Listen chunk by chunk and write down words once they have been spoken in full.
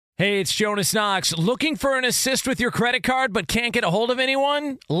Hey, it's Jonas Knox. Looking for an assist with your credit card but can't get a hold of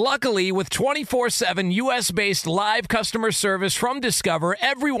anyone? Luckily, with 24/7 U.S.-based live customer service from Discover,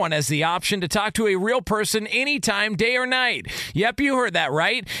 everyone has the option to talk to a real person anytime, day or night. Yep, you heard that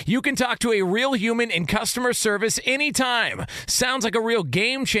right. You can talk to a real human in customer service anytime. Sounds like a real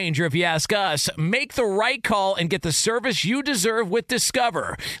game changer if you ask us. Make the right call and get the service you deserve with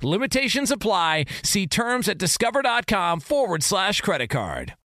Discover. Limitations apply. See terms at discover.com/credit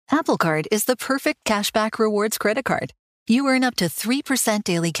card. Apple Card is the perfect cashback rewards credit card. You earn up to 3%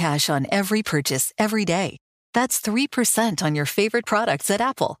 daily cash on every purchase every day. That's 3% on your favorite products at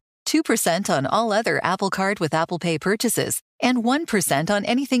Apple, 2% on all other Apple Card with Apple Pay purchases, and 1% on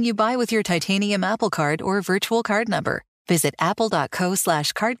anything you buy with your titanium Apple Card or virtual card number. Visit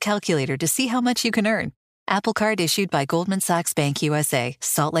apple.co/card calculator to see how much you can earn. Apple Card issued by Goldman Sachs Bank USA,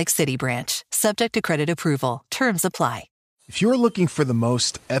 Salt Lake City branch. Subject to credit approval. Terms apply. If you're looking for the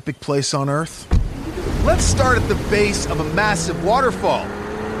most epic place on Earth, let's start at the base of a massive waterfall.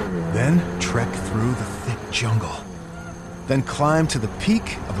 Then trek through the thick jungle. Then climb to the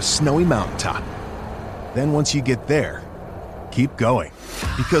peak of a snowy mountaintop. Then once you get there, keep going.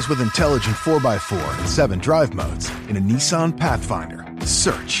 Because with intelligent 4x4 and 7 drive modes in a Nissan Pathfinder,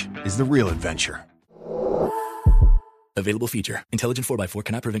 search is the real adventure. Available feature. Intelligent 4x4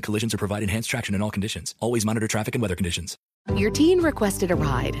 cannot prevent collisions or provide enhanced traction in all conditions. Always monitor traffic and weather conditions. Your teen requested a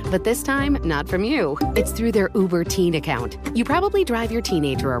ride, but this time, not from you. It's through their Uber Teen account. You probably drive your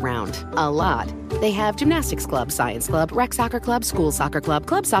teenager around. A lot. They have gymnastics club, science club, rec soccer club, school soccer club,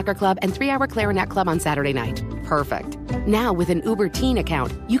 and 3-hour clarinet club on Saturday night. Perfect. Now, with an Uber Teen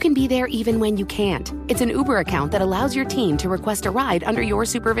account, you can be there even when you can't. It's an Uber account that allows your teen to request a ride under your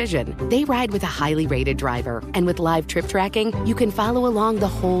supervision. They ride with a highly rated driver, and with live trip tracking, you can follow along the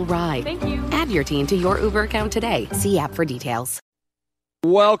whole ride. Thank you. Add your teen to your Uber account today. See app for details.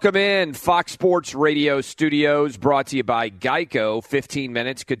 Welcome in, Fox Sports Radio Studios, brought to you by Geico. 15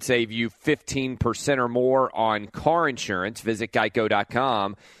 minutes could save you 15% or more on car insurance. Visit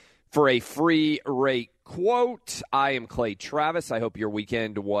geico.com for a free rate quote. I am Clay Travis. I hope your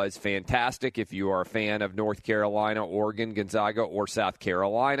weekend was fantastic. If you are a fan of North Carolina, Oregon, Gonzaga, or South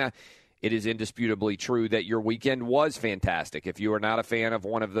Carolina, it is indisputably true that your weekend was fantastic. If you are not a fan of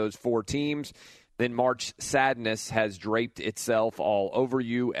one of those four teams, then March Sadness has draped itself all over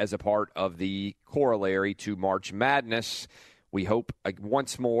you as a part of the corollary to March Madness. We hope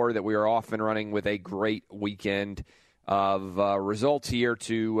once more that we are off and running with a great weekend of results here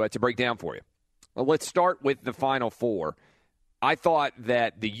to break down for you. Well, let's start with the Final Four. I thought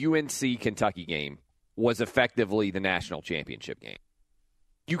that the UNC-Kentucky game was effectively the national championship game.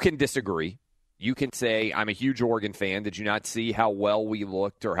 You can disagree. You can say, I'm a huge Oregon fan. Did you not see how well we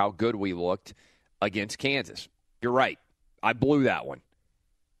looked or how good we looked against Kansas? You're right. I blew that one.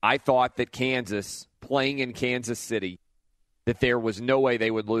 I thought that Kansas, playing in Kansas City, that there was no way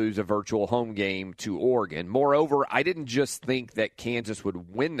they would lose a virtual home game to Oregon. Moreover, I didn't just think that Kansas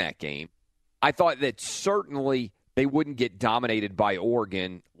would win that game. I thought that certainly they wouldn't get dominated by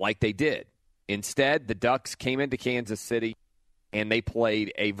Oregon like they did. Instead, the Ducks came into Kansas City and they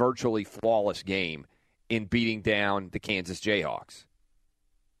played a virtually flawless game in beating down the Kansas Jayhawks.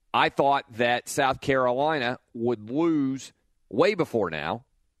 I thought that South Carolina would lose way before now.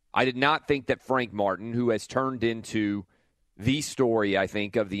 I did not think that Frank Martin, who has turned into the story, I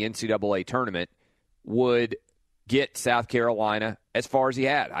think, of the NCAA tournament, would get South Carolina as far as he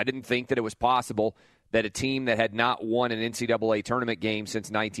had. I didn't think that it was possible that a team that had not won an NCAA tournament game since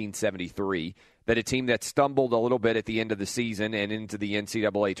 1973, that a team that stumbled a little bit at the end of the season and into the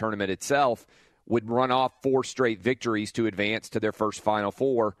NCAA tournament itself would run off 4 straight victories to advance to their first Final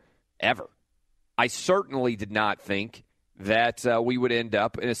Four ever. I certainly did not think that we would end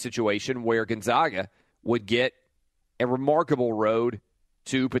up in a situation where Gonzaga would get a remarkable road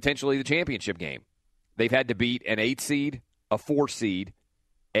to potentially the championship game. They've had to beat an 8 seed, a 4 seed,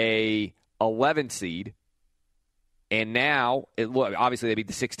 a 11 seed, and now, obviously they beat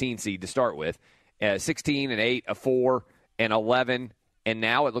the 16 seed to start with, 16, an 8, a 4, an 11, and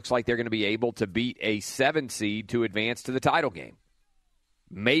now it looks like they're going to be able to beat a 7 seed to advance to the title game.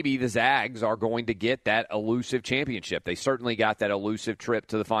 Maybe the Zags are going to get that elusive championship. They certainly got that elusive trip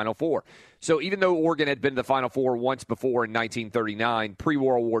to the Final Four. So even though Oregon had been to the Final Four once before in 1939,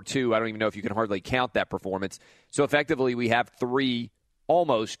 pre-World War II, I don't even know if you can hardly count that performance. So effectively we have 3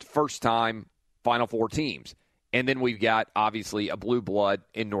 almost first-time Final Four teams. And then we've got, obviously, a blue blood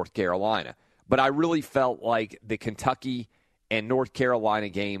in North Carolina. But I really felt like the Kentucky and North Carolina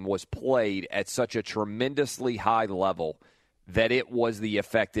game was played at such a tremendously high level that it was the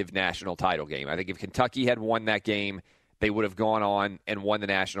effective national title game. I think if Kentucky had won that game, they would have gone on and won the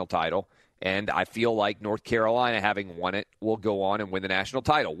national title. And I feel like North Carolina, having won it, will go on and win the national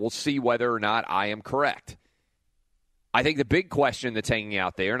title. We'll see whether or not I am correct. I think the big question that's hanging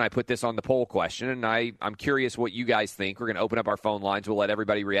out there, and I put this on the poll question, and I'm curious what you guys think. We're going to open up our phone lines. We'll let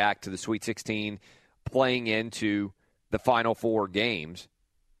everybody react to the Sweet 16 playing into the Final Four games.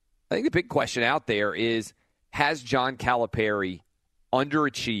 I think the big question out there is, has John Calipari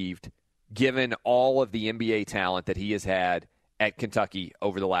underachieved given all of the NBA talent that he has had at Kentucky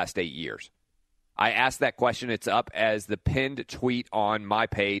over the last 8 years? I asked that question. It's up as the pinned tweet on my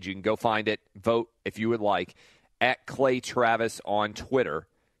page. You can go find it. Vote if you would like. At Clay Travis on Twitter.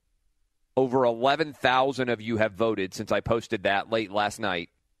 Over 11,000 of you have voted since I posted that late last night.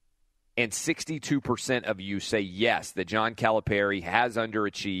 And 62% of you say yes, that John Calipari has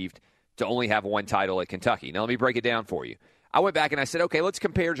underachieved to only have one title at Kentucky. Now, let me break it down for you. I went back and I said, okay, let's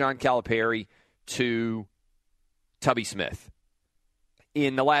compare John Calipari to Tubby Smith.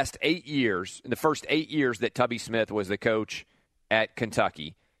 In the last 8 years, in the first 8 years that Tubby Smith was the coach at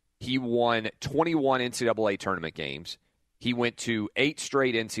Kentucky, he won 21 NCAA tournament games. He went to 8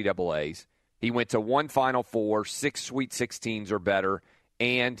 straight NCAAs. He went to 1 Final Four, 6 Sweet 16s or better,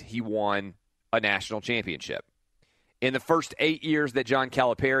 and he won a national championship. In the first 8 years that John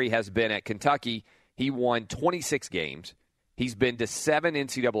Calipari has been at Kentucky, he won 26 games. He's been to 7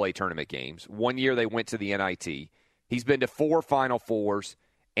 NCAA tournament games. 1 year they went to the NIT. He's been to 4 Final Fours,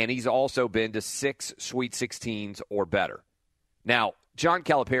 and he's also been to 6 Sweet 16s or better. Now, John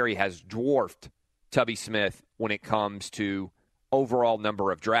Calipari has dwarfed Tubby Smith when it comes to overall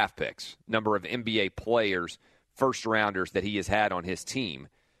number of draft picks, number of NBA players, first-rounders that he has had on his team.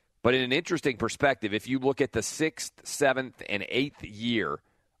 But in an interesting perspective, if you look at the 6th, 7th, and 8th year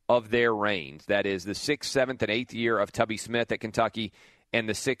of their reigns, that is the 6th, 7th, and 8th year of Tubby Smith at Kentucky and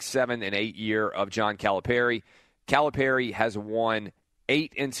the 6th, 7th, and 8th year of John Calipari, Calipari has won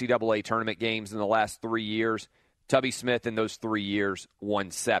 8 NCAA tournament games in the last 3 years. Tubby Smith in those 3 years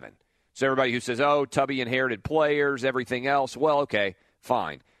won 7. So everybody who says, oh, Tubby inherited players, everything else, well, okay,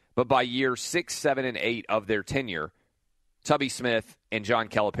 fine. But by year 6, 7, and 8 of their tenure, Tubby Smith and John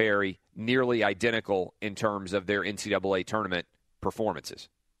Calipari nearly identical in terms of their NCAA tournament performances.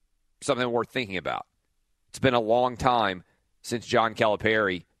 Something worth thinking about. It's been a long time since John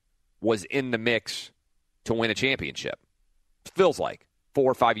Calipari was in the mix to win a championship. It feels like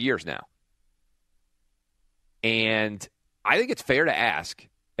 4 or 5 years now. And I think it's fair to ask,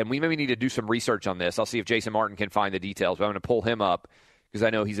 and we maybe need to do some research on this. I'll see if Jason Martin can find the details, but I'm going to pull him up because I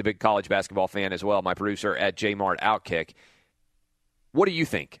know he's a big college basketball fan as well, my producer at JMart Outkick. What do you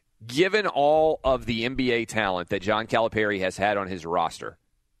think? Given all of the NBA talent that John Calipari has had on his roster,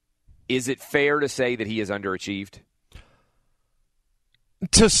 is it fair to say that he has underachieved?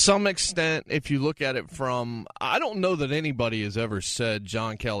 To some extent, if you look at it from, I don't know that anybody has ever said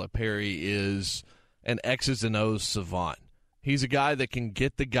John Calipari is an X's and O's savant. He's a guy that can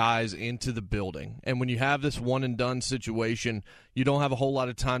get the guys into the building. And when you have this one-and-done situation, you don't have a whole lot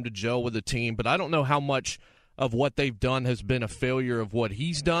of time to gel with the team. But I don't know how much of what they've done has been a failure of what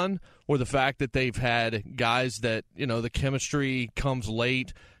he's done or the fact that they've had guys that, you know, the chemistry comes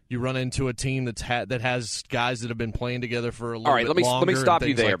late. You run into a team that has guys that have been playing together for a little bit longer. All right, let me stop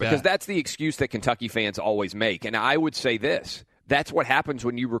you there because that's the excuse that Kentucky fans always make. And I would say this. That's what happens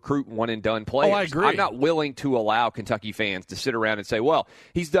when you recruit one-and-done players. Oh, I agree. I'm not willing to allow Kentucky fans to sit around and say, well,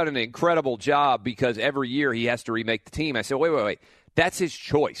 he's done an incredible job because every year he has to remake the team. I said, wait. That's his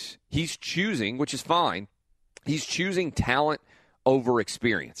choice. He's choosing, which is fine, he's choosing talent over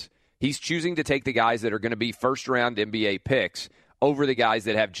experience. He's choosing to take the guys that are going to be first-round NBA picks over the guys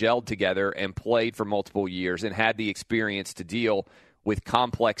that have gelled together and played for multiple years and had the experience to deal with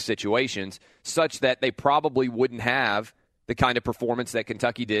complex situations such that they probably wouldn't have the kind of performance that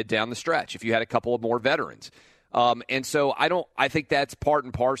Kentucky did down the stretch if you had a couple of more veterans. And so I think that's part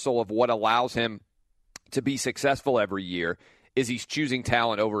and parcel of what allows him to be successful every year is he's choosing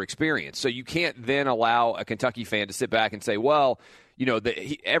talent over experience. So you can't then allow a Kentucky fan to sit back and say, well, you know,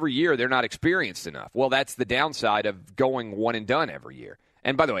 every year they're not experienced enough. Well, that's the downside of going one and done every year.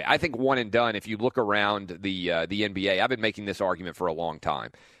 And by the way, I think one and done, if you look around the NBA, I've been making this argument for a long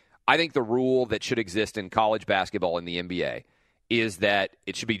time. I think the rule that should exist in college basketball in the NBA is that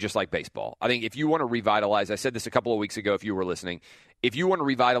it should be just like baseball. I think if you want to revitalize, I said this a couple of weeks ago if you were listening, if you want to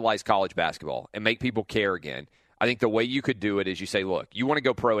revitalize college basketball and make people care again, I think the way you could do it is you say, look, you want to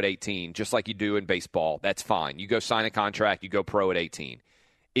go pro at 18, just like you do in baseball, that's fine. You go sign a contract, you go pro at 18.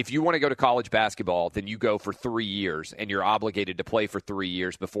 If you want to go to college basketball, then you go for 3 years, and you're obligated to play for 3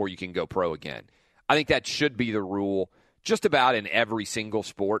 years before you can go pro again. I think that should be the rule just about in every single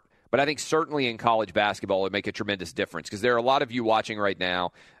sport. But I think certainly in college basketball it would make a tremendous difference because there are a lot of you watching right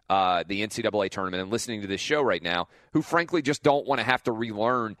now the NCAA tournament and listening to this show right now who frankly just don't want to have to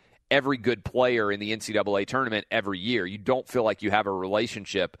relearn every good player in the NCAA tournament every year. You don't feel like you have a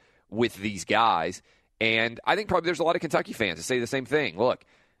relationship with these guys. And I think probably there's a lot of Kentucky fans that say the same thing. Was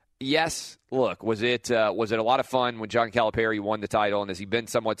it a lot of fun when John Calipari won the title, and has he been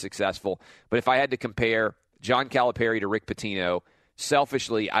somewhat successful? But if I had to compare John Calipari to Rick Pitino,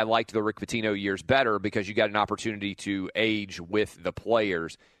 selfishly, I liked the Rick Pitino years better because you got an opportunity to age with the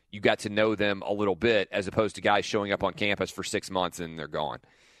players. You got to know them a little bit as opposed to guys showing up on campus for 6 months and they're gone.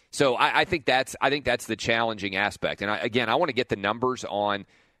 So I think that's the challenging aspect. And I want to get the numbers on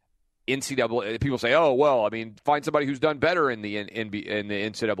NCAA. People say, find somebody who's done better in the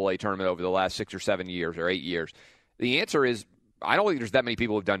NCAA tournament over the last 6 or 7 years or 8 years. The answer is I don't think there's that many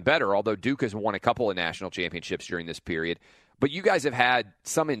people who've done better, although Duke has won a couple of national championships during this period. But you guys have had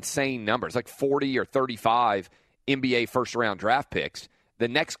some insane numbers, like 40 or 35 NBA first-round draft picks. The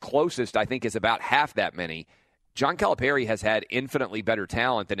next closest, I think, is about half that many. John Calipari has had infinitely better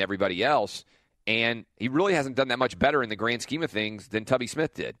talent than everybody else, and he really hasn't done that much better in the grand scheme of things than Tubby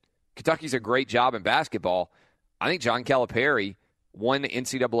Smith did. Kentucky's a great job in basketball. I think John Calipari won the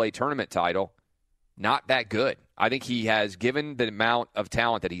NCAA tournament title. Not that good. I think he has, given the amount of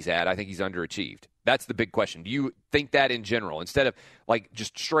talent that he's had, I think he's underachieved. That's the big question. Do you think that in general? Instead of like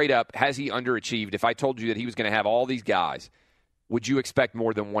just straight up, has he underachieved? If I told you that he was going to have all these guys, would you expect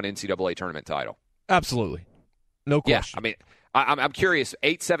more than one NCAA tournament title? Absolutely. No question. Yeah, I mean, I'm curious.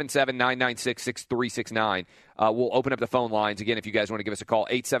 877-996-6369. We'll open up the phone lines. Again, if you guys want to give us a call,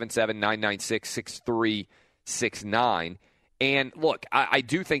 877-996-6369. And look, I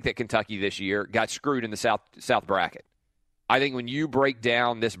do think that Kentucky this year got screwed in the South bracket. I think when you break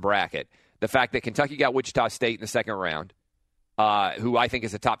down this bracket, the fact that Kentucky got Wichita State in the second round, who I think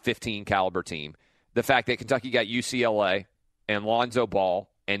is a top 15 caliber team, the fact that Kentucky got UCLA and Lonzo Ball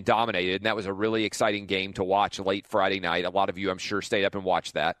and dominated, and that was a really exciting game to watch late Friday night. A lot of you, I'm sure, stayed up and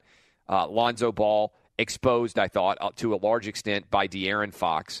watched that. Lonzo Ball exposed, I thought, to a large extent by De'Aaron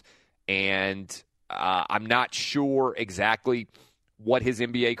Fox, and I'm not sure exactly what his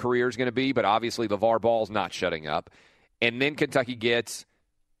NBA career is going to be, but obviously LeVar Ball's not shutting up. And then Kentucky gets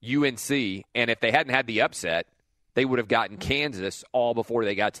UNC, and if they hadn't had the upset, they would have gotten Kansas all before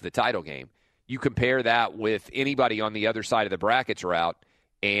they got to the title game. You compare that with anybody on the other side of the brackets route,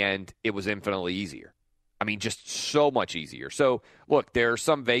 and it was infinitely easier. I mean, just so much easier. So, look, there are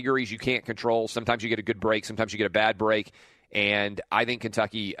some vagaries you can't control. Sometimes you get a good break. Sometimes you get a bad break. And I think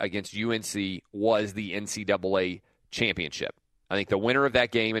Kentucky against UNC was the NCAA championship. I think the winner of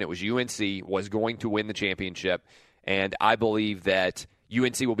that game, and it was UNC, was going to win the championship. And I believe that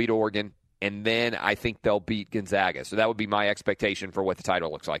UNC will beat Oregon, and then I think they'll beat Gonzaga. So that would be my expectation for what the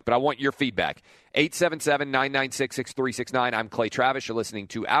title looks like. But I want your feedback. 877-996-6369. I'm Clay Travis. You're listening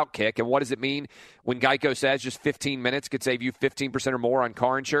to Outkick. And what does it mean when Geico says just 15 minutes could save you 15% or more on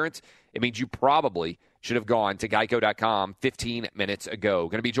car insurance? It means you probably should have gone to geico.com 15 minutes ago.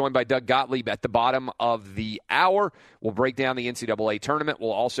 Going to be joined by Doug Gottlieb at the bottom of the hour. We'll break down the NCAA tournament.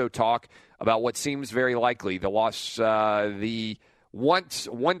 We'll also talk about what seems very likely, the loss, the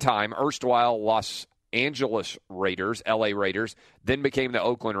one-time erstwhile Los Angeles Raiders, L.A. Raiders, then became the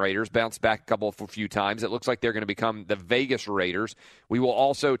Oakland Raiders, bounced back a few times. It looks like they're going to become the Vegas Raiders. We will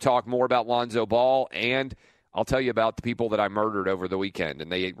also talk more about Lonzo Ball, and I'll tell you about the people that I murdered over the weekend,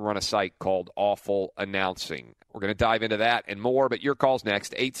 and they run a site called Awful Announcing. We're going to dive into that and more, but your call's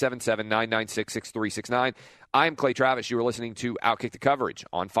next, 877-996-6369. I'm Clay Travis. You are listening to Outkick the Coverage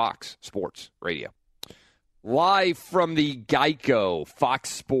on Fox Sports Radio. Live from the Geico Fox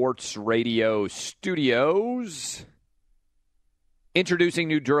Sports Radio studios. Introducing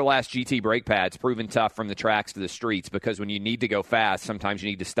new Duralast GT brake pads, proven tough from the tracks to the streets, because when you need to go fast, sometimes you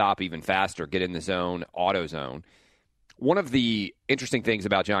need to stop even faster, get in the zone, auto zone. One of the interesting things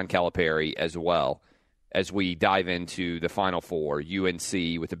about John Calipari as well, as we dive into the Final Four,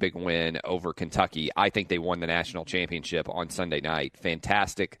 UNC with a big win over Kentucky. I think they won the national championship on Sunday night.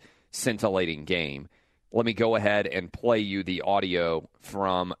 Fantastic, scintillating game. Let me go ahead and play you the audio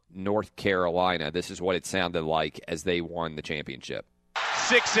from North Carolina. This is what it sounded like as they won the championship.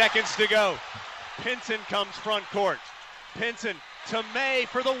 6 seconds to go. Pinson comes front court. Pinson to May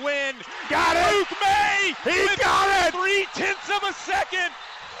for the win. Got it! Luke May! He got it! 0.3 seconds.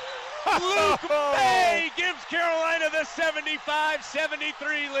 Luke May gives Carolina the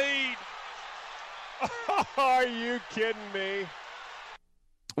 75-73 lead. Are you kidding me?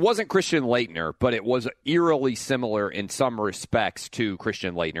 It wasn't Christian Laettner, but it was eerily similar in some respects to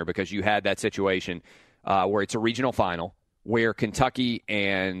Christian Laettner, because you had that situation where it's a regional final where Kentucky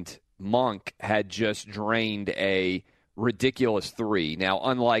and Monk had just drained a ridiculous 3. Now,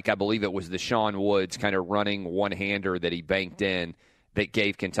 unlike, I believe it was the Sean Woods kind of running one-hander that he banked in that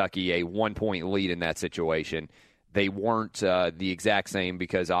gave Kentucky a 1-point lead in that situation, they weren't the exact same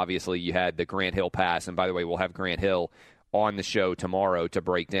because obviously you had the Grant Hill pass. And by the way, we'll have Grant Hill on the show tomorrow to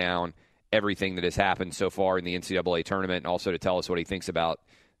break down everything that has happened so far in the NCAA tournament and also to tell us what he thinks about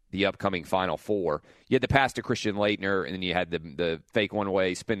the upcoming Final Four. You had the pass to Christian Laettner, and then you had the fake one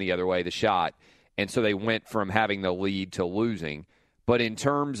way, spin the other way, the shot. And so they went from having the lead to losing. But in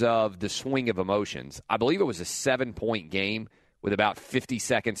terms of the swing of emotions, I believe it was a 7-point game with about 50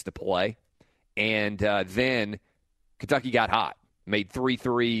 seconds to play. And then Kentucky got hot, made 3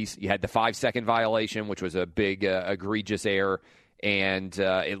 threes. You had the 5-second violation, which was a big egregious error. And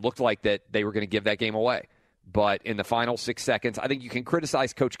it looked like that they were going to give that game away. But in the final 6 seconds, I think you can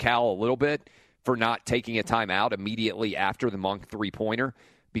criticize Coach Cal a little bit for not taking a timeout immediately after the Monk three-pointer,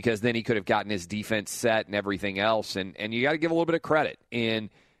 because then he could have gotten his defense set and everything else. And you got to give a little bit of credit. In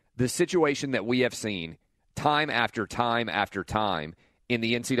the situation that we have seen time after time after time in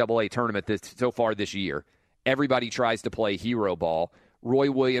the NCAA tournament so far this year, everybody tries to play hero ball.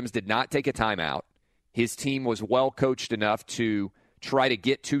 Roy Williams did not take a timeout. His team was well coached enough to try to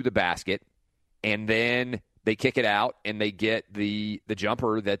get to the basket, and then they kick it out, and they get the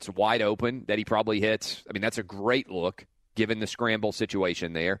jumper that's wide open that he probably hits. I mean, that's a great look, given the scramble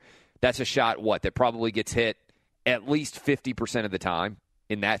situation there. That's a shot, that probably gets hit at least 50% of the time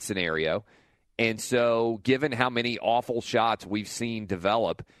in that scenario. And so given how many awful shots we've seen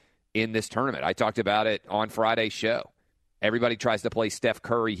develop in this tournament, I talked about it on Friday's show. Everybody tries to play Steph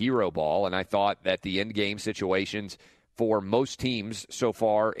Curry hero ball, and I thought that the end-game situations for most teams so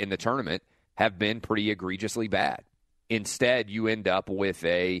far in the tournament have been pretty egregiously bad. Instead, you end up with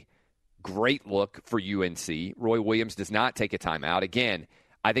a great look for UNC. Roy Williams does not take a timeout. Again,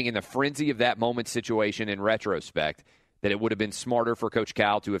 I think in the frenzy of that moment situation in retrospect, that it would have been smarter for Coach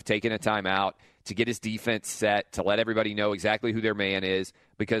Cal to have taken a timeout, to get his defense set, to let everybody know exactly who their man is,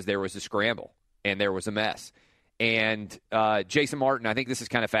 because there was a scramble and there was a mess. And Jason Martin, I think this is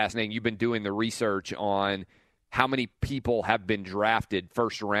kind of fascinating. You've been doing the research on how many people have been drafted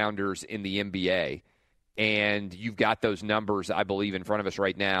first-rounders in the NBA, and you've got those numbers, I believe, in front of us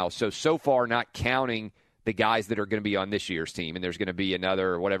right now. So far, not counting the guys that are going to be on this year's team, and there's going to be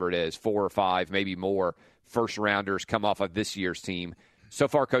another, whatever it is, 4 or 5, maybe more first-rounders come off of this year's team. So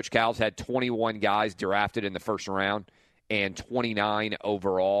far, Coach Cal's had 21 guys drafted in the first round and 29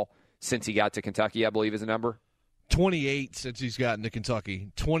 overall since he got to Kentucky, I believe is the number. 28 since he's gotten to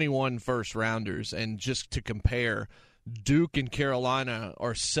Kentucky, 21 first-rounders. And just to compare, Duke and Carolina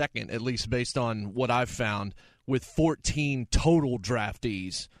are second, at least based on what I've found, with 14 total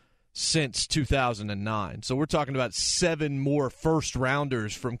draftees since 2009. So we're talking about 7 more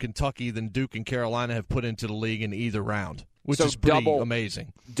first-rounders from Kentucky than Duke and Carolina have put into the league in either round, which is pretty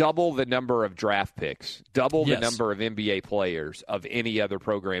amazing. Double the number of draft picks, double the number of NBA players of any other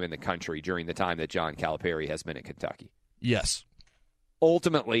program in the country during the time that John Calipari has been at Kentucky. Yes.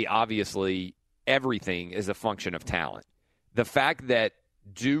 Ultimately, obviously, everything is a function of talent. The fact that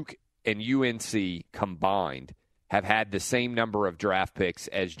Duke and UNC combined have had the same number of draft picks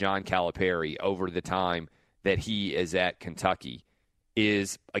as John Calipari over the time that he is at Kentucky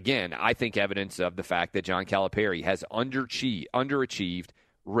is, again, I think evidence of the fact that John Calipari has underachieved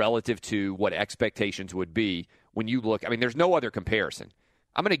relative to what expectations would be when you look. I mean, there's no other comparison.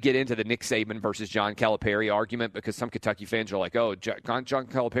 I'm going to get into the Nick Saban versus John Calipari argument because some Kentucky fans are like, oh, John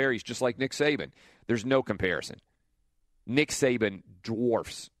Calipari is just like Nick Saban. There's no comparison. Nick Saban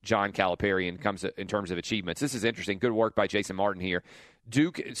dwarfs John Calipari in terms of achievements. This is interesting. Good work by Jason Martin here.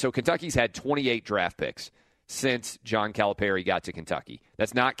 So Kentucky's had 28 draft picks since John Calipari got to Kentucky.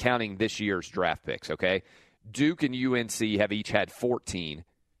 That's not counting this year's draft picks, okay? Duke and UNC have each had 14.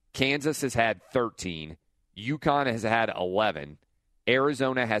 Kansas has had 13. UConn has had 11.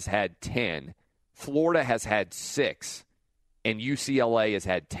 Arizona has had 10. Florida has had 6. And UCLA has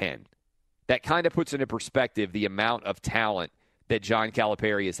had 10. That kind of puts into perspective the amount of talent that John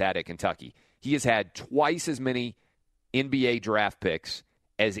Calipari has had at Kentucky. He has had twice as many NBA draft picks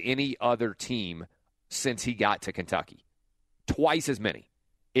as any other team since he got to Kentucky. Twice as many.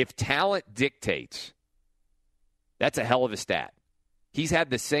 If talent dictates, that's a hell of a stat. He's had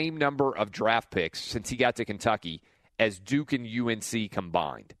the same number of draft picks since he got to Kentucky as Duke and UNC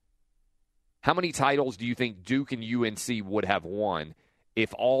combined. How many titles do you think Duke and UNC would have won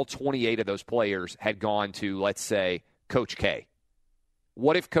if all 28 of those players had gone to, let's say, Coach K?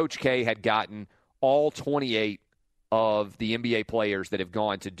 What if Coach K had gotten all 28 of the NBA players that have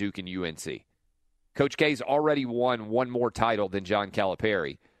gone to Duke and UNC? Coach K's already won one more title than John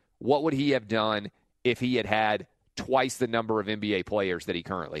Calipari. What would he have done if he had had twice the number of NBA players that he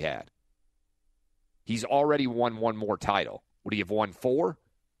currently had? He's already won one more title. Would he have won 4?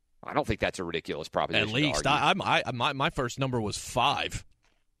 I don't think that's a ridiculous proposition. At least. My first number was 5.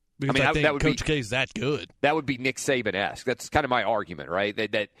 Because I think that would Coach K's that good. That would be Nick Saban-esque. That's kind of my argument, right?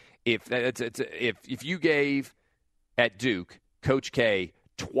 That if you gave at Duke Coach K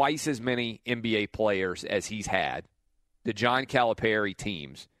twice as many NBA players as he's had, the John Calipari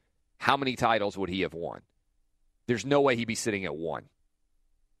teams, how many titles would he have won? There's no way he'd be sitting at 1.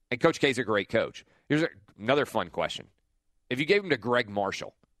 And Coach K's a great coach. Here's another fun question. If you gave him to Greg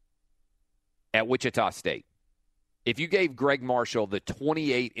Marshall at Wichita State, if you gave Greg Marshall the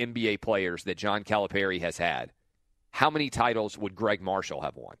 28 NBA players that John Calipari has had, how many titles would Greg Marshall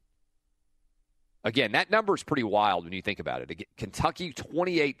have won? Again, that number is pretty wild when you think about it. Kentucky,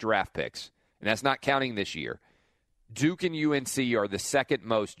 28 draft picks, and that's not counting this year. Duke and UNC are the second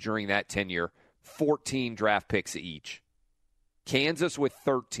most during that tenure, 14 draft picks each. Kansas with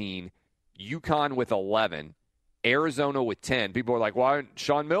 13, UConn with 11, Arizona with 10. People are like, why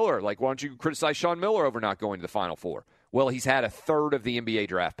Sean Miller? Like, why don't you criticize Sean Miller over not going to the Final Four? Well, he's had a third of the NBA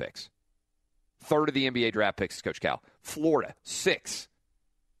draft picks. Third of the NBA draft picks is Coach Cal. Florida, 6.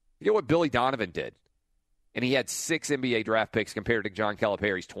 You know what Billy Donovan did? And he had 6 NBA draft picks compared to John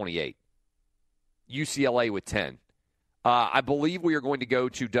Calipari's 28. UCLA with 10. I believe we are going to go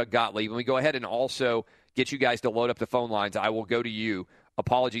to Doug Gottlieb. Let me go ahead and also get you guys to load up the phone lines. I will go to you.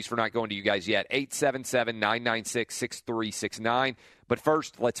 Apologies for not going to you guys yet. 877-996-6369. But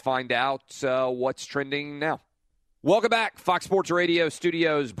first, let's find out what's trending now. Welcome back. Fox Sports Radio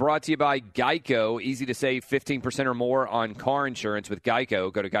Studios brought to you by Geico. Easy to save 15% or more on car insurance with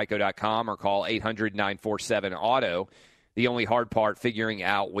Geico. Go to geico.com or call 800-947-AUTO. The only hard part, figuring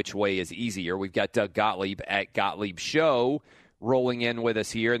out which way is easier. We've got Doug Gottlieb at Gottlieb Show rolling in with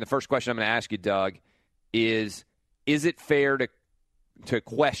us here. And the first question I'm going to ask you, Doug, is it fair to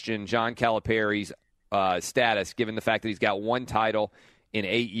question John Calipari's status, given the fact that he's got 1 title in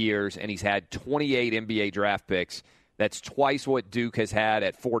 8 years and he's had 28 NBA draft picks? That's twice what Duke has had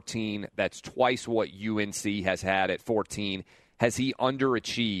at 14. That's twice what UNC has had at 14. Has he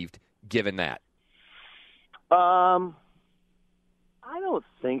underachieved given that? I don't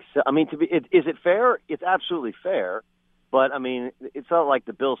think so. I mean, is it fair? It's absolutely fair. But, I mean, it's not like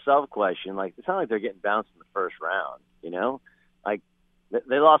the Bill Self question. Like, it's not like they're getting bounced in the first round, you know? Like,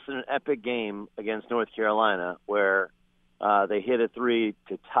 they lost in an epic game against North Carolina where they hit a 3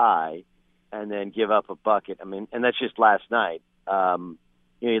 to tie and then give up a bucket. I mean, and that's just last night.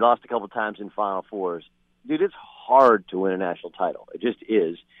 He lost a couple times in Final Fours. Dude, it's hard to win a national title. It just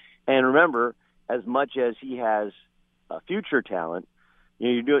is. And remember, as much as he has future talent,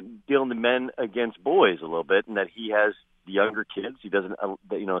 you're dealing the men against boys a little bit, and that he has the younger kids. He doesn't,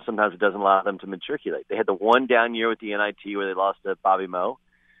 sometimes it doesn't allow them to matriculate. They had the one down year with the NIT where they lost to Bobby Moe,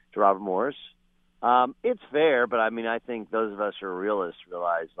 to Robert Morris. It's fair, but I mean, I think those of us who are realists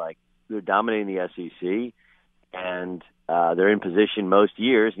realize like they're dominating the SEC, and they're in position most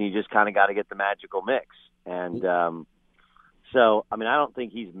years, and you just kind of got to get the magical mix. And so, I mean, I don't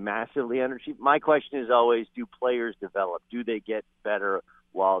think he's massively underachieved. My question is always, do players develop? Do they get better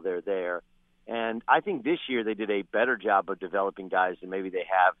while they're there? And I think this year they did a better job of developing guys than maybe they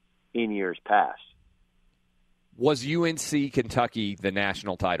have in years past. Was UNC Kentucky the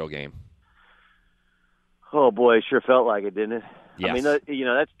national title game? Oh, boy, it sure felt like it, didn't it? Yes. I mean,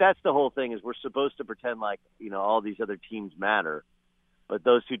 that's the whole thing, is we're supposed to pretend like, all these other teams matter. But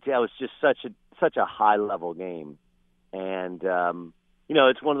those two, that was just such a high-level game. And,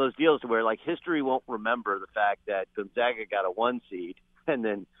 it's one of those deals where, like, history won't remember the fact that Gonzaga got a 1 seed and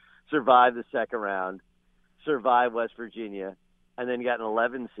then survived the second round, survived West Virginia, and then got an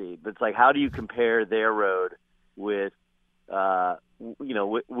 11 seed. But it's like, how do you compare their road with,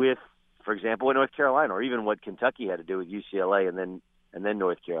 with, for example, with North Carolina, or even what Kentucky had to do with UCLA and then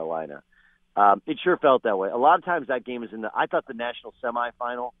North Carolina? It sure felt that way. A lot of times that game is I thought the national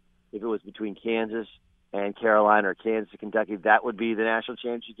semifinal, if it was between Kansas and Carolina or Kansas and Kentucky, that would be the national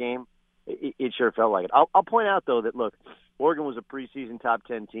championship game. It sure felt like it. I'll point out, though, that, look, Oregon was a preseason top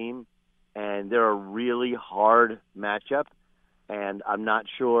 10 team, and they're a really hard matchup, and I'm not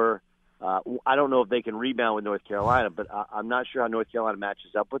sure I don't know if they can rebound with North Carolina, but I'm not sure how North Carolina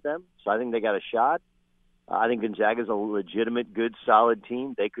matches up with them, so I think they got a shot. I think Gonzaga's a legitimate, good, solid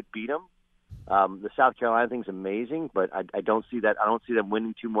team. They could beat them. The South Carolina thing's amazing, but I don't see that. I don't see them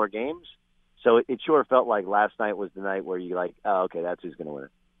winning 2 more games. So it sure felt like last night was the night where you're like, oh, okay, that's who's going to win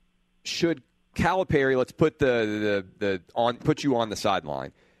it. Should Calipari, let's put put you on the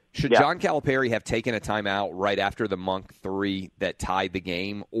sideline. Should John Calipari have taken a timeout right after the Monk 3 that tied the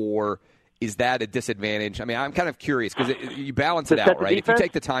game, or is that a disadvantage? I mean, I'm kind of curious because you balance it out, right? If you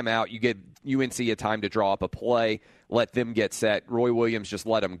take the timeout, you get UNC a time to draw up a play, let them get set. Roy Williams just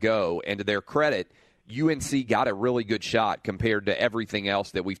let them go. And to their credit, UNC got a really good shot compared to everything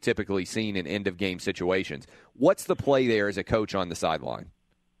else that we've typically seen in end-of-game situations. What's the play there as a coach on the sideline?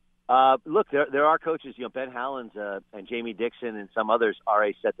 Look, there are coaches, Ben Howlands and Jamie Dixon and some others are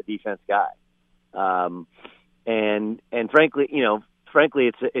a set the defense guy. And frankly,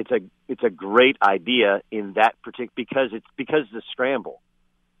 it's a great idea in that particular because it's a scramble.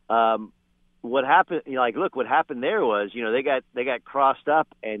 What happened? What happened there was, they got crossed up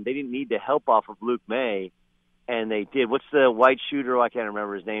and they didn't need the help off of Luke May, and they did. What's the white shooter? I can't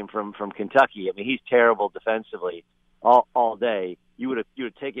remember his name from Kentucky. I mean, he's terrible defensively all day. You would have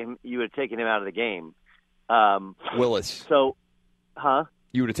taken him out of the game. Willis. So,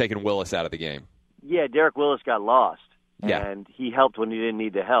 You would have taken Willis out of the game. Yeah, Derek Willis got lost. Yeah. And he helped when he didn't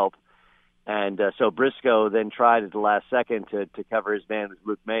need the help. And so Briscoe then tried at the last second to cover his man with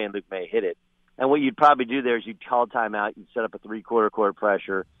Luke May, and Luke May hit it. And what you'd probably do there is you'd call timeout, you'd set up a three-quarter court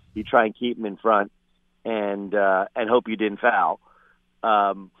pressure, you'd try and keep him in front, and hope you didn't foul.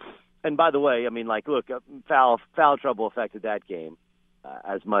 And by the way, I mean, foul trouble affected that game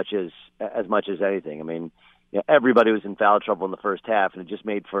as much as anything. I mean, everybody was in foul trouble in the first half, and it just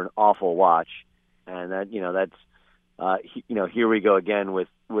made for an awful watch. And here we go again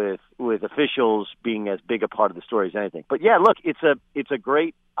with officials being as big a part of the story as anything. But yeah, look, it's a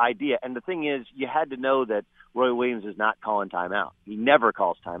great idea. And the thing is, you had to know that Roy Williams is not calling timeout. He never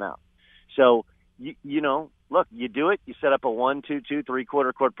calls timeout. So look, you do it. You set up a 1-2-2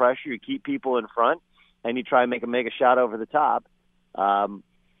 three-quarter court pressure. You keep people in front, and you try and make a shot over the top.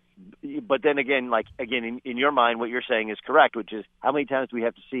 But then again, in your mind, what you're saying is correct, which is how many times do we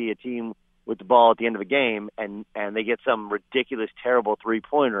have to see a team with the ball at the end of a game and they get some ridiculous, terrible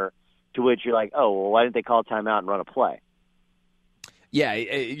three-pointer to which you're like, oh, well, why didn't they call timeout and run a play? Yeah,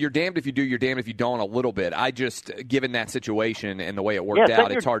 you're damned if you do, you're damned if you don't a little bit. I just, given that situation and the way it worked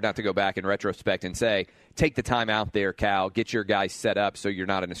out, it's hard not to go back in retrospect and say, take the time out there, Cal, get your guys set up so you're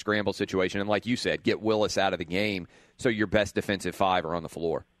not in a scramble situation. And like you said, get Willis out of the game so your best defensive five are on the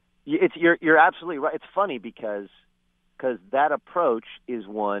floor. You're absolutely right. It's funny because that approach is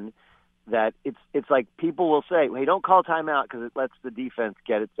one that it's like people will say, hey, don't call timeout because it lets the defense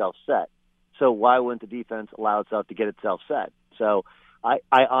get itself set. So why wouldn't the defense allow itself to get itself set? So I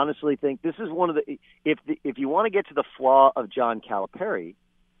honestly think this is one of the if you want to get to the flaw of John Calipari,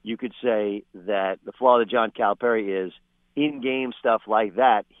 you could say that the flaw of John Calipari is in-game stuff like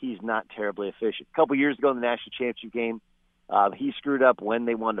that. He's not terribly efficient. A couple years ago in the national championship game, he screwed up when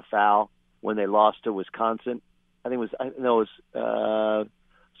they wanted to foul when they lost to Wisconsin. It was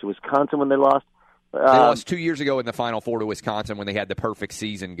Wisconsin when they lost. They lost 2 years ago in the Final Four to Wisconsin when they had the perfect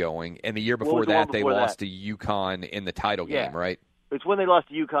season going. And the year before that, they lost to UConn in the title game, right? It's when they lost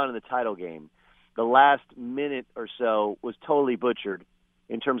to UConn in the title game. The last minute or so was totally butchered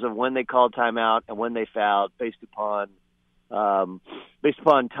in terms of when they called timeout and when they fouled based upon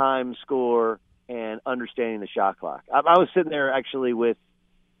time, score, and understanding the shot clock. I was sitting there actually with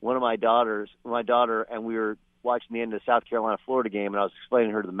one of my daughter, and we were watching the end of the South Carolina-Florida game, and I was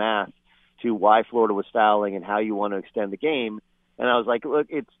explaining her the math to why Florida was fouling and how you want to extend the game. And I was like, look,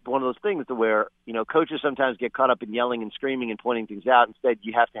 it's one of those things to where, coaches sometimes get caught up in yelling and screaming and pointing things out. Instead,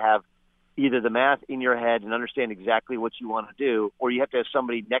 you have to have either the math in your head and understand exactly what you want to do, or you have to have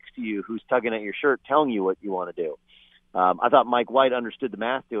somebody next to you who's tugging at your shirt telling you what you want to do. I thought Mike White understood the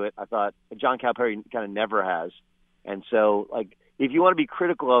math to it. I thought John Calipari kind of never has. And so, if you want to be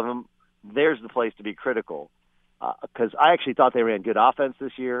critical of him, there's the place to be critical. Because I actually thought they ran good offense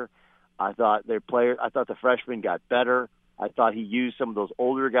this year. I thought the freshmen got better. I thought he used some of those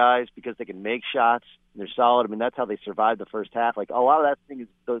older guys because they can make shots and they're solid. I mean, that's how they survived the first half. A lot of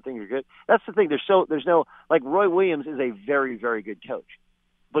those things are good. That's the thing. There's no Roy Williams is a very, very good coach,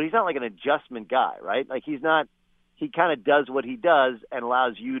 but he's not like an adjustment guy, right? He's not. He kind of does what he does and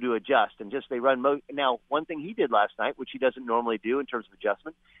allows you to adjust and just they run. Now, one thing he did last night, which he doesn't normally do in terms of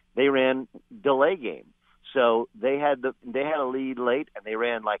adjustment, they ran delay game. So they had a lead late and they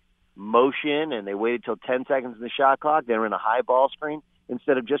ran motion and they waited till 10 seconds in the shot clock. They ran a high ball screen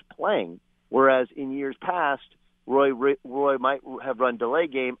instead of just playing. Whereas in years past, Roy might have run delay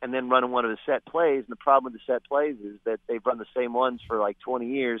game and then run one of his set plays. And the problem with the set plays is that they've run the same ones for 20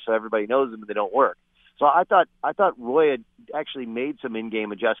 years, so everybody knows them and they don't work. So I thought Roy had actually made some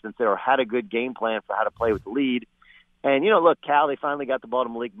in-game adjustments there or had a good game plan for how to play with the lead. And, look, Cal, they finally got the ball to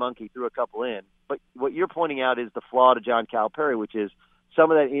Malik Monk. He threw a couple in. But what you're pointing out is the flaw to John Calipari, which is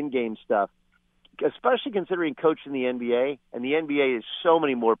some of that in-game stuff, especially considering coaching the NBA, and the NBA is so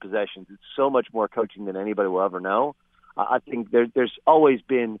many more possessions. It's so much more coaching than anybody will ever know. I think there's always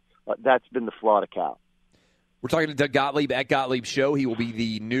been that's been the flaw to Cal. We're talking to Doug Gottlieb at Gottlieb Show. He will be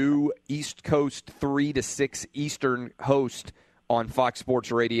the new East Coast 3 to 6 Eastern host on Fox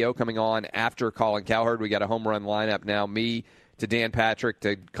Sports Radio coming on after Colin Cowherd. We got a home run lineup now. Me to Dan Patrick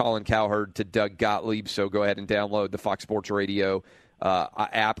to Colin Cowherd to Doug Gottlieb. So go ahead and download the Fox Sports Radio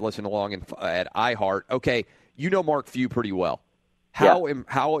app. Listen along at iHeart. Okay, you know Mark Few pretty well.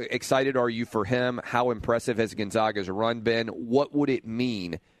 How excited are you for him? How impressive has Gonzaga's run been? What would it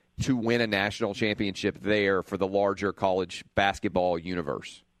mean to win a national championship there for the larger college basketball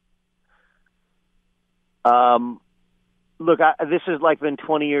universe? Look, this has been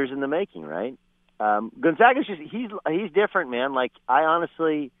 20 years in the making, right? Gonzaga's he's different, man. Like, I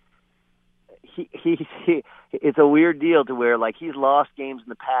honestly, it's a weird deal to where he's lost games in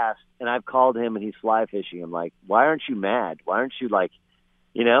the past, and I've called him and he's fly fishing. I'm like, why aren't you mad? Why aren't you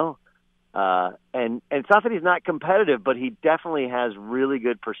and it's not that he's not competitive, but he definitely has really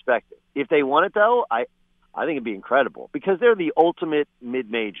good perspective. If they won it, though, I think it'd be incredible because they're the ultimate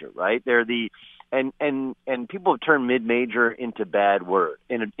mid-major, right? They're the and people have turned mid-major into a bad word,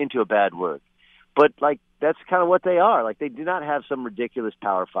 but that's kind of what they are. They do not have some ridiculous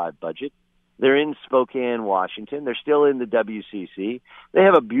Power 5 budget. They're in Spokane, Washington. They're still in the WCC. They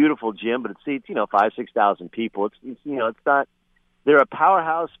have a beautiful gym, but it seats 5,000-6,000 people. It's not. They're a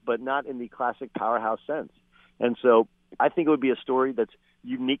powerhouse, but not in the classic powerhouse sense. And so I think it would be a story that's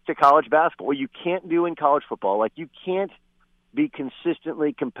unique to college basketball. What you can't do in college football, you can't be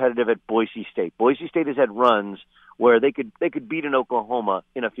consistently competitive at Boise State. Boise State has had runs where they could beat an Oklahoma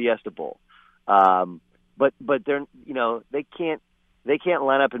in a Fiesta Bowl, but they're they can't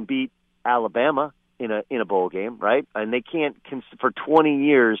line up and beat Alabama in a bowl game, right? And they can't for 20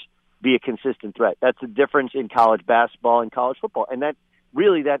 years be a consistent threat. That's the difference in college basketball and college football. And that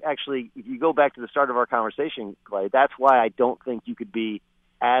actually, if you go back to the start of our conversation, Clay, that's why I don't think you could be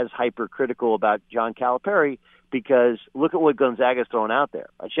as hypercritical about John Calipari, because look at what Gonzaga's throwing out there.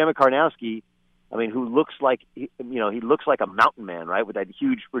 Shemek Karnowski, who looks like he looks like a mountain man, right? With that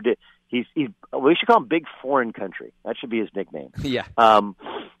huge, we should call him Big Foreign Country. That should be his nickname. Yeah.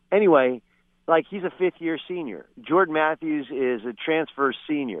 Anyway, he's a fifth-year senior. Jordan Matthews is a transfer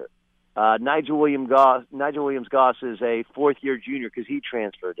senior. Nigel Williams-Goss is a fourth-year junior because he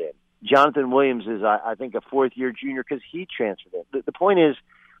transferred in. Jonathan Williams is, I think, a fourth-year junior because he transferred in. The point is,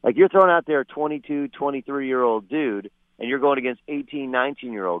 you're throwing out there a 22, 23-year-old dude, and you're going against 18,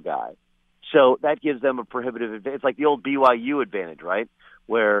 19-year-old guy. So that gives them a prohibitive advantage. It's like the old BYU advantage, right?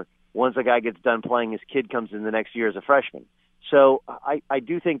 Where once a guy gets done playing, his kid comes in the next year as a freshman. So I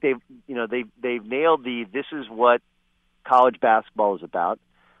do think they've nailed this is what college basketball is about.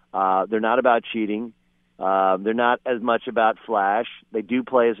 They're not about cheating. They're not as much about flash. They do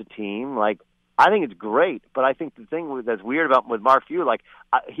play as a team. I think it's great, but I think the thing that's weird with Mark Few,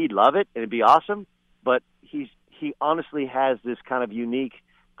 he'd love it and it'd be awesome, but he honestly has this kind of unique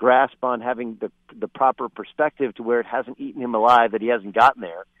grasp on having the proper perspective to where it hasn't eaten him alive, that he hasn't gotten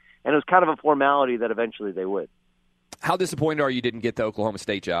there, and it was kind of a formality that eventually they would. How disappointed are you didn't get the Oklahoma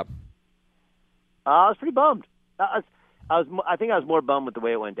State job? I was pretty bummed. I think I was more bummed with the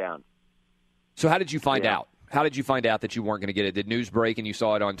way it went down. So how did you find out? How did you find out that you weren't going to get it? Did news break and you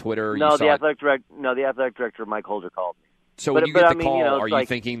saw it on Twitter? No, the athletic director, Mike Holder, called me. So when you get the call, are you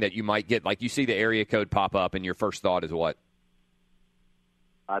thinking that you might get, you see the area code pop up and your first thought is what?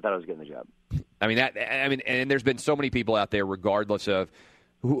 I thought I was getting the job. And there's been so many people out there, regardless of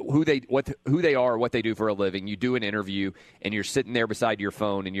who they are, what they do for a living. You do an interview and you're sitting there beside your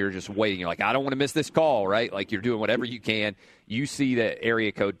phone and you're just waiting. You're like, I don't want to miss this call, right? You're doing whatever you can. You see the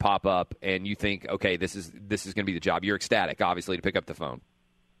area code pop up and you think, okay, this is going to be the job. You're ecstatic, obviously, to pick up the phone.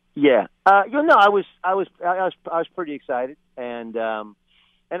 Yeah, I was pretty excited, and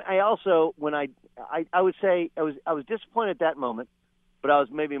I also I would say I was disappointed at that moment, but I was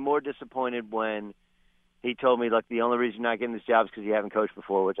maybe more disappointed when he told me, the only reason you're not getting this job is because you haven't coached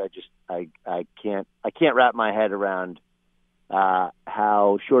before, which I can't wrap my head around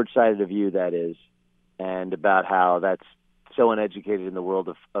how short-sighted a view that is, and about how that's so uneducated in the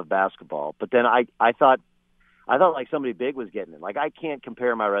world of basketball. But then I thought somebody big was getting it. I can't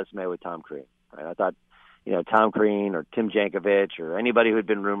compare my resume with Tom Crean. Right? I thought, Tom Crean or Tim Jankovich or anybody who had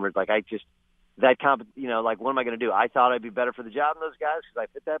been rumored. What am I going to do? I thought I'd be better for the job than those guys because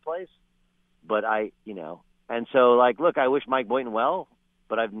I fit that place. But and so look, I wish Mike Boynton well,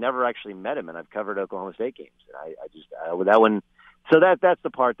 but I've never actually met him, and I've covered Oklahoma State games. And that one. So that's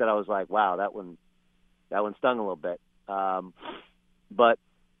the part that I was like, wow, that one stung a little bit. But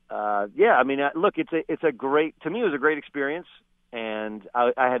yeah, I mean, look, it's a great, to me, it was a great experience, and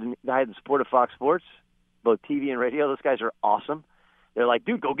I had the support of Fox Sports, both TV and radio. Those guys are awesome. They're like,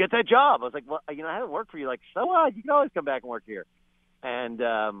 dude, go get that job. I was like, well, I haven't worked for you. Like, so what? You can always come back and work here. And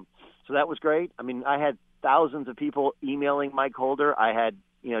so that was great. I mean, I had thousands of people emailing Mike Holder. I had,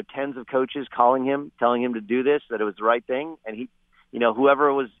 tens of coaches calling him, telling him to do this, that it was the right thing. And he,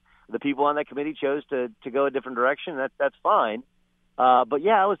 whoever was the people on that committee chose to go a different direction. That's fine. But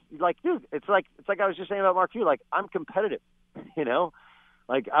yeah, I was like, dude, it's like I was just saying about Mark Few. Like, I'm competitive,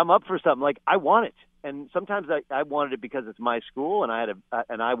 like I'm up for something. Like, I want it. And sometimes I wanted it because it's my school, and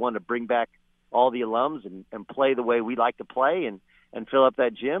I wanted to bring back all the alums and play the way we like to play and fill up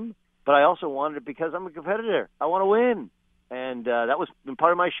that gym. But I also wanted it because I'm a competitor. I want to win. And that was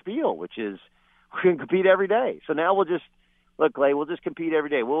part of my spiel, which is we're going to compete every day. So now we'll just, look, Clay, we'll just compete every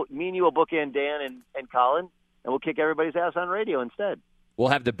day. Me and you will bookend Dan and Colin, and we'll kick everybody's ass on radio instead. We'll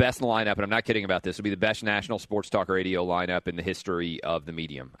have the best lineup, and I'm not kidding about this. It'll be the best national sports talk radio lineup in the history of the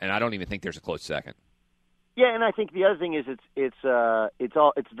medium. And I don't even think there's a close second. Yeah, and I think the other thing is it's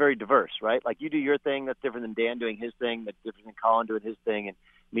very diverse, right? Like, you do your thing, that's different than Dan doing his thing, that's different than Colin doing his thing, and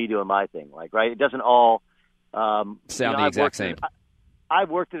me doing my thing. Like, right? It doesn't all sound the exact same. I've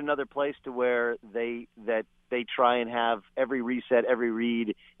worked at another place to where they try and have every reset, every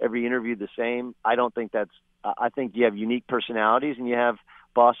read, every interview the same. I don't think that's. I think you have unique personalities, and you have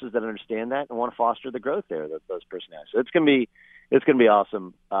bosses that understand that and want to foster the growth there. Those personalities. So it's gonna be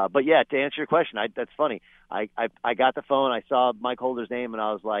awesome. But yeah, to answer your question, that's funny. I got the phone, I saw Mike Holder's name, and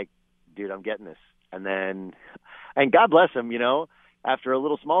I was like, dude, I'm getting this. And God bless him, after a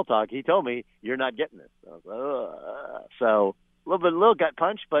little small talk, he told me, you're not getting this. I was like, so a little gut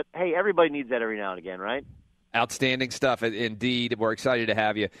punch, but hey, everybody needs that every now and again, right? Outstanding stuff, indeed. We're excited to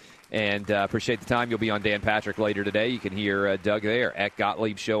have you, and appreciate the time. You'll be on Dan Patrick later today. You can hear Doug there at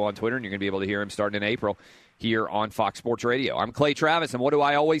Gottlieb Show on Twitter, and you're going to be able to hear him starting in April here on Fox Sports Radio. I'm Clay Travis, and what do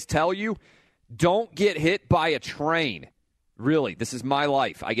I always tell you? Don't get hit by a train. Really, this is my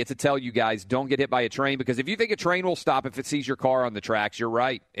life. I get to tell you guys, don't get hit by a train, because if you think a train will stop if it sees your car on the tracks, you're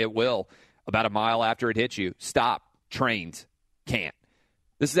right. It will. About a mile after it hits you. Stop. Trains can't.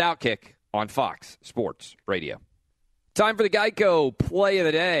 This is Outkick on Fox Sports Radio. Time for the Geico play of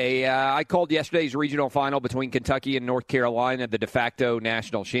the day. I called yesterday's regional final between Kentucky and North Carolina, the de facto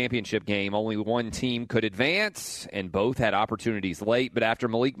national championship game. Only one team could advance, and both had opportunities late. But after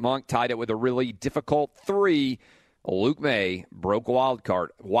Malik Monk tied it with a really difficult 3, Luke May broke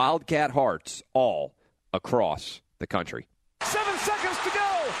Wildcat hearts all across the country. 7 seconds to go.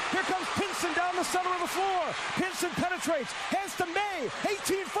 Here comes Pinson down the center of the floor. Pinson penetrates, hands to May,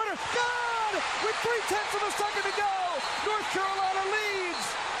 18-footer. Good! With 3/10 of a second to go, North Carolina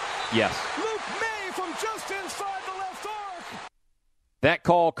leads. Yes. Luke May from just inside the left arc. That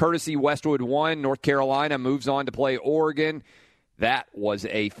call, courtesy Westwood 1. North Carolina moves on to play Oregon. That was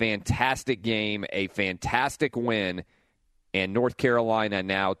a fantastic game, a fantastic win. And North Carolina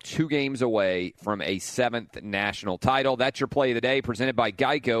now 2 games away from a 7th national title. That's your play of the day, presented by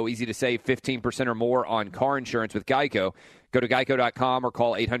Geico. Easy to save 15% or more on car insurance with Geico. Go to geico.com or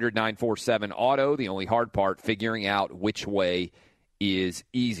call 800-947-AUTO. The only hard part, figuring out which way is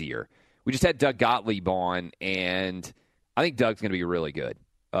easier. We just had Doug Gottlieb on, and I think Doug's going to be really good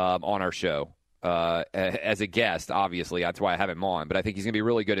on our show. As a guest, obviously. That's why I have him on. But I think he's going to be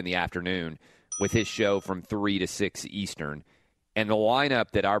really good in the afternoon with his show from 3 to 6 Eastern. And the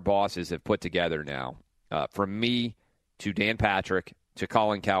lineup that our bosses have put together now, from me to Dan Patrick to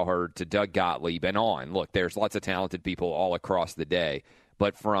Colin Cowherd to Doug Gottlieb and on. Look, there's lots of talented people all across the day.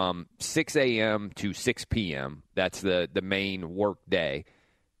 But from 6 a.m. to 6 p.m., that's the main work day,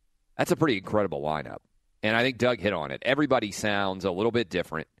 that's a pretty incredible lineup. And I think Doug hit on it. Everybody sounds a little bit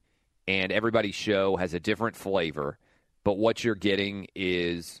different, and everybody's show has a different flavor. But what you're getting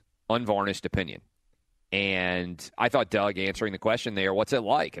is unvarnished opinion. And I thought Doug answering the question there, what's it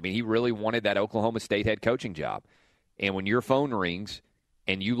like? I mean, he really wanted that Oklahoma State head coaching job. And when your phone rings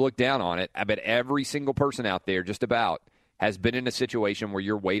and you look down on it, I bet every single person out there just about has been in a situation where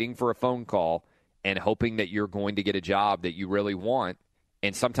you're waiting for a phone call and hoping that you're going to get a job that you really want.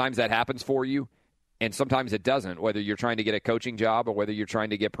 And sometimes that happens for you, and sometimes it doesn't, whether you're trying to get a coaching job or whether you're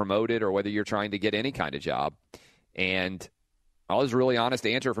trying to get promoted or whether you're trying to get any kind of job. And that was a really honest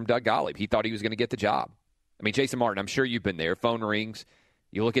answer from Doug Gottlieb. He thought he was going to get the job. I mean, Jason Martin, I'm sure you've been there. Phone rings.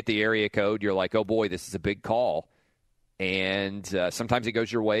 You look at the area code. You're like, oh, boy, this is a big call. And sometimes it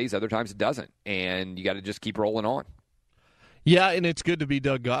goes your ways. Other times it doesn't. And you got to just keep rolling on. Yeah, and it's good to be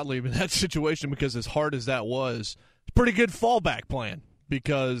Doug Gottlieb in that situation because as hard as that was, it's a pretty good fallback plan.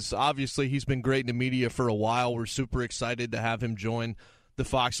 because obviously he's been great in the media for a while. We're super excited to have him join the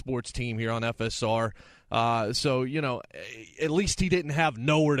Fox Sports team here on FSR. So, at least he didn't have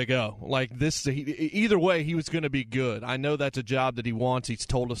nowhere to go. Like this, either way, he was going to be good. I know that's a job that he wants. He's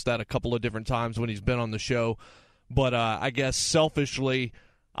told us that a couple of different times when he's been on the show. But I guess selfishly,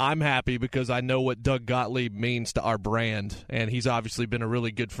 I'm happy because I know what Doug Gottlieb means to our brand, and he's obviously been a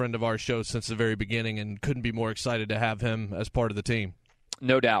really good friend of our show since the very beginning, and couldn't be more excited to have him as part of the team.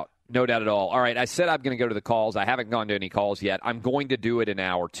 No doubt. No doubt at all. All right, I said I'm going to go to the calls. I haven't gone to any calls yet. I'm going to do it in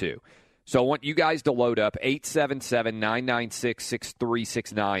hour 2. So I want you guys to load up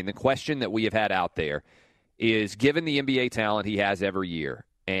 877-996-6369. The question that we have had out there is, given the NBA talent he has every year,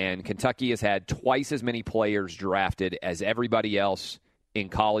 and Kentucky has had twice as many players drafted as everybody else in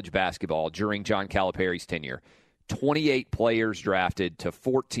college basketball during John Calipari's tenure, 28 players drafted to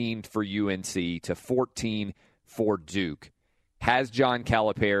 14 for UNC to 14 for Duke. Has John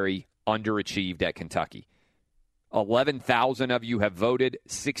Calipari underachieved at Kentucky? 11,000 of you have voted.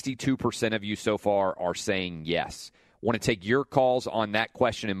 62% of you so far are saying yes. Want to take your calls on that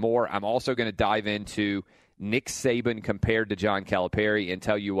question and more. I'm also going to dive into Nick Saban compared to John Calipari and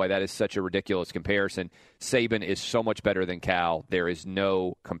tell you why that is such a ridiculous comparison. Saban is so much better than Cal. There is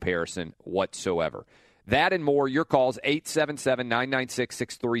no comparison whatsoever. That and more, your calls,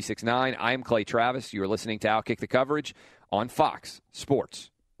 877-996-6369. I am Clay Travis. You are listening to Outkick the Coverage on Fox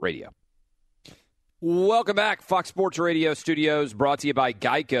Sports Radio. Welcome back. Fox Sports Radio studios brought to you by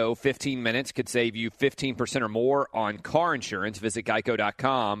Geico. 15 minutes could save you 15% or more on car insurance. Visit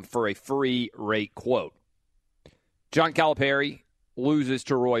geico.com for a free rate quote. John Calipari loses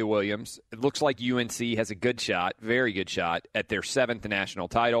to Roy Williams. It looks like UNC has a good shot, very good shot, at their 7th national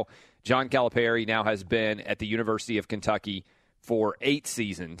title. John Calipari now has been at the University of Kentucky for 8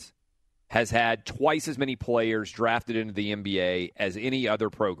 seasons, has had twice as many players drafted into the NBA as any other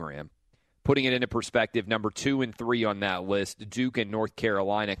program. Putting it into perspective, number 2 and 3 on that list, Duke and North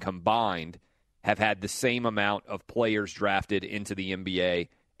Carolina combined, have had the same amount of players drafted into the NBA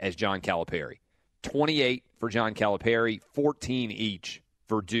as John Calipari. 28 for John Calipari, 14 each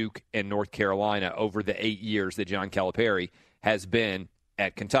for Duke and North Carolina over the 8 years that John Calipari has been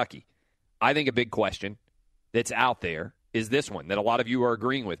at Kentucky. I think a big question that's out there is this one that a lot of you are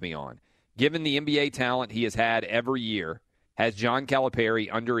agreeing with me on. Given the NBA talent he has had every year, has John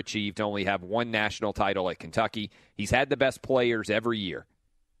Calipari underachieved to only have 1 national title at Kentucky? He's had the best players every year.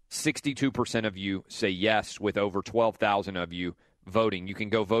 62% of you say yes, with over 12,000 of you voting. You can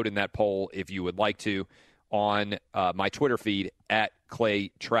go vote in that poll if you would like to on my Twitter feed at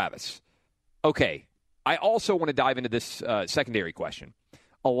Clay Travis. Okay, I also want to dive into this secondary question.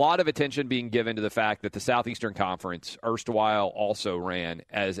 A lot of attention being given to the fact that the Southeastern Conference, erstwhile also ran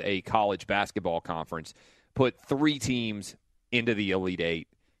as a college basketball conference, put 3 teams into the Elite Eight,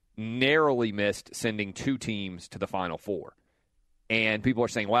 narrowly missed sending 2 teams to the Final Four. And people are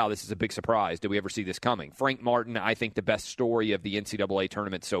saying, wow, this is a big surprise. Did we ever see this coming? Frank Martin, I think the best story of the NCAA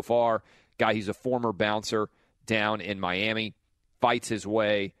tournament so far. Guy, he's a former bouncer down in Miami, fights his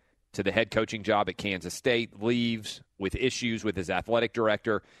way to the head coaching job at Kansas State, leaves with issues with his athletic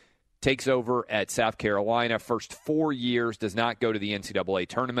director, takes over at South Carolina. First 4 years does not go to the NCAA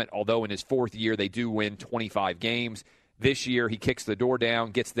tournament, although in his 4th year they do win 25 games. This year he kicks the door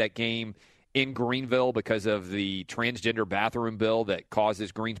down, gets that game in Greenville because of the transgender bathroom bill that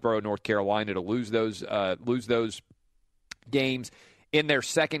causes Greensboro, North Carolina to lose those games. In their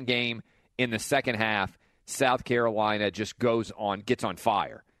second game, in the second half, South Carolina just gets on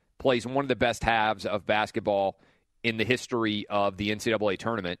fire, plays one of the best halves of basketball in the history of the NCAA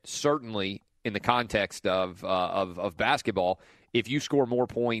tournament, certainly in the context of basketball. If you score more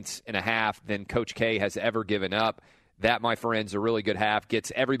points in a half than Coach K has ever given up, that, my friends, a really good half,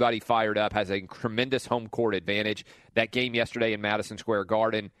 gets everybody fired up, has a tremendous home court advantage. That game yesterday in Madison Square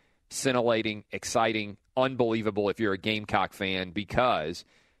Garden, scintillating, exciting, unbelievable if you're a Gamecock fan, because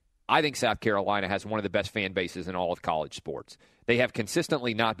I think South Carolina has one of the best fan bases in all of college sports. They have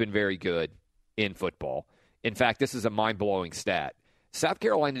consistently not been very good in football. In fact, this is a mind-blowing stat. South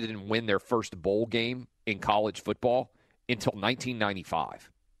Carolina didn't win their first bowl game in college football until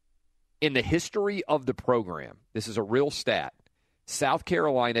 1995. In the history of the program, this is a real stat, South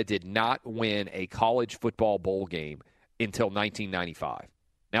Carolina did not win a college football bowl game until 1995.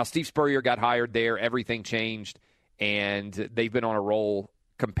 Now, Steve Spurrier got hired there. Everything changed, and they've been on a roll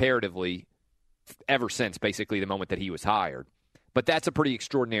comparatively ever since basically the moment that he was hired. But that's a pretty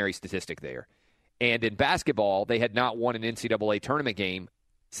extraordinary statistic there. And in basketball, they had not won an NCAA tournament game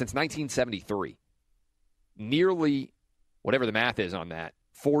since 1973. Nearly, whatever the math is on that,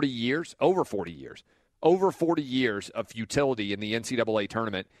 40 years, over 40 years, over 40 years of futility in the NCAA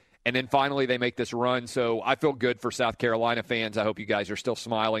tournament. And then finally they make this run. So I feel good for South Carolina fans. I hope you guys are still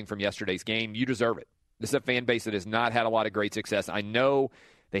smiling from yesterday's game. You deserve it. This is a fan base that has not had a lot of great success. I know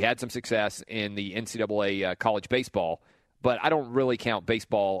they had some success in the NCAA college baseball, but I don't really count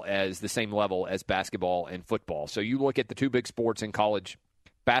baseball as the same level as basketball and football. So you look at the two big sports in college,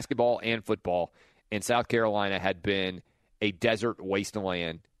 basketball and football, and South Carolina had been a desert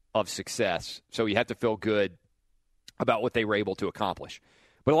wasteland of success. So you have to feel good about what they were able to accomplish.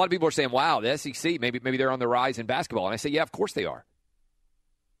 But a lot of people are saying, wow, the SEC, maybe they're on the rise in basketball. And I say, yeah, of course they are.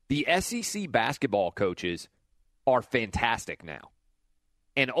 The SEC basketball coaches are fantastic now.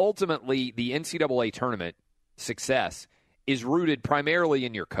 And ultimately, the NCAA tournament success is rooted primarily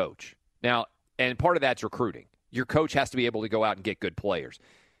in your coach. Now, and part of that's recruiting. Your coach has to be able to go out and get good players.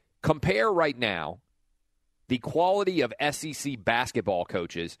 Compare right now the quality of SEC basketball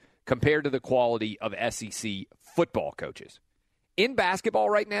coaches compared to the quality of SEC football coaches. In basketball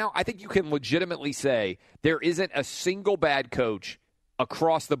right now, I think you can legitimately say there isn't a single bad coach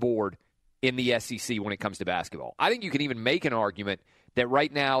across the board in the SEC when it comes to basketball. I think you can even make an argument that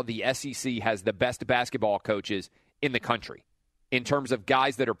right now the SEC has the best basketball coaches in the country in terms of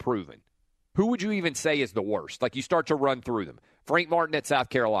guys that are proven. Who would you even say is the worst? Like, you start to run through them. Frank Martin at South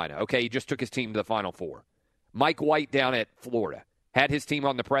Carolina. Okay, he just took his team to the Final Four. Mike White down at Florida. Had his team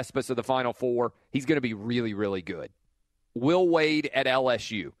on the precipice of the Final Four. He's going to be really, really good. Will Wade at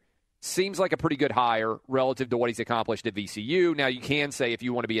LSU. Seems like a pretty good hire relative to what he's accomplished at VCU. Now, you can say, if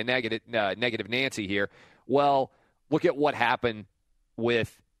you want to be a negative Nancy here, well, look at what happened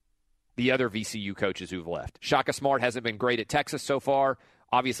with the other VCU coaches who've left. Shaka Smart hasn't been great at Texas so far.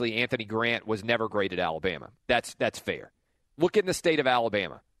 Obviously, Anthony Grant was never great at Alabama. That's fair. Look in the state of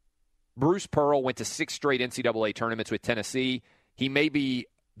Alabama. Bruce Pearl went to 6 straight NCAA tournaments with Tennessee. He may be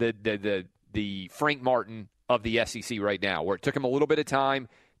the Frank Martin of the SEC right now, where it took him a little bit of time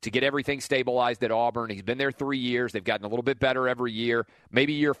to get everything stabilized at Auburn. He's been there 3 years. They've gotten a little bit better every year.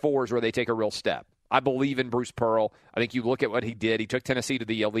 Maybe year 4 is where they take a real step. I believe in Bruce Pearl. I think you look at what he did. He took Tennessee to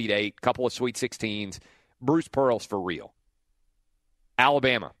the Elite Eight, couple of Sweet 16s. Bruce Pearl's for real.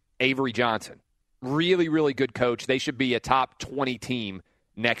 Alabama, Avery Johnson. Really, really good coach. They should be a top 20 team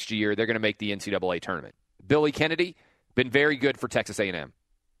next year. They're going to make the NCAA tournament. Billy Kennedy, been very good for Texas A&M.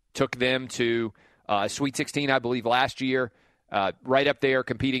 Took them to Sweet 16, I believe, last year. Right up there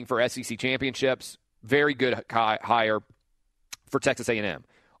competing for SEC championships. Very good hire for Texas A&M.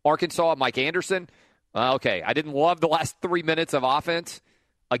 Arkansas, Mike Anderson. Okay, I didn't love the last 3 minutes of offense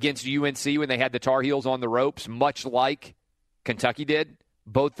against UNC when they had the Tar Heels on the ropes, much like Kentucky did.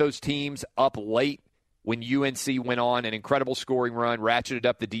 Both those teams up late when UNC went on an incredible scoring run, ratcheted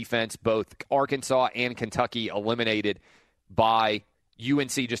up the defense. Both Arkansas and Kentucky eliminated by UNC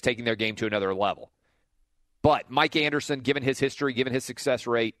just taking their game to another level. But Mike Anderson, given his history, given his success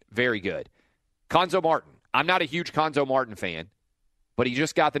rate, very good. Konzo Martin. I'm not a huge Konzo Martin fan, but he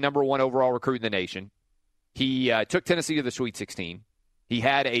just got the number 1 overall recruit in the nation. He took Tennessee to the Sweet 16. He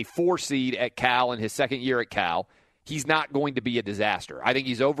had a 4 seed at Cal in his second year at Cal. He's not going to be a disaster. I think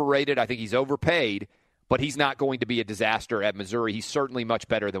he's overrated. I think he's overpaid, but he's not going to be a disaster at Missouri. He's certainly much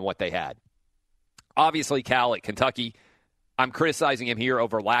better than what they had. Obviously, Cal at Kentucky, I'm criticizing him here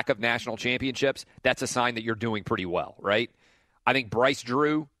over lack of national championships. That's a sign that you're doing pretty well, right? I think Bryce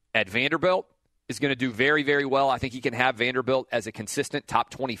Drew at Vanderbilt is going to do very, very well. I think he can have Vanderbilt as a consistent top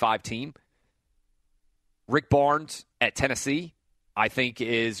 25 team. Rick Barnes at Tennessee, I think,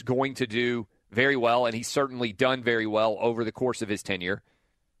 is going to do very well, and he's certainly done very well over the course of his tenure.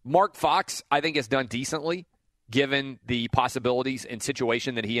 Mark Fox, I think, has done decently, given the possibilities and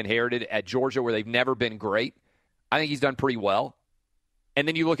situation that he inherited at Georgia, where they've never been great. I think he's done pretty well. And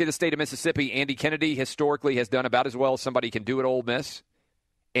then you look at the state of Mississippi, Andy Kennedy historically has done about as well as somebody can do at Ole Miss.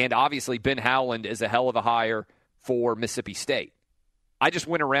 And obviously Ben Howland is a hell of a hire for Mississippi State. I just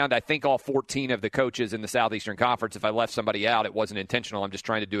went around, I think, all 14 of the coaches in the Southeastern Conference. If I left somebody out, it wasn't intentional. I'm just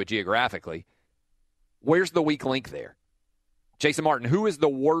trying to do it geographically. Where's the weak link there? Jason Martin, who is the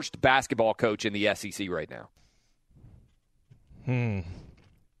worst basketball coach in the SEC right now?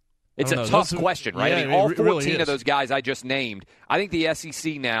 It's a tough question, right? Yeah, I mean, all 14 really of those guys I just named, I think the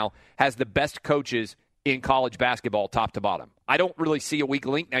SEC now has the best coaches in college basketball top to bottom. I don't really see a weak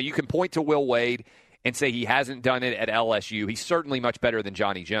link. Now, you can point to Will Wade and say he hasn't done it at LSU. He's certainly much better than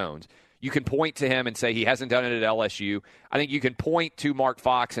Johnny Jones. You can point to him and say he hasn't done it at LSU. I think you can point to Mark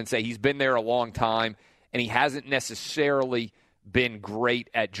Fox and say he's been there a long time and he hasn't necessarily been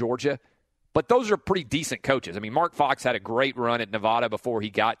great at Georgia. But those are pretty decent coaches. I mean, Mark Fox had a great run at Nevada before he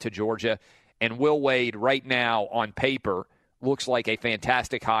got to Georgia. And Will Wade right now on paper looks like a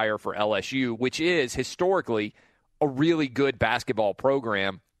fantastic hire for LSU, which is historically a really good basketball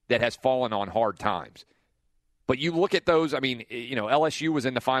program that has fallen on hard times. But you look at those, LSU was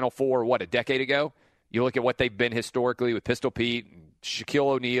in the Final Four, a decade ago? You look at what they've been historically with Pistol Pete and Shaquille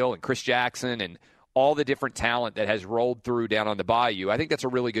O'Neal and Chris Jackson and all the different talent that has rolled through down on the Bayou. I think that's a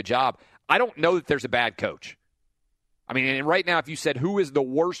really good job. I don't know that there's a bad coach. And right now, if you said who is the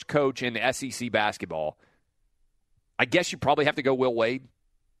worst coach in SEC basketball, I guess you probably have to go Will Wade.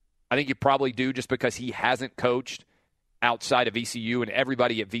 I think you probably do, just because he hasn't coached outside of VCU, and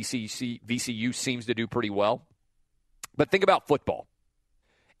everybody at VCU seems to do pretty well. But think about football.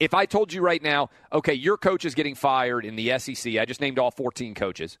 If I told you right now, okay, your coach is getting fired in the SEC, I just named all 14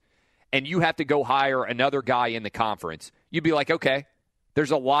 coaches, and you have to go hire another guy in the conference, you'd be like, okay, there's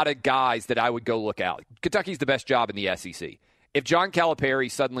a lot of guys that I would go look out. Kentucky's the best job in the SEC. If John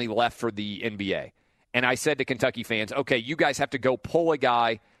Calipari suddenly left for the NBA, and I said to Kentucky fans, okay, you guys have to go pull a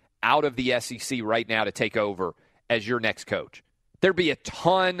guy out of the SEC right now to take over as your next coach, there'd be a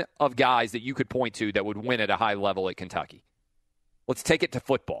ton of guys that you could point to that would win at a high level at Kentucky. Let's take it to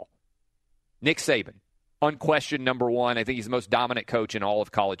football. Nick Saban, unquestioned number one. I think he's the most dominant coach in all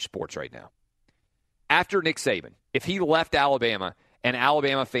of college sports right now. After Nick Saban, if he left Alabama and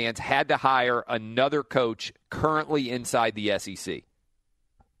Alabama fans had to hire another coach currently inside the SEC,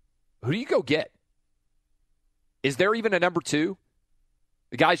 who do you go get? Is there even a number two?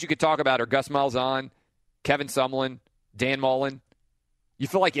 The guys you could talk about are Gus Malzahn, Kevin Sumlin, Dan Mullen. You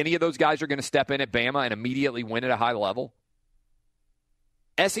feel like any of those guys are going to step in at Bama and immediately win at a high level?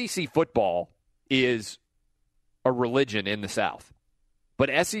 SEC football is a religion in the South. But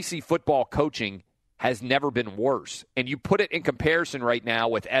SEC football coaching has never been worse. And you put it in comparison right now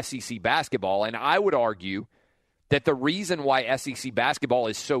with SEC basketball, and I would argue that the reason why SEC basketball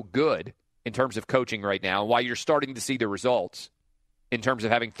is so good in terms of coaching right now, and why you're starting to see the results in terms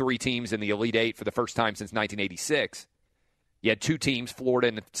of having 3 teams in the Elite Eight for the first time since 1986. You had 2 teams, Florida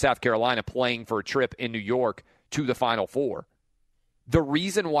and South Carolina, playing for a trip in New York to the Final Four. The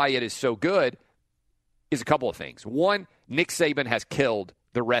reason why it is so good is a couple of things. One, Nick Saban has killed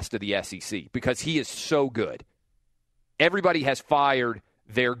the rest of the SEC because he is so good. Everybody has fired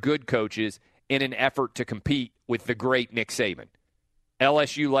their good coaches in an effort to compete with the great Nick Saban.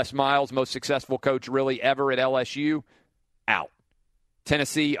 LSU, Les Miles, most successful coach really ever at LSU, out.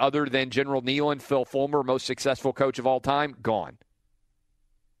 Tennessee, other than General Neyland, Phil Fulmer, most successful coach of all time, gone.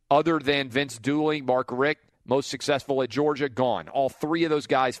 Other than Vince Dooley, Mark Richt, most successful at Georgia, gone. All 3 of those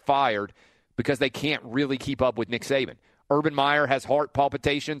guys fired because they can't really keep up with Nick Saban. Urban Meyer has heart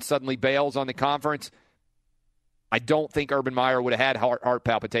palpitations, suddenly bails on the conference. I don't think Urban Meyer would have had heart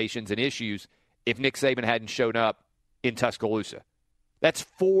palpitations and issues if Nick Saban hadn't shown up in Tuscaloosa. That's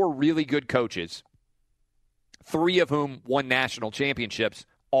 4 really good coaches, 3 of whom won national championships,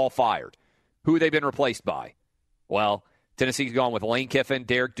 all fired. Who have they been replaced by? Well, Tennessee's gone with Lane Kiffin,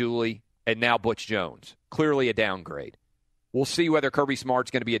 Derek Dooley, and now Butch Jones. Clearly a downgrade. We'll see whether Kirby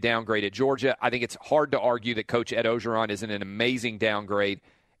Smart's going to be a downgrade at Georgia. I think it's hard to argue that Coach Ed Orgeron isn't an amazing downgrade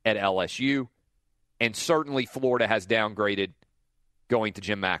at LSU. And certainly Florida has downgraded going to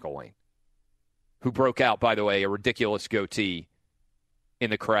Jim McElwain, who broke out, by the way, a ridiculous goatee in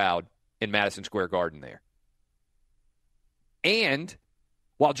the crowd in Madison Square Garden there. And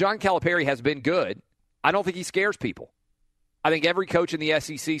while John Calipari has been good, I don't think he scares people. I think every coach in the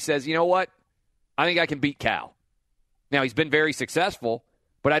SEC says, you know what? I think I can beat Cal. Now, he's been very successful,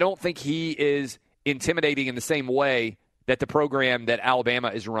 but I don't think he is intimidating in the same way that the program that Alabama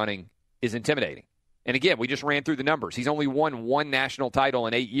is running is intimidating. And again, we just ran through the numbers. He's only won 1 national title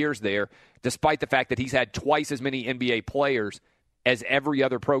in 8 years there, despite the fact that he's had twice as many NBA players as every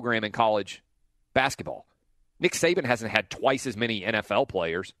other program in college basketball. Nick Saban hasn't had twice as many NFL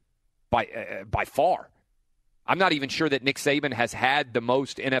players by far. I'm not even sure that Nick Saban has had the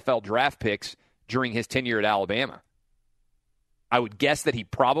most NFL draft picks during his tenure at Alabama. I would guess that he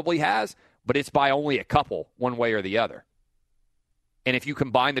probably has, but it's by only a couple, one way or the other. And if you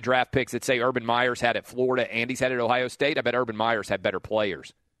combine the draft picks that say Urban Meyer's had at Florida and he's had at Ohio State, I bet Urban Meyer's had better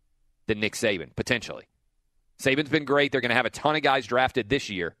players than Nick Saban, potentially. Saban's been great. They're going to have a ton of guys drafted this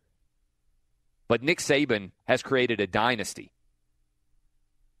year. But Nick Saban has created a dynasty.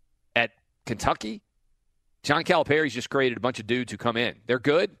 At Kentucky, John Calipari's just created a bunch of dudes who come in. They're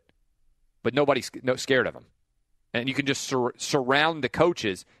good, but nobody's scared of them. And you can just surround the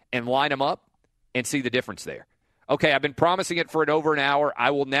coaches and line them up and see the difference there. Okay, I've been promising it for over an hour.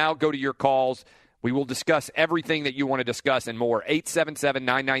 I will now go to your calls. We will discuss everything that you want to discuss and more.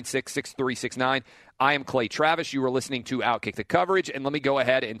 877-996-6369. I am Clay Travis. You are listening to Outkick the Coverage. And let me go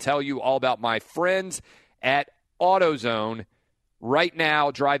ahead and tell you all about my friends at AutoZone. Right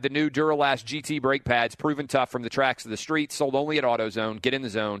now, drive the new Duralast GT brake pads, proven tough from the tracks to the streets, sold only at AutoZone. Get in the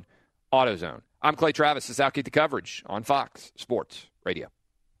zone, AutoZone. I'm Clay Travis. This is Outkick the Coverage on Fox Sports Radio.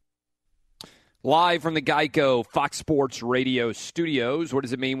 Live from the Geico Fox Sports Radio studios. What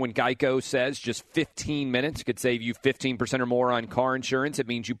does it mean when Geico says just 15 minutes could save you 15% or more on car insurance? It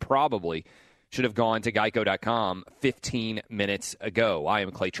means you probably should have gone to geico.com 15 minutes ago. I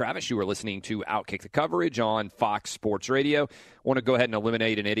am Clay Travis. You are listening to Outkick the Coverage on Fox Sports Radio. I want to go ahead and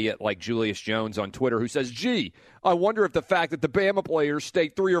eliminate an idiot like Julius Jones on Twitter who says, gee, I wonder if the fact that the Bama players stay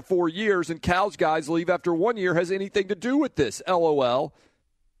 3 or 4 years and Cal's guys leave after 1 year has anything to do with this. LOL.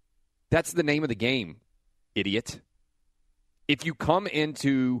 That's the name of the game, idiot. If you come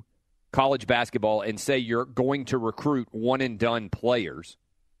into college basketball and say you're going to recruit one-and-done players,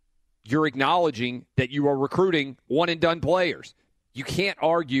 you're acknowledging that you are recruiting one-and-done players. You can't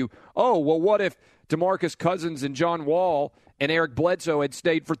argue, oh, well, what if DeMarcus Cousins and John Wall and Eric Bledsoe had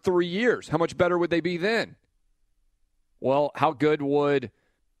stayed for 3 years? How much better would they be then? Well, how good would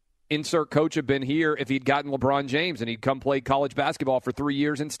insert coach have been here if he'd gotten LeBron James and he'd come play college basketball for 3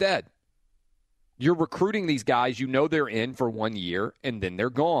 years instead? You're recruiting these guys, you know they're in for 1 year, and then they're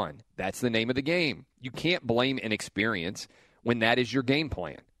gone. That's the name of the game. You can't blame inexperience when that is your game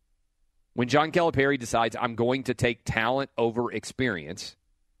plan. When John Calipari decides, I'm going to take talent over experience,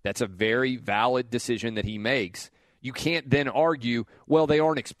 that's a very valid decision that he makes. You can't then argue, well, they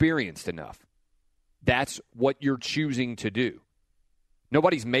aren't experienced enough. That's what you're choosing to do.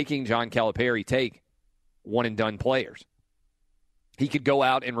 Nobody's making John Calipari take one-and-done players. He could go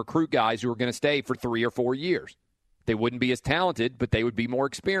out and recruit guys who are going to stay for 3 or 4 years. They wouldn't be as talented, but they would be more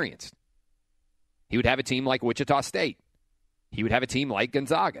experienced. He would have a team like Wichita State. He would have a team like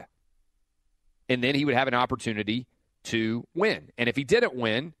Gonzaga. And then he would have an opportunity to win. And if he didn't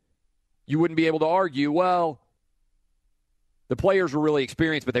win, you wouldn't be able to argue, well, the players were really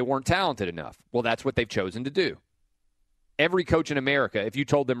experienced, but they weren't talented enough. Well, that's what they've chosen to do. Every coach in America, if you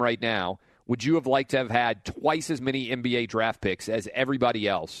told them right now, would you have liked to have had twice as many NBA draft picks as everybody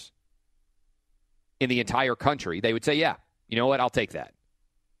else in the entire country? They would say, yeah, you know what? I'll take that.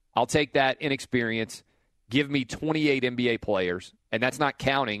 I'll take that inexperience. Give me 28 NBA players, and that's not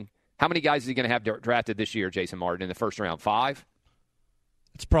counting. How many guys is he going to have drafted this year, Jason Martin, in the first round? 5?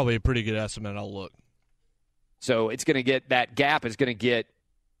 It's probably a pretty good estimate. I'll look. So it's going to get, that gap is going to get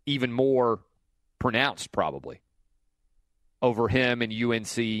even more pronounced probably over him and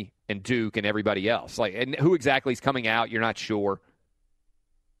UNC and Duke and everybody else. And who exactly is coming out, you're not sure.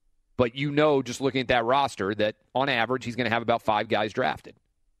 But you know, just looking at that roster, that on average he's going to have about 5 guys drafted.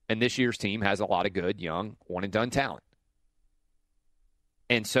 And this year's team has a lot of good, young, one-and-done talent.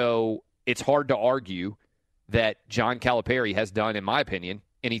 And so it's hard to argue that John Calipari has done, in my opinion,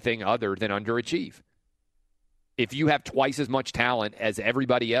 anything other than underachieve. If you have twice as much talent as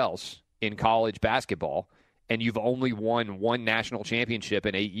everybody else in college basketball and you've only won 1 national championship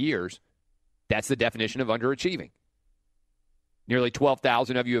in 8 years, that's the definition of underachieving. Nearly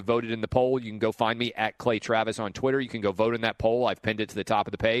 12,000 of you have voted in the poll. You can go find me at Clay Travis on Twitter. You can go vote in that poll. I've pinned it to the top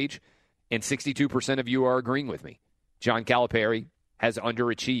of the page. And 62% of you are agreeing with me. John Calipari has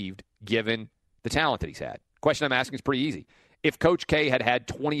underachieved given the talent that he's had. Question I'm asking is pretty easy. If Coach K had had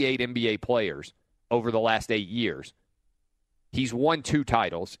 28 NBA players over the last 8 years, he's won 2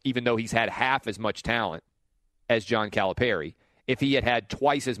 titles, even though he's had half as much talent as John Calipari. If he had had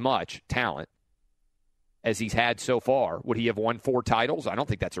twice as much talent as he's had so far, would he have won 4 titles? I don't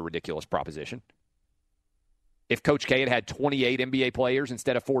think that's a ridiculous proposition. If Coach K had had 28 NBA players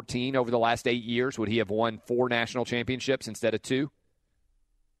instead of 14 over the last 8 years, would he have won 4 national championships instead of 2?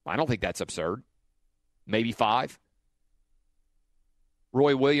 I don't think that's absurd. Maybe 5.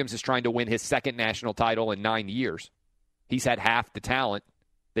 Roy Williams is trying to win his 2nd national title in 9 years. He's had half the talent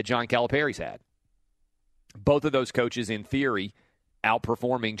that John Calipari's had. Both of those coaches, in theory,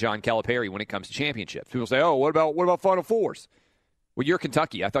 outperforming John Calipari when it comes to championships. People say, oh, what about Final Fours? Well, you're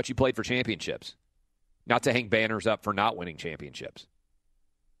Kentucky. I thought you played for championships, not to hang banners up for not winning championships.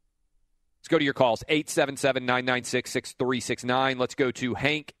 Let's go to your calls, 877-996-6369. Let's go to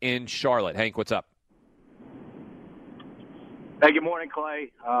Hank in Charlotte. Hank, what's up? Hey, good morning,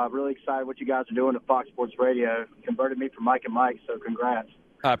 Clay. Really excited what you guys are doing at Fox Sports Radio. Converted me from Mike and Mike, so congrats.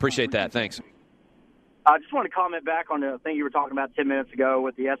 I appreciate that. Thanks. I just want to comment back on the thing you were talking about 10 minutes ago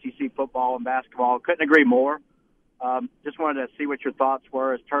with the SEC football and basketball. Couldn't agree more. Just wanted to see what your thoughts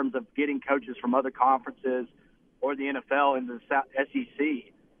were in terms of getting coaches from other conferences or the NFL into the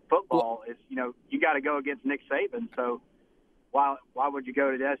SEC. Football is, you got to go against Nick Saban. So why would you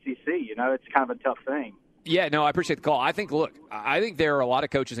go to the SEC? It's kind of a tough thing. Yeah, no, I appreciate the call. I think there are a lot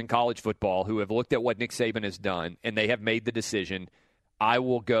of coaches in college football who have looked at what Nick Saban has done, and they have made the decision, I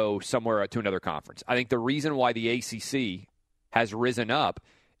will go somewhere to another conference. I think the reason why the ACC has risen up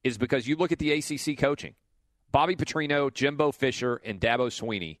is because you look at the ACC coaching. Bobby Petrino, Jimbo Fisher, and Dabo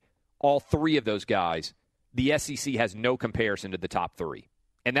Swinney, all three of those guys, the SEC has no comparison to the top three.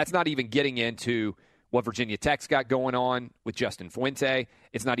 And that's not even getting into what Virginia Tech's got going on with Justin Fuente.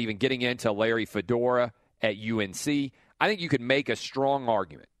 It's not even getting into Larry Fedora at UNC. I think you could make a strong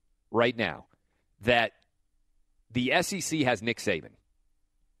argument right now that the SEC has Nick Saban.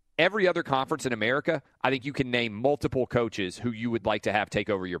 Every other conference in America, I think you can name multiple coaches who you would like to have take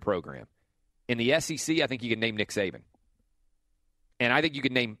over your program. In the SEC, I think you can name Nick Saban. And I think you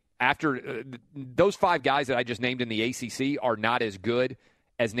can name, after those five guys that I just named in the ACC are not as good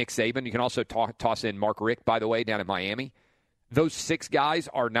as Nick Saban. You can also toss in Mark Richt, by the way, down in Miami. Those six guys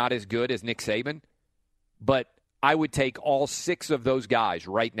are not as good as Nick Saban. But I would take all six of those guys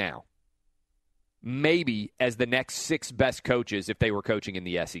right now, maybe as the next six best coaches if they were coaching in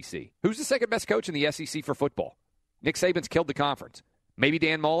the SEC. Who's the second best coach in the SEC for football? Nick Saban's killed the conference. Maybe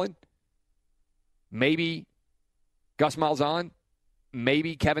Dan Mullen. Maybe Gus Malzahn.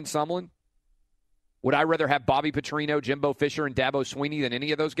 Maybe Kevin Sumlin. Would I rather have Bobby Petrino, Jimbo Fisher, and Dabo Swinney than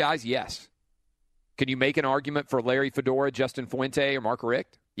any of those guys? Yes. Can you make an argument for Larry Fedora, Justin Fuente, or Mark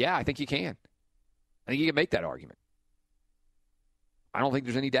Richt? Yeah, I think you can. I think you can make that argument. I don't think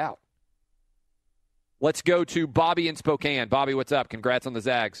there's any doubt. Let's go to Bobby in Spokane. Bobby, what's up? Congrats on the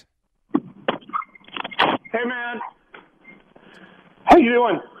Zags. Hey, man. How you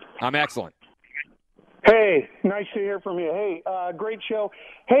doing? I'm excellent. Hey, nice to hear from you. Hey, great show.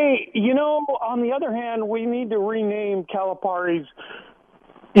 Hey, on the other hand, we need to rename Calipari's,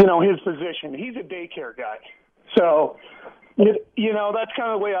 his position. He's a daycare guy. So, that's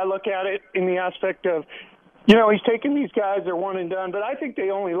kind of the way I look at it in the aspect of, he's taking these guys, they're one and done, but I think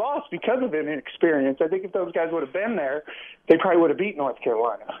they only lost because of inexperience. I think if those guys would have been there, they probably would have beat North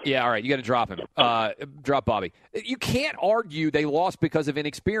Carolina. Yeah, all right, you got to drop him. Drop Bobby. You can't argue they lost because of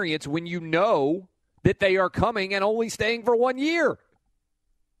inexperience when you know that they are coming and only staying for 1 year.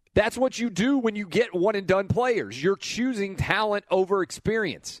 That's what you do when you get one-and-done players. You're choosing talent over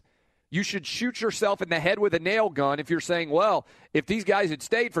experience. You should shoot yourself in the head with a nail gun if you're saying, well, if these guys had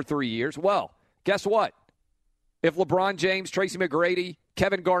stayed for 3 years, well, guess what? If LeBron James, Tracy McGrady,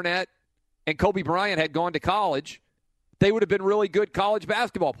 Kevin Garnett, and Kobe Bryant had gone to college, they would have been really good college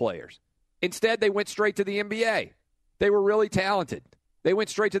basketball players. Instead, they went straight to the NBA. They were really talented. They went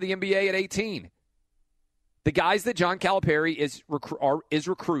straight to the NBA at 18. The guys that John Calipari is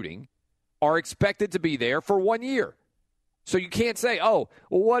recruiting are expected to be there for 1 year. So you can't say, oh,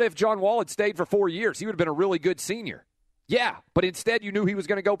 well, what if John Wall had stayed for 4 years? He would have been a really good senior. Yeah, but instead you knew he was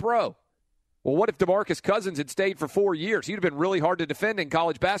going to go pro. Well, what if DeMarcus Cousins had stayed for 4 years? He'd have been really hard to defend in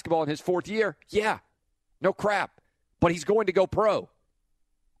college basketball in his fourth year. Yeah, no crap. But he's going to go pro.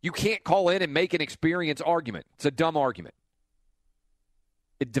 You can't call in and make an experience argument. It's a dumb argument.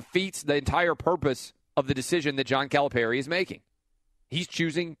 It defeats the entire purpose of the decision that John Calipari is making. He's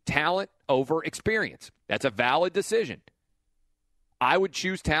choosing talent over experience. That's a valid decision. I would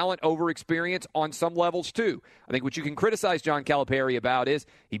choose talent over experience on some levels too. I think what you can criticize John Calipari about is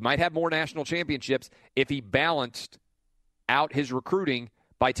he might have more national championships if he balanced out his recruiting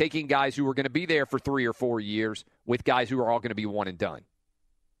by taking guys who were going to be there for 3 or 4 years with guys who are all going to be one and done.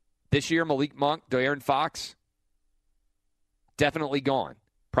 This year, Malik Monk, De'Aaron Fox, definitely gone.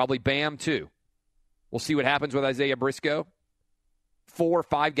 Probably Bam too. We'll see what happens with Isaiah Briscoe. 4 or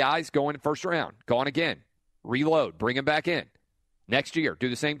 5 guys going in first round. Gone again. Reload. Bring him back in. Next year, do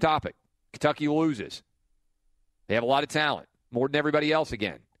the same topic. Kentucky loses. They have a lot of talent. More than everybody else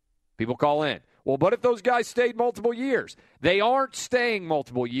again. People call in. Well, but if those guys stayed multiple years? They aren't staying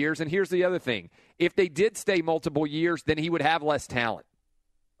multiple years, and here's the other thing. If they did stay multiple years, then he would have less talent,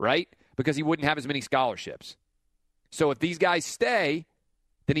 right? Because he wouldn't have as many scholarships. So if these guys stay,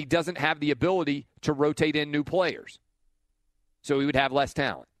 then he doesn't have the ability to rotate in new players. So he would have less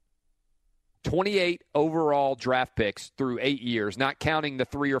talent. 28 overall draft picks through 8 years, not counting the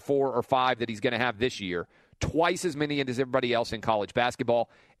 3 or 4 or 5 that he's going to have this year. Twice as many as everybody else in college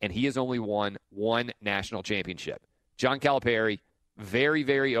basketball, and he has only won 1 national championship. John Calipari, very,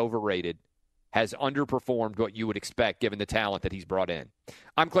 very overrated, has underperformed what you would expect given the talent that he's brought in.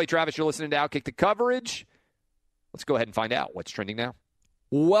 I'm Clay Travis. You're listening to Outkick the Coverage. Let's go ahead and find out what's trending now.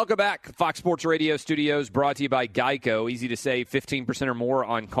 Welcome back. Fox Sports Radio Studios, brought to you by Geico. Easy to save 15% or more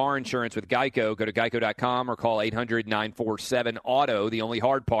on car insurance with Geico. Go to geico.com or call 800-947-AUTO. The only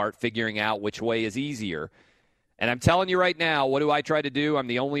hard part, figuring out which way is easier. And I'm telling you right now, what do I try to do? I'm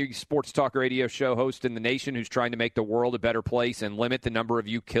the only sports talk radio show host in the nation who's trying to make the world a better place and limit the number of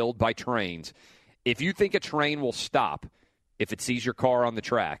you killed by trains. If you think a train will stop if it sees your car on the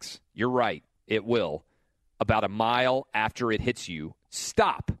tracks, you're right, it will. About a mile after it hits you,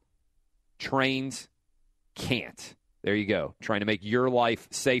 stop. Trains can't. There you go. Trying to make your life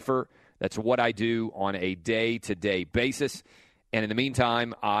safer. That's what I do on a day-to-day basis. And in the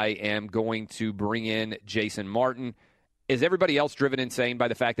meantime, I am going to bring in Jason Martin. Is everybody else driven insane by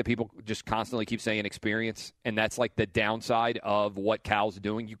the fact that people just constantly keep saying experience? And that's like the downside of what Cal's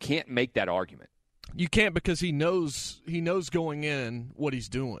doing. You can't make that argument. You can't, because he knows going in what he's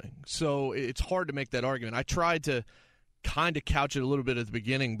doing. So it's hard to make that argument. I tried to kind of couch it a little bit at the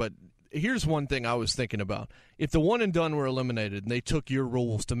beginning, but here's one thing I was thinking about. If the one and done were eliminated and they took your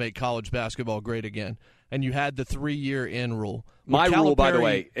rules to make college basketball great again, and you had the 3-year in rule. My rule, by the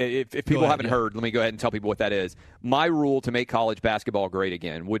way, if people haven't heard, let me go ahead and tell people what that is. My rule to make college basketball great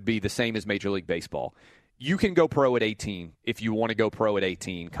again would be the same as Major League Baseball. You can go pro at 18 if you want to go pro at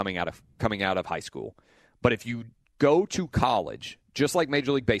 18 coming out of high school. But if you go to college, just like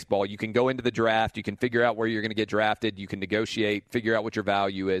Major League Baseball, you can go into the draft, you can figure out where you're going to get drafted, you can negotiate, figure out what your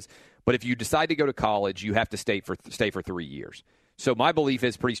value is. But if you decide to go to college, you have to stay for 3 years. So my belief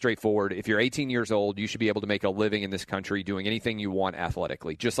is pretty straightforward. If you're 18 years old, you should be able to make a living in this country doing anything you want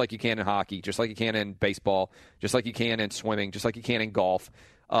athletically, just like you can in hockey, just like you can in baseball, just like you can in swimming, just like you can in golf.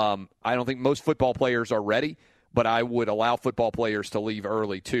 I don't think most football players are ready, but I would allow football players to leave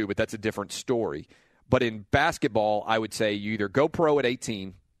early too, but that's a different story. But in basketball, I would say you either go pro at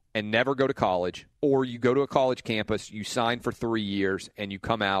 18 and never go to college, or you go to a college campus, you sign for 3 years, and you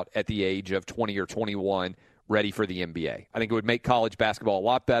come out at the age of 20 or 21 ready for the NBA. I think it would make college basketball a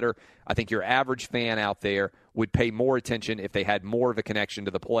lot better. I think your average fan out there would pay more attention if they had more of a connection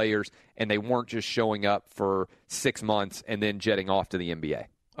to the players and they weren't just showing up for 6 months and then jetting off to the NBA.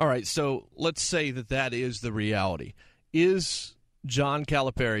 All right, so let's say that is the reality. Is John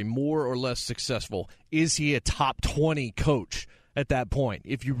Calipari more or less successful? Is he a top 20 coach at that point?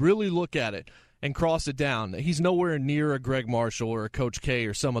 If you really look at it and cross it down, he's nowhere near a Greg Marshall or a Coach K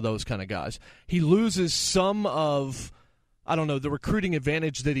or some of those kind of guys. He loses some of, the recruiting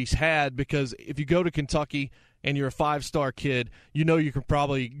advantage that he's had, because if you go to Kentucky and you're a 5-star kid, you can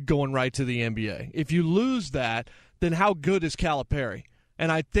probably going right to the NBA. If you lose that, then how good is Calipari?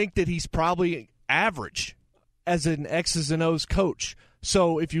 And I think that he's probably average as an X's and O's coach.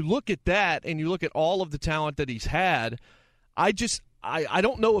 So if you look at that and you look at all of the talent that he's had, I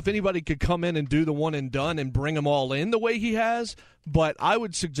don't know if anybody could come in and do the one and done and bring them all in the way he has, but I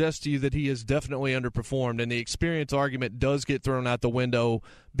would suggest to you that he has definitely underperformed, and the experience argument does get thrown out the window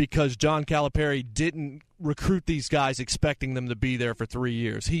because John Calipari didn't recruit these guys expecting them to be there for 3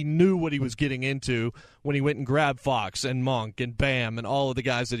 years. He knew what he was getting into when he went and grabbed Fox and Monk and Bam and all of the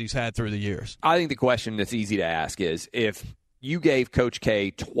guys that he's had through the years. I think the question that's easy to ask is, if you gave Coach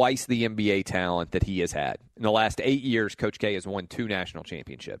K twice the NBA talent that he has had. In the last 8 years, Coach K has won 2 national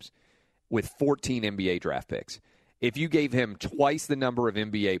championships with 14 NBA draft picks. If you gave him twice the number of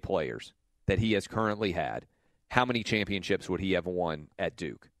NBA players that he has currently had, how many championships would he have won at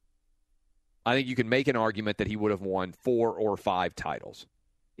Duke? I think you can make an argument that he would have won 4 or 5 titles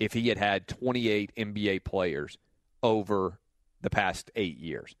if he had had 28 NBA players over the past 8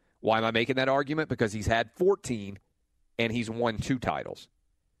 years. Why am I making that argument? Because he's had 14 and he's won 2 titles.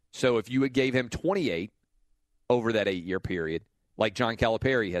 So if you had gave him 28 over that 8-year period, like John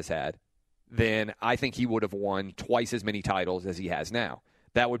Calipari has had, then I think he would have won twice as many titles as he has now.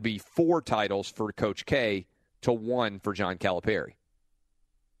 That would be 4 titles for Coach K to 1 for John Calipari.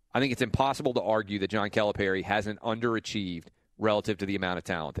 I think it's impossible to argue that John Calipari hasn't underachieved relative to the amount of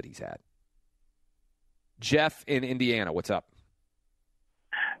talent that he's had. Jeff in Indiana, what's up?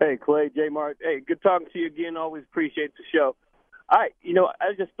 Hey, Clay, J. Mart. Hey, good talking to you again. Always appreciate the show. I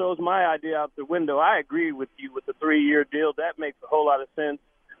just throws my idea out the window. I agree with you with the 3-year deal. That makes a whole lot of sense.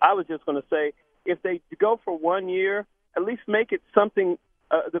 I was just going to say, if they go for 1 year, at least make it something,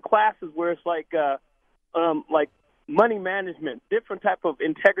 the classes where it's like money management, different type of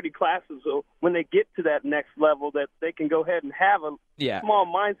integrity classes. So when they get to that next level, that they can go ahead and have a small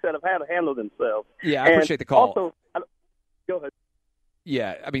mindset of how to handle themselves. Yeah, I appreciate the call. Also, go ahead.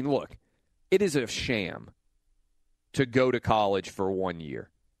 Yeah, I mean, look, it is a sham to go to college for 1 year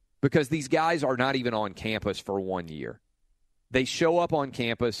because these guys are not even on campus for 1 year. They show up on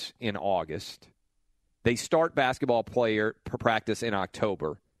campus in August. They start basketball practice in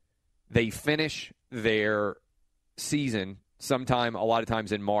October. They finish their season sometime, a lot of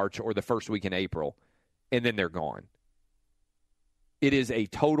times in March or the first week in April, and then they're gone. it is a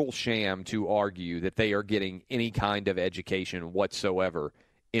total sham to argue that they are getting any kind of education whatsoever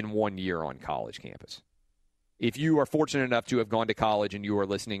in 1 year on college campus. If you are fortunate enough to have gone to college and you are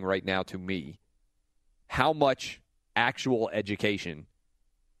listening right now to me, how much actual education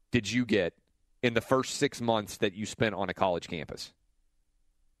did you get in the first 6 months that you spent on a college campus?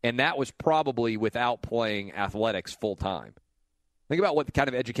 And that was probably without playing athletics full time. Think about what kind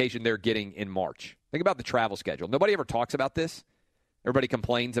of education they're getting in March. Think about the travel schedule. Nobody ever talks about this. Everybody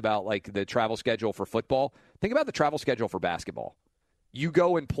complains about like the travel schedule for football. Think about the travel schedule for basketball. You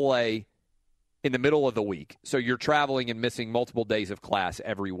go and play in the middle of the week, so you're traveling and missing multiple days of class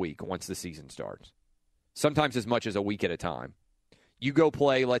every week once the season starts, sometimes as much as a week at a time. You go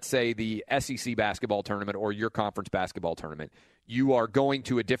play, let's say, the SEC basketball tournament or your conference basketball tournament. You are going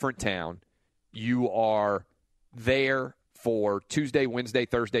to a different town. You are there for Tuesday, Wednesday,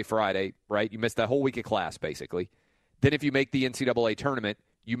 Thursday, Friday, right? You miss that whole week of class, basically. Then if you make the NCAA tournament,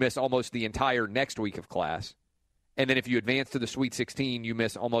 you miss almost the entire next week of class. And then if you advance to the Sweet 16, you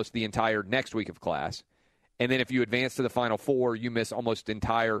miss almost the entire next week of class. And then if you advance to the Final Four, you miss almost the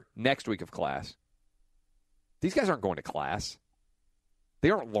entire next week of class. These guys aren't going to class. They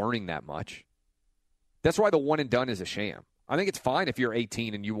aren't learning that much. That's why the one and done is a sham. I think it's fine if you're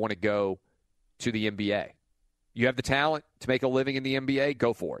 18 and you want to go to the NBA. You have the talent to make a living in the NBA,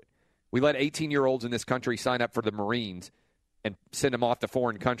 go for it. We let 18-year-olds in this country sign up for the Marines and send them off to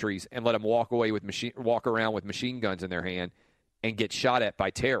foreign countries and let them walk around with machine guns in their hand and get shot at by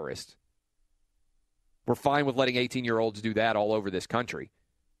terrorists. We're fine with letting 18-year-olds do that all over this country.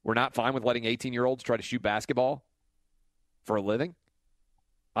 We're not fine with letting 18-year-olds try to shoot basketball for a living.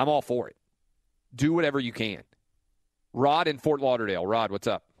 I'm all for it. Do whatever you can. Rod in Fort Lauderdale. Rod, what's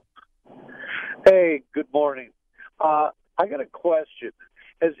up? Hey, good morning. I got a question.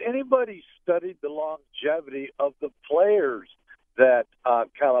 Has anybody studied the longevity of the players that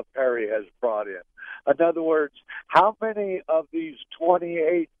Calipari has brought in? In other words, how many of these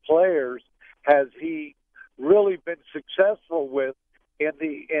 28 players has he really been successful with in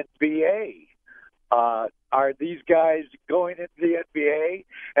the NBA? Are these guys going into the NBA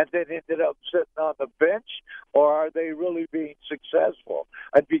and then ended up sitting on the bench, or are they really being successful?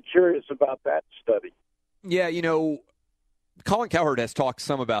 I'd be curious about that study. Yeah, you know, Colin Cowherd has talked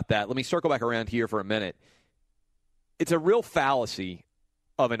some about that. Let me circle back around here for a minute. It's a real fallacy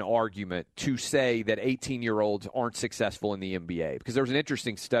of an argument to say that 18-year-olds aren't successful in the NBA, because there was an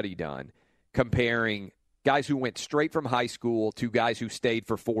interesting study done comparing guys who went straight from high school to guys who stayed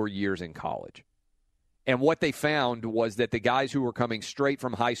for 4 years in college. And what they found was that the guys who were coming straight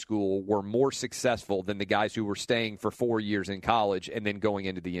from high school were more successful than the guys who were staying for 4 years in college and then going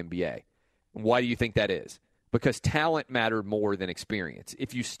into the NBA. Why do you think that is? Because talent mattered more than experience.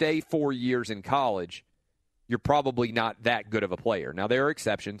 If you stay 4 years in college, you're probably not that good of a player. Now, there are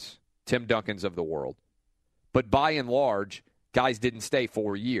exceptions, Tim Duncan's of the world. But by and large, guys didn't stay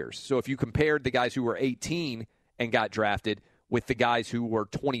 4 years. So if you compared the guys who were 18 and got drafted with the guys who were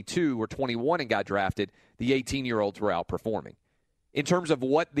 22 or 21 and got drafted, the 18-year-olds were outperforming. In terms of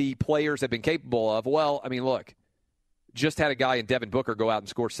what the players have been capable of, well, I mean, look, just had a guy in Devin Booker go out and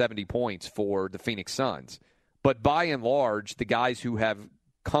score 70 points for the Phoenix Suns. But by and large, the guys who have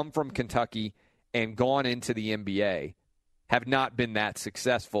come from Kentucky and gone into the NBA have not been that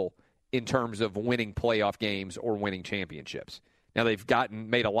successful in terms of winning playoff games or winning championships. Now, they've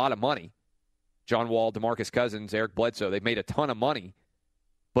made a lot of money. John Wall, DeMarcus Cousins, Eric Bledsoe, they've made a ton of money.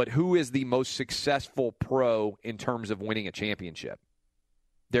 But who is the most successful pro in terms of winning a championship?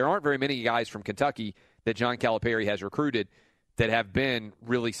 There aren't very many guys from Kentucky that John Calipari has recruited that have been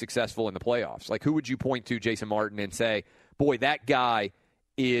really successful in the playoffs. Like, who would you point to, Jason Martin, and say, boy, that guy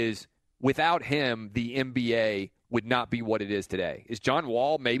is, without him, the NBA would not be what it is today? Is John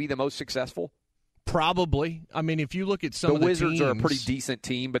Wall maybe the most successful? Probably. I mean, if you look at some of the the Wizards teams, are a pretty decent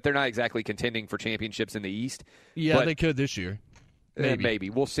team, but they're not exactly contending for championships in the East. Yeah, but they could this year. Maybe.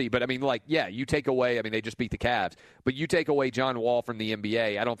 We'll see. But, I mean, like, yeah, you take away, I mean, they just beat the Cavs. But you take away John Wall from the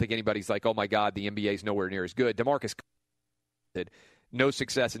NBA, I don't think anybody's like, oh, my God, the NBA is nowhere near as good. DeMarcus had no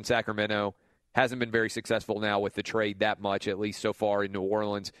success in Sacramento, hasn't been very successful now with the trade that much, at least so far in New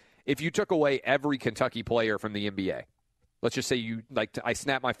Orleans. If you took away every Kentucky player from the NBA, let's just say I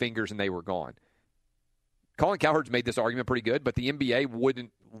snapped my fingers and they were gone. Colin Cowherd's made this argument pretty good, but the NBA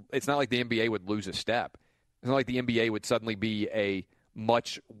wouldn't – it's not like the NBA would lose a step. It's not like the NBA would suddenly be a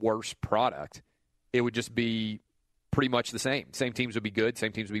much worse product. It would just be pretty much the same. Same teams would be good,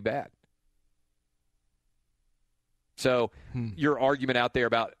 same teams would be bad. So your argument out there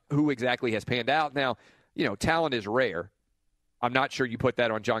about who exactly has panned out – now, you know, talent is rare, I'm not sure you put that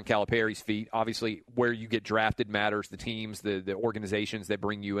on John Calipari's feet. Obviously, where you get drafted matters, the teams, the organizations that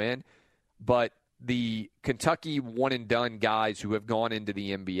bring you in. But the Kentucky one-and-done guys who have gone into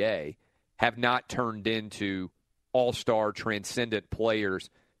the NBA have not turned into all-star transcendent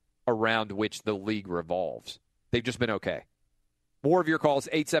players around which the league revolves. They've just been okay. More of your calls,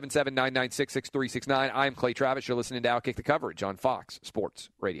 877-996-6369. I'm Clay Travis. You're listening to Outkick the Coverage on Fox Sports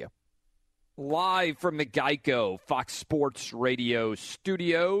Radio. Live from the Geico Fox Sports Radio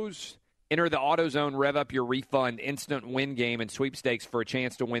studios. Enter the AutoZone Rev Up Your Refund instant win game and sweepstakes for a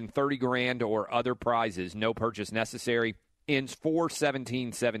chance to win $30,000 or other prizes. No purchase necessary. Ends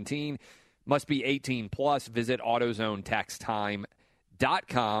 4/17/17. Must be 18 plus. Visit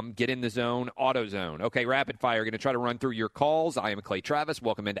AutoZoneTaxTime.com. Get in the zone. AutoZone. Okay, rapid fire. Going to try to run through your calls. I am Clay Travis.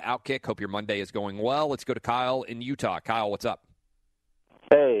 Welcome into Outkick. Hope your Monday is going well. Let's go to Kyle in Utah. Kyle, what's up?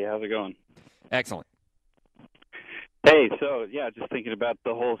 Hey, how's it going? Excellent. Hey, so, yeah, just thinking about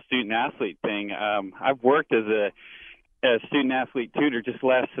the whole student-athlete thing. I've worked as a student-athlete tutor just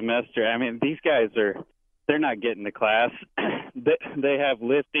last semester. I mean, these guys they're not getting to class. They have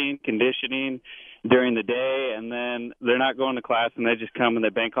lifting, conditioning during the day, and then they're not going to class, and they just come and they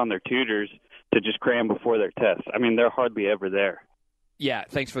bank on their tutors to just cram before their tests. I mean, they're hardly ever there. Yeah,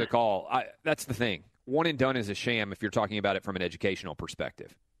 thanks for the call. That's the thing. One and done is a sham if you're talking about it from an educational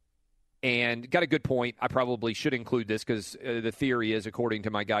perspective. And got a good point. I probably should include this because the theory is, according to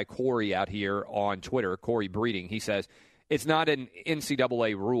my guy Corey out here on Twitter, Corey Breeding, he says, it's not an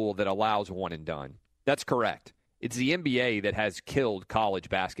NCAA rule that allows one and done. That's correct. It's the NBA that has killed college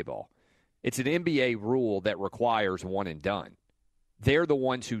basketball. It's an NBA rule that requires one and done. They're the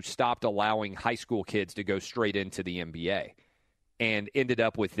ones who stopped allowing high school kids to go straight into the NBA and ended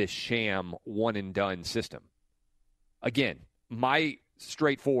up with this sham one and done system. Again, my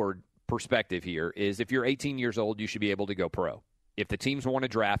straightforward perspective here is if you're 18 years old, you should be able to go pro. If the teams want to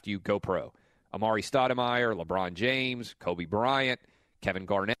draft you, go pro. Amari Stoudemire, LeBron James, Kobe Bryant, Kevin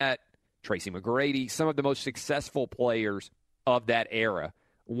Garnett, Tracy McGrady, some of the most successful players of that era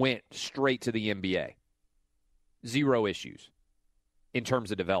went straight to the NBA. Zero issues in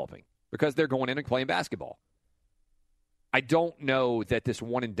terms of developing because they're going in and playing basketball. I don't know that this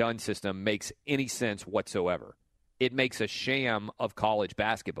one-and-done system makes any sense whatsoever. It makes a sham of college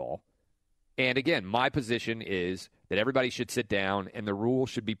basketball. And again, my position is that everybody should sit down and the rules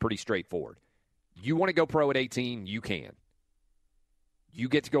should be pretty straightforward. You want to go pro at 18, you can. You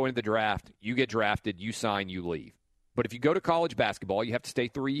get to go into the draft, you get drafted, you sign, you leave. But if you go to college basketball, you have to stay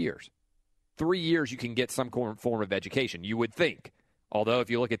 3 years. 3 years you can get some form of education, you would think. Although if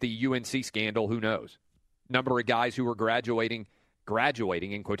you look at the UNC scandal, who knows? Number of guys who were graduating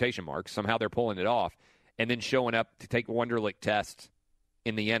in quotation marks, somehow they're pulling it off, and then showing up to take Wonderlic tests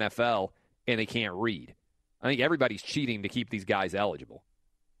in the NFL, and they can't read. I think everybody's cheating to keep these guys eligible.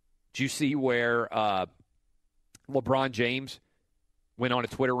 Did you see where LeBron James went on a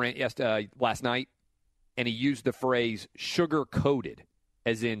Twitter rant last night, and he used the phrase sugar-coated,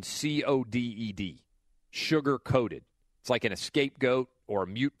 as in C-O-D-E-D, sugar-coated. It's like an scapegoat or a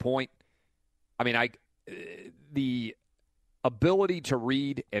mute point. I mean, the ability to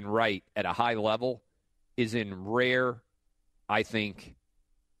read and write at a high level is in rare,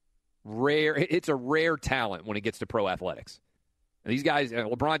 it's a rare talent when it gets to pro athletics. And these guys,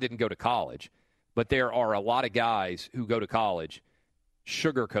 LeBron didn't go to college, but there are a lot of guys who go to college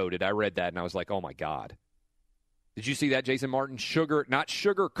sugar-coated. I read that, and I was like, oh, my God. Did you see that, Jason Martin? Not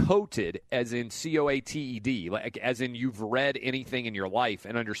sugar-coated as in C-O-A-T-E-D, like as in you've read anything in your life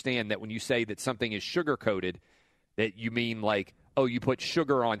and understand that when you say that something is sugar-coated, that you mean like, oh, you put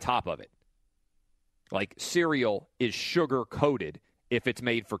sugar on top of it. Like cereal is sugar-coated if it's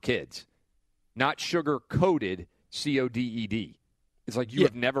made for kids. Not sugar-coated, C-O-D-E-D. It's like you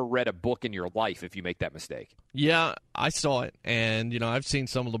have never read a book in your life if you make that mistake. Yeah, I saw it. And, I've seen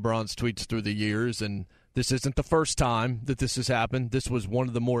some of LeBron's tweets through the years, and this isn't the first time that this has happened. This was one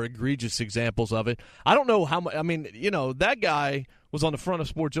of the more egregious examples of it. I don't know how much – I mean, that guy was on the front of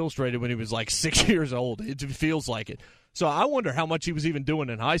Sports Illustrated when he was like 6 years old. It feels like it. So I wonder how much he was even doing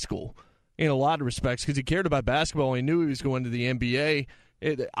in high school in a lot of respects because he cared about basketball and he knew he was going to the NBA.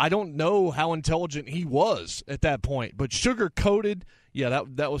 I don't know how intelligent he was at that point, but sugar-coated, yeah,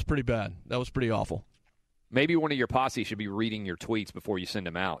 that was pretty bad. That was pretty awful. Maybe one of your posse should be reading your tweets before you send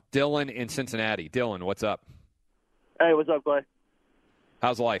them out. Dylan in Cincinnati. Dylan, what's up? Hey, what's up, Clay?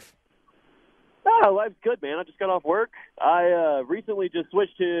 How's life? Life's good, man. I just got off work. I recently just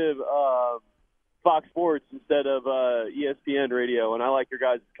switched to Fox Sports instead of ESPN radio, and I like your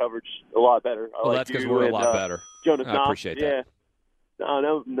guys' coverage a lot better. Well, that's because we're a lot better. Jonas I appreciate that. Yeah.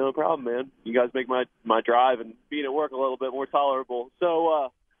 No problem, man. You guys make my drive and being at work a little bit more tolerable. So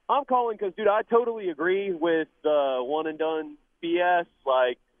I'm calling because, dude, I totally agree with one and done BS.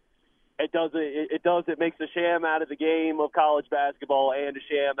 Like, it makes a sham out of the game of college basketball and a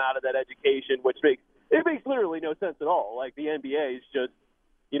sham out of that education, which makes literally no sense at all. Like, the NBA's just,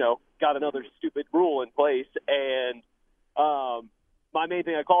 got another stupid rule in place. And my main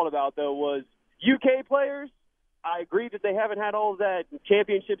thing I called about, though, was UK players. I agree that they haven't had all of that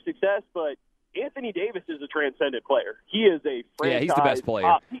championship success, but Anthony Davis is a transcendent player. He is a franchise. Yeah, he's the best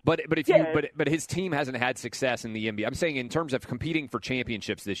player. But his team hasn't had success in the NBA. I'm saying in terms of competing for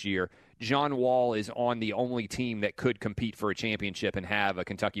championships this year, John Wall is on the only team that could compete for a championship and have a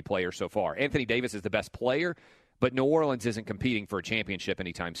Kentucky player so far. Anthony Davis is the best player, but New Orleans isn't competing for a championship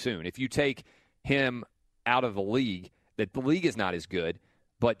anytime soon. If you take him out of the league is not as good.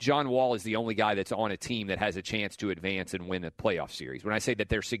 But John Wall is the only guy that's on a team that has a chance to advance and win a playoff series. When I say that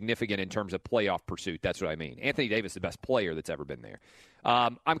they're significant in terms of playoff pursuit, that's what I mean. Anthony Davis is the best player that's ever been there.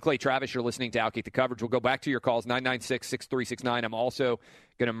 I'm Clay Travis. You're listening to Outkick the Coverage. We'll go back to your calls, 996-6369. I'm also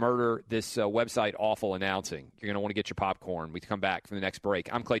going to murder this website, Awful Announcing. You're going to want to get your popcorn. We come back from the next break.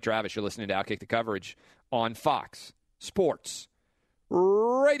 I'm Clay Travis. You're listening to Outkick the Coverage on Fox Sports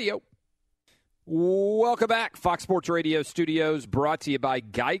Radio. Welcome back. Fox Sports Radio studios brought to you by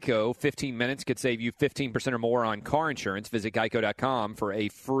Geico. 15 minutes could save you 15% or more on car insurance. Visit geico.com for a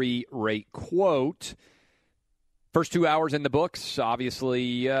free rate quote. First 2 hours in the books.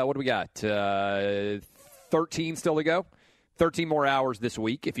 Obviously, what do we got? 13 still to go. 13 more hours this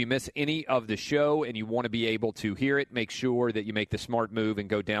week. If you miss any of the show and you want to be able to hear it, make sure that you make the smart move and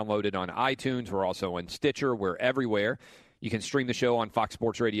go download it on iTunes. We're also on Stitcher. We're everywhere. You can stream the show on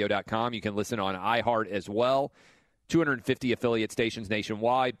foxsportsradio.com. You can listen on iHeart as well. 250 affiliate stations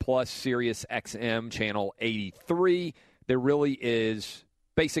nationwide, plus Sirius XM Channel 83. There really is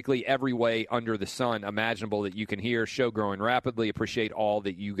basically every way under the sun imaginable that you can hear. Show growing rapidly. Appreciate all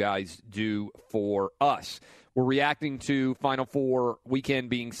that you guys do for us. We're reacting to Final Four weekend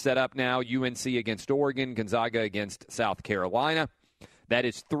being set up now. UNC against Oregon, Gonzaga against South Carolina. That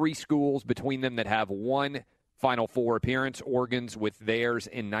is 3 schools between them that have one Final Four appearance. Oregon's with theirs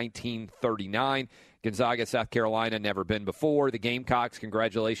in 1939. Gonzaga, South Carolina, never been before. The Gamecocks,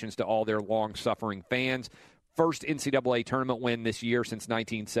 congratulations to all their long-suffering fans. First NCAA tournament win this year since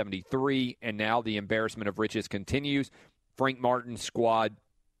 1973, and now the embarrassment of riches continues. Frank Martin's squad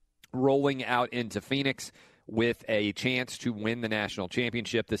rolling out into Phoenix with a chance to win the national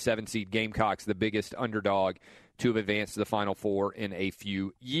championship. The 7-seed Gamecocks, the biggest underdog to have advanced to the Final Four in a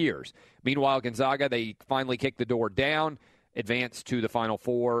few years. Meanwhile, Gonzaga, they finally kicked the door down, advanced to the Final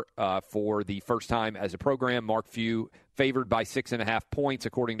Four for the first time as a program. Mark Few favored by 6.5 points,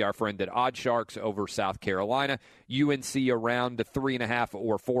 according to our friend at OddsSharks, over South Carolina. UNC around the 3.5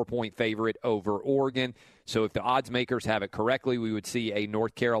 or 4-point favorite over Oregon. So if the odds makers have it correctly, we would see a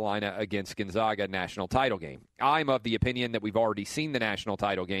North Carolina against Gonzaga national title game. I'm of the opinion that we've already seen the national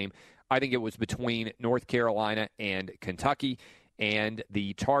title game. I think it was between North Carolina and Kentucky, and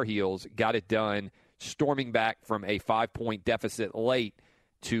the Tar Heels got it done, storming back from a 5-point deficit late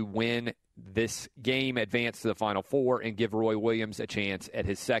to win this game, advance to the Final Four, and give Roy Williams a chance at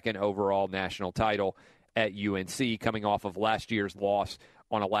his second overall national title at UNC, coming off of last year's loss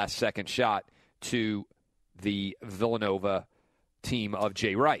on a last-second shot to the Villanova team of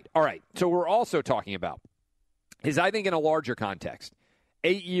Jay Wright. All right, so we're also talking about is, I think, in a larger context,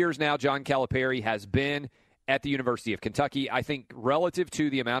 8 years now John Calipari has been at the University of Kentucky. I think relative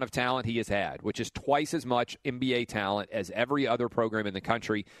to the amount of talent he has had, which is twice as much NBA talent as every other program in the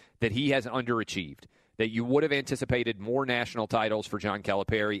country, that he has underachieved. That you would have anticipated more national titles for John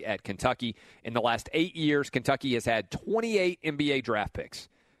Calipari at Kentucky. In the last 8 years, Kentucky has had 28 NBA draft picks.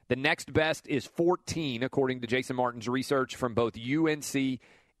 The next best is 14, according to Jason Martin's research from both UNC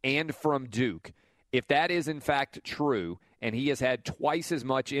and from Duke. If that is in fact true, and he has had twice as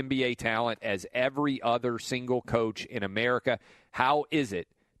much NBA talent as every other single coach in America, how is it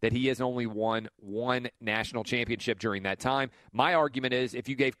that he has only won one national championship during that time? My argument is, if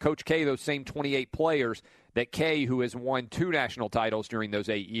you gave Coach K those same 28 players, that K, who has won 2 national titles during those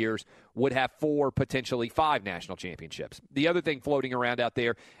 8 years, would have 4, potentially 5 national championships. The other thing floating around out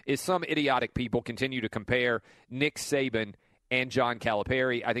there is some idiotic people continue to compare Nick Saban and John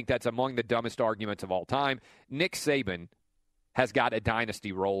Calipari. I think that's among the dumbest arguments of all time. Nick Saban has got a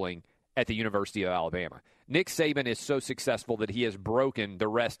dynasty rolling at the University of Alabama. Nick Saban is so successful that he has broken the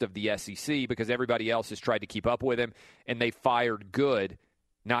rest of the SEC because everybody else has tried to keep up with him, and they fired good,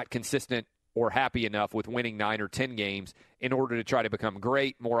 not consistent or happy enough with winning 9 or 10 games in order to try to become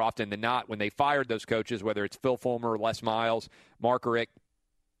great. More often than not, when they fired those coaches, whether it's Phil Fulmer, Les Miles, Mark Richt,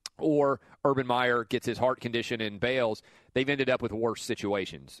 or Urban Meyer gets his heart condition and bails, they've ended up with worse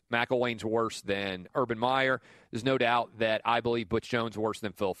situations. McElwain's worse than Urban Meyer. There's no doubt that I believe Butch Jones is worse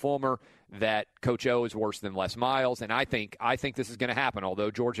than Phil Fulmer, that Coach O is worse than Les Miles, and I think this is going to happen, although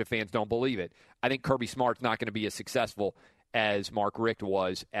Georgia fans don't believe it. I think Kirby Smart's not going to be as successful as Mark Richt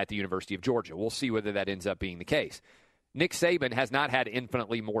was at the University of Georgia. We'll see whether that ends up being the case. Nick Saban has not had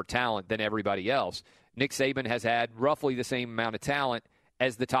infinitely more talent than everybody else. Nick Saban has had roughly the same amount of talent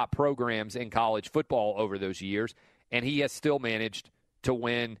as the top programs in college football over those years, and he has still managed to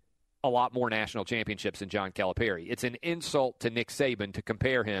win a lot more national championships than John Calipari. It's an insult to Nick Saban to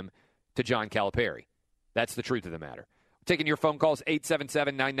compare him to John Calipari. That's the truth of the matter. Taking your phone calls,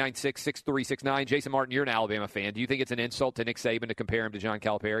 877-996-6369. Jason Martin, you're an Alabama fan. Do you think it's an insult to Nick Saban to compare him to John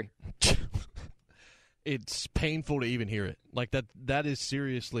Calipari? It's painful to even hear it. Like, that is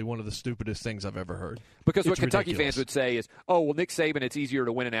seriously one of the stupidest things I've ever heard. Because what It's Kentucky ridiculous. fans would say is, oh, well, Nick Saban, it's easier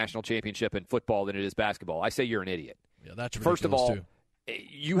to win a national championship in football than it is basketball. I say you're an idiot. Yeah, that's ridiculous, First of all, too.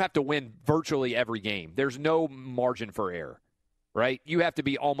 you have to win virtually every game. There's no margin for error, right? You have to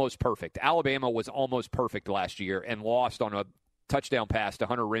be almost perfect. Alabama was almost perfect last year and lost on a touchdown pass to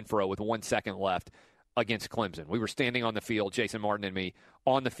Hunter Renfrow with 1 second left against Clemson. We were standing on the field, Jason Martin and me,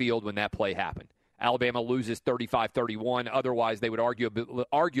 on the field when that play happened. Alabama loses 35-31. Otherwise, they would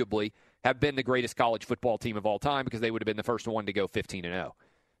arguably have been the greatest college football team of all time because they would have been the first one to go 15-0.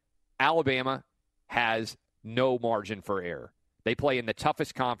 Alabama has no margin for error. They play in the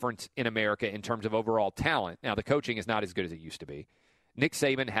toughest conference in America in terms of overall talent. Now, the coaching is not as good as it used to be. Nick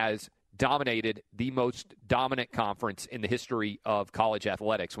Saban has dominated the most dominant conference in the history of college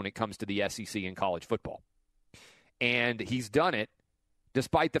athletics when it comes to the SEC and college football. And he's done it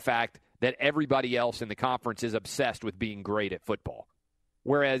despite the fact that everybody else in the conference is obsessed with being great at football.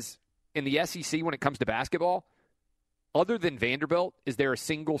 Whereas in the SEC, when it comes to basketball, other than Vanderbilt, is there a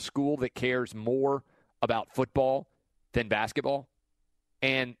single school that cares more about football than basketball?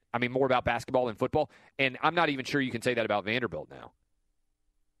 And, I mean, more about basketball than football? And I'm not even sure you can say that about Vanderbilt now.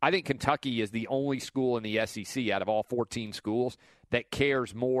 I think Kentucky is the only school in the SEC out of all 14 schools that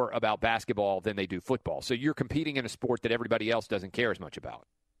cares more about basketball than they do football. So you're competing in a sport that everybody else doesn't care as much about.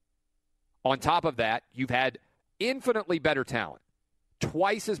 On top of that, you've had infinitely better talent,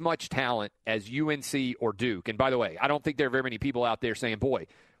 twice as much talent as UNC or Duke. And by the way, I don't think there are very many people out there saying, boy,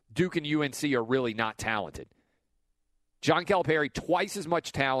 Duke and UNC are really not talented. John Calipari, twice as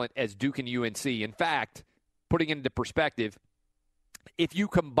much talent as Duke and UNC. In fact, putting it into perspective, if you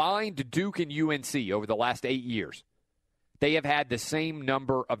combined Duke and UNC over the last 8 years, they have had the same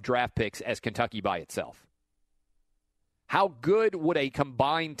number of draft picks as Kentucky by itself. How good would a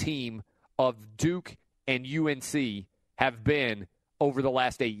combined team of Duke and UNC have been over the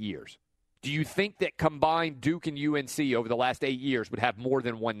last 8 years? Do you think that combined Duke and UNC over the last 8 years would have more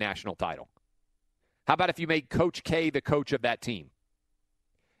than one national title? How about if you made Coach K the coach of that team?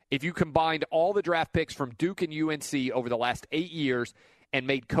 If you combined all the draft picks from Duke and UNC over the last 8 years and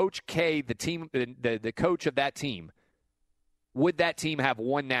made Coach K the coach of that team, would that team have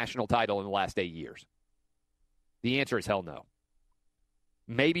one national title in the last 8 years? The answer is hell no.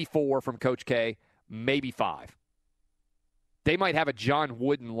 Maybe 4 from Coach K, maybe 5. They might have a John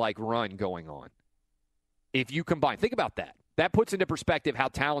Wooden-like run going on. If you combine, think about that. That puts into perspective how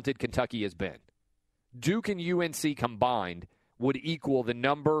talented Kentucky has been. Duke and UNC combined would equal the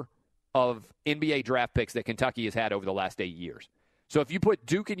number of NBA draft picks that Kentucky has had over the last 8 years. So if you put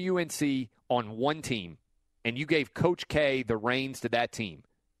Duke and UNC on one team and you gave Coach K the reins to that team,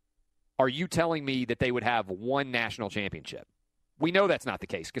 are you telling me that they would have one national championship? We know that's not the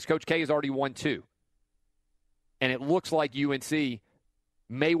case because Coach K has already won 2. And it looks like UNC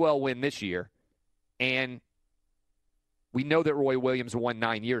may well win this year. And we know that Roy Williams won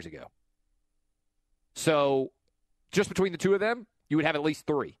 9 years ago. So just between the two of them, you would have at least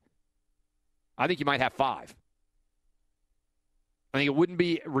 3. I think you might have 5. I think it wouldn't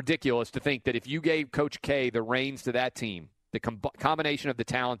be ridiculous to think that if you gave Coach K the reins to that team, the combination of the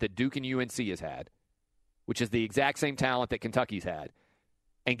talent that Duke and UNC has had, which is the exact same talent that Kentucky's had,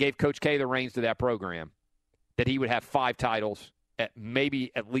 and gave Coach K the reins to that program, that he would have 5 titles,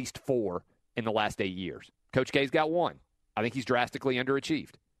 maybe at least 4 in the last 8 years. Coach K's got 1. I think he's drastically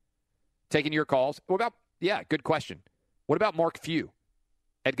underachieved. Taking your calls. What about, good question. What about Mark Few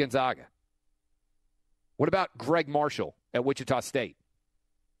at Gonzaga? What about Greg Marshall at Wichita State?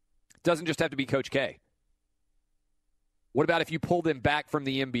 Doesn't just have to be Coach K. What about if you pulled him back from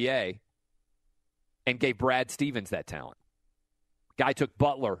the NBA and gave Brad Stevens that talent? Guy took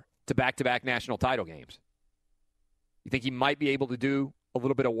Butler to back-to-back national title games. You think he might be able to do a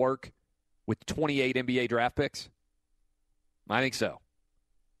little bit of work with 28 NBA draft picks? I think so.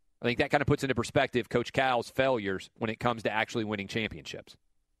 I think that kind of puts into perspective Coach Cal's failures when it comes to actually winning championships.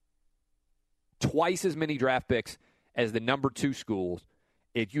 Twice as many draft picks as the number 2 schools.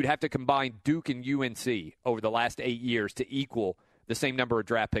 If you'd have to combine Duke and UNC over the last 8 years to equal the same number of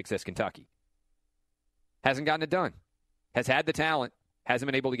draft picks as Kentucky. Hasn't gotten it done. Has had the talent. Hasn't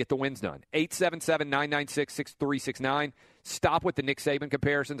been able to get the wins done. 877-996-6369. Stop with the Nick Saban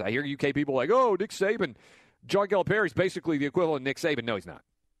comparisons. I hear UK people like, oh, Nick Saban. John Calipari's basically the equivalent of Nick Saban. No, he's not.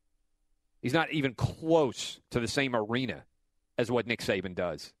 He's not even close to the same arena as what Nick Saban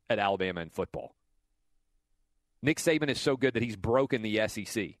does at Alabama in football. Nick Saban is so good that he's broken the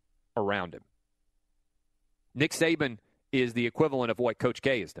SEC around him. Nick Saban is the equivalent of what Coach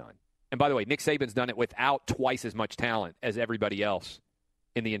K has done. And by the way, Nick Saban's done it without twice as much talent as everybody else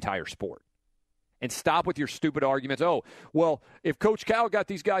in the entire sport. And stop with your stupid arguments. Oh, well, if Coach Cal got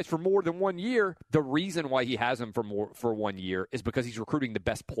these guys for more than 1 year, the reason why he has them for 1 year is because he's recruiting the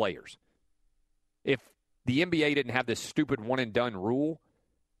best players. If the NBA didn't have this stupid one-and-done rule,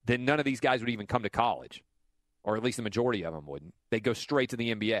 then none of these guys would even come to college, or at least the majority of them wouldn't. They'd go straight to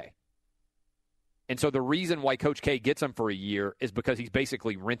the NBA. And so the reason why Coach K gets them for a year is because he's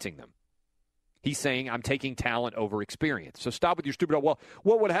basically renting them. He's saying, I'm taking talent over experience. So stop with your stupid, well,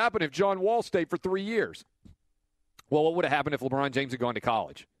 what would happen if John Wall stayed for 3 years? Well, what would have happened if LeBron James had gone to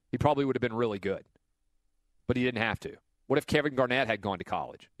college? He probably would have been really good. But he didn't have to. What if Kevin Garnett had gone to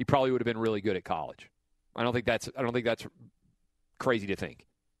college? He probably would have been really good at college. I don't think that's crazy to think.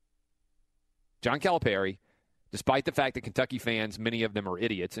 John Calipari, despite the fact that Kentucky fans, many of them are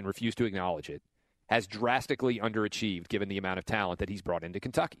idiots and refuse to acknowledge it, has drastically underachieved given the amount of talent that he's brought into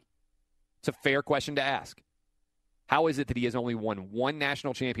Kentucky. It's a fair question to ask. How is it that he has only won 1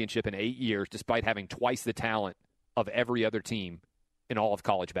 national championship in 8 years despite having twice the talent of every other team in all of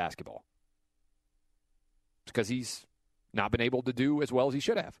college basketball? It's because he's not been able to do as well as he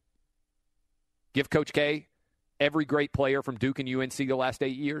should have. Give Coach K every great player from Duke and UNC the last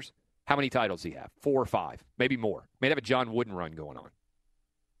 8 years. How many titles does he have? 4 or 5, maybe more. May have a John Wooden run going on.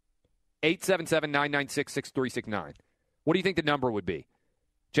 877-996-6369. What do you think the number would be?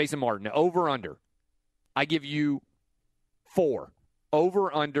 Jason Martin, over, under. I give you 4.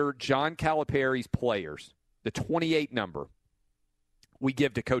 Over, under John Calipari's players. The 28 number we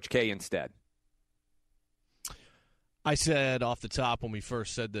give to Coach K instead. I said off the top when we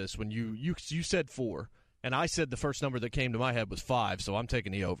first said this, when you said 4, and I said the first number that came to my head was 5, so I'm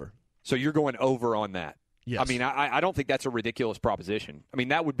taking the over. So you're going over on that? Yes. I mean, I don't think that's a ridiculous proposition. I mean,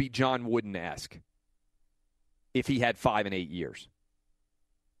 that would be John Wooden-esque if he had 5 in 8 years.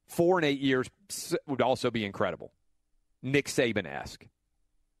 4 in 8 years would also be incredible. Nick Saban-esque.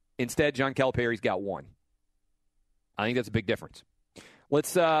 Instead, John Calipari's got 1. I think that's a big difference.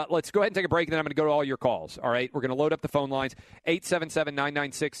 Let's go ahead and take a break, and then I'm going to go to all your calls. All right, we're going to load up the phone lines,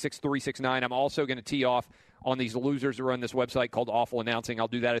 877-996-6369. I'm also going to tee off on these losers who run this website called Awful Announcing. I'll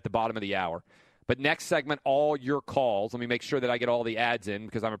do that at the bottom of the hour. But next segment, all your calls. Let me make sure that I get all the ads in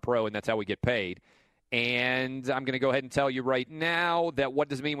because I'm a pro, and that's how we get paid. And I'm going to go ahead and tell you right now that what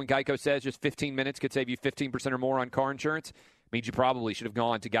does it mean when Geico says just 15 minutes could save you 15% or more on car insurance? It means you probably should have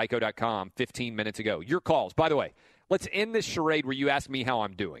gone to geico.com 15 minutes ago. Your calls. By the way, let's end this charade where you ask me how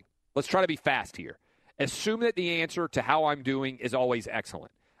I'm doing. Let's try to be fast here. Assume that the answer to how I'm doing is always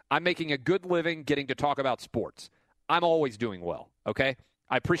excellent. I'm making a good living getting to talk about sports. I'm always doing well, okay?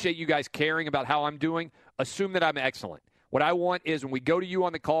 I appreciate you guys caring about how I'm doing. Assume that I'm excellent. What I want is when we go to you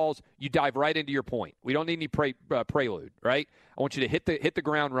on the calls, you dive right into your point. We don't need any prelude, right? I want you to hit the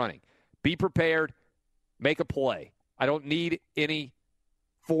ground running. Be prepared. Make a play. I don't need any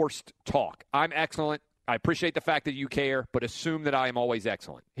forced talk. I'm excellent. I appreciate the fact that you care, but assume that I am always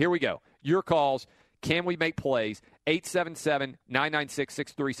excellent. Here we go. Your calls. Can we make plays?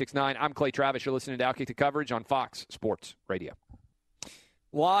 877-996-6369. I'm Clay Travis. You're listening to Outkick the Coverage on Fox Sports Radio.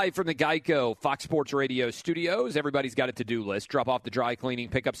 Live from the Geico Fox Sports Radio studios, everybody's got a to-do list. Drop off the dry cleaning,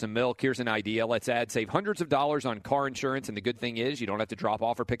 pick up some milk. Here's an idea. Let's save hundreds of dollars on car insurance, and the good thing is you don't have to drop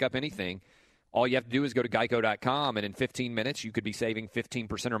off or pick up anything. All you have to do is go to geico.com, and in 15 minutes, you could be saving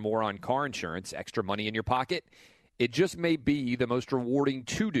 15% or more on car insurance, extra money in your pocket. It just may be the most rewarding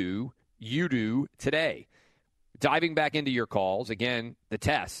to-do you do today. Diving back into your calls, again, the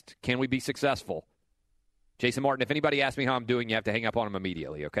test. Can we be successful? Jason Martin, if anybody asks me how I'm doing, you have to hang up on them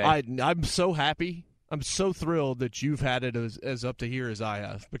immediately, okay? I'm so happy. I'm so thrilled that you've had it as up to here as I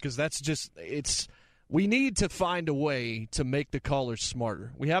have, because that's just we need to find a way to make the callers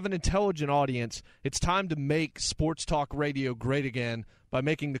smarter. We have an intelligent audience. It's time to make sports talk radio great again by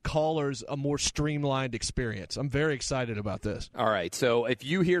making the callers a more streamlined experience. I'm very excited about this. All right, so if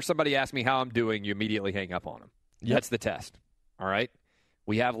you hear somebody ask me how I'm doing, you immediately hang up on them. Yep. That's the test. All right?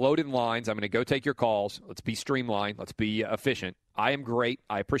 We have loaded lines. I'm going to go take your calls. Let's be streamlined. Let's be efficient. I am great.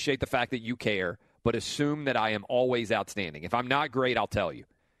 I appreciate the fact that you care, but assume that I am always outstanding. If I'm not great, I'll tell you.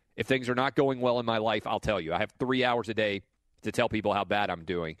 If things are not going well in my life, I'll tell you. I have 3 hours a day to tell people how bad I'm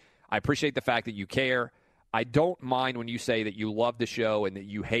doing. I appreciate the fact that you care. I don't mind when you say that you love the show and that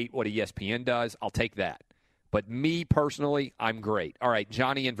you hate what ESPN does. I'll take that. But me personally, I'm great. All right,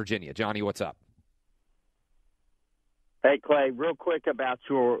 Johnny in Virginia. Johnny, what's up? Hey, Clay, real quick about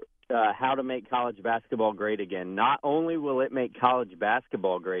your how to make college basketball great again. Not only will it make college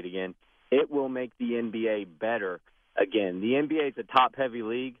basketball great again, it will make the NBA better again. The NBA is a top-heavy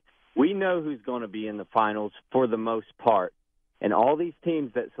league. We know who's going to be in the finals for the most part. And all these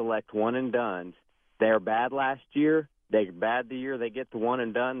teams that select one-and-dones, they're bad last year. They're bad the year they get to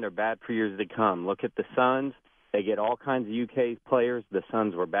one-and-done. They're bad for years to come. Look at the Suns. They get all kinds of UK players. The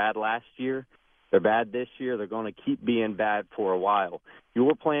Suns were bad last year. They're bad this year. They're going to keep being bad for a while.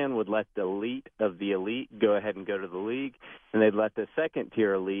 Your plan would let the elite of the elite go ahead and go to the league, and they'd let the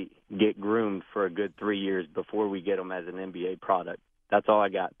second-tier elite get groomed for a good 3 years before we get them as an NBA product. That's all I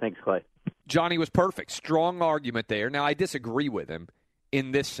got. Thanks, Clay. Johnny was perfect. Strong argument there. Now, I disagree with him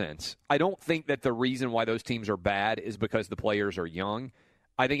in this sense. I don't think that the reason why those teams are bad is because the players are young.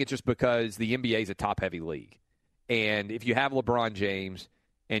 I think it's just because the NBA is a top-heavy league. And if you have LeBron James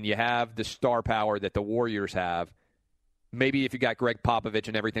and you have the star power that the Warriors have, maybe if you got Greg Popovich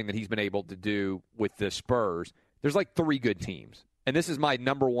and everything that he's been able to do with the Spurs, there's like 3 good teams. And this is my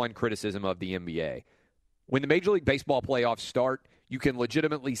number one criticism of the NBA. When the Major League Baseball playoffs start, you can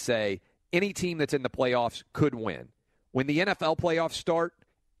legitimately say any team that's in the playoffs could win. When the NFL playoffs start,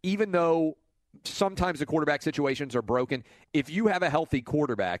 even though sometimes the quarterback situations are broken, if you have a healthy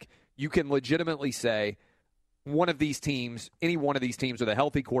quarterback, you can legitimately say one of these teams, any one of these teams with a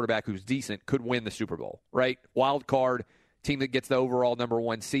healthy quarterback who's decent could win the Super Bowl, right? Wild card, team that gets the overall number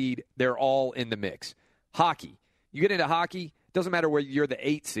 1 seed, they're all in the mix. Hockey. You get into hockey, doesn't matter where you're the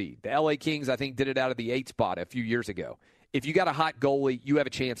 8th seed. The LA Kings, I think, did it out of the 8th spot a few years ago. If you got a hot goalie, you have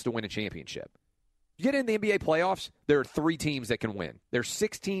a chance to win a championship. You get in the NBA playoffs, there are 3 teams that can win. There's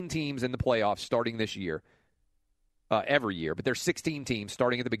 16 teams in the playoffs starting this year, every year, but there's 16 teams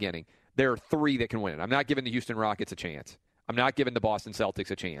starting at the beginning. There are 3 that can win it. I'm not giving the Houston Rockets a chance. I'm not giving the Boston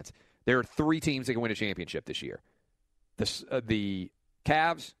Celtics a chance. There are 3 teams that can win a championship this year. The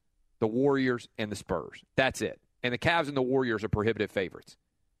Cavs, the Warriors, and the Spurs. That's it. And the Cavs and the Warriors are prohibitive favorites.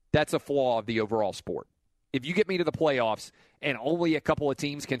 That's a flaw of the overall sport. If you get me to the playoffs and only a couple of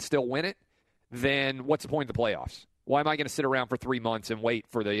teams can still win it, then what's the point of the playoffs? Why am I going to sit around for 3 months and wait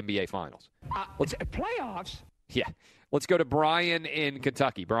for the NBA Finals? Playoffs? Yeah. Let's go to Brian in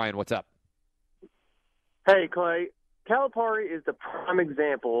Kentucky. Brian, what's up? Hey, Clay. Calipari is the prime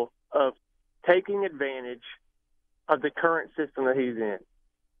example of taking advantage of the current system that he's in.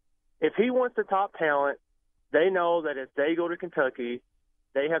 If he wants the top talent, they know that if they go to Kentucky,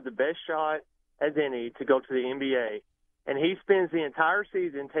 they have the best shot as any to go to the NBA. And he spends the entire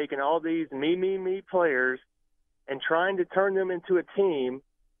season taking all these me players and trying to turn them into a team.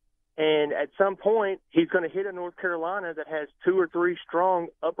 And at some point, he's going to hit a North Carolina that has 2 or 3 strong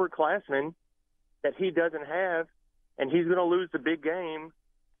upperclassmen that he doesn't have, and he's going to lose the big game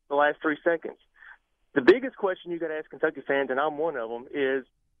the last 3 seconds. The biggest question you got to ask Kentucky fans, and I'm one of them, is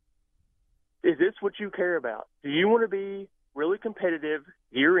this what you care about? Do you want to be really competitive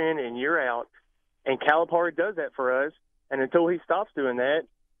year in and year out? And Calipari does that for us, and until he stops doing that,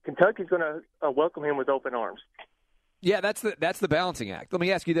 Kentucky's going to welcome him with open arms. Yeah, that's the balancing act. Let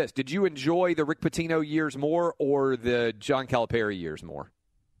me ask you this. Did you enjoy the Rick Pitino years more or the John Calipari years more?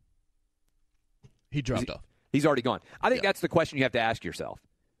 He dropped off. He's already gone. I think that's the question you have to ask yourself.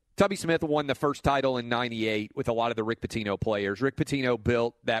 Tubby Smith won the first title in 98 with a lot of the Rick Pitino players. Rick Pitino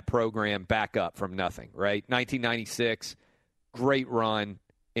built that program back up from nothing, right? 1996, great run,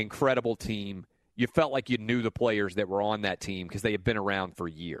 incredible team. You felt like you knew the players that were on that team because they had been around for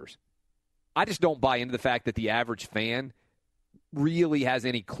years. I just don't buy into the fact that the average fan really has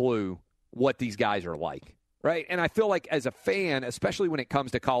any clue what these guys are like, right? And I feel like as a fan, especially when it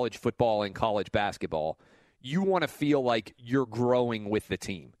comes to college football and college basketball, you want to feel like you're growing with the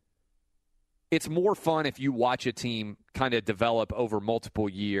team. It's more fun if you watch a team kind of develop over multiple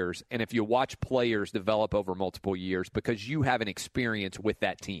years and if you watch players develop over multiple years because you have an experience with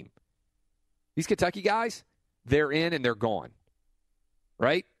that team. These Kentucky guys, they're in and they're gone,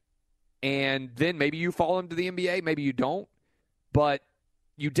 right? And then maybe you fall into the NBA, maybe you don't, but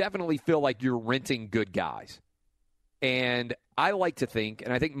you definitely feel like you're renting good guys. And I like to think,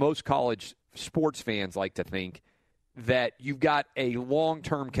 and I think most college sports fans like to think, that you've got a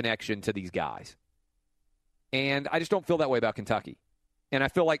long-term connection to these guys. And I just don't feel that way about Kentucky. And I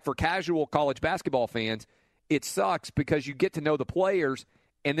feel like for casual college basketball fans, it sucks because you get to know the players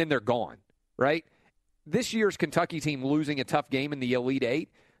and then they're gone, right? This year's Kentucky team losing a tough game in the Elite Eight,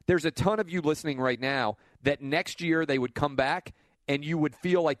 there's a ton of you listening right now that next year they would come back and you would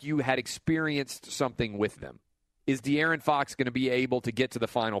feel like you had experienced something with them. Is De'Aaron Fox going to be able to get to the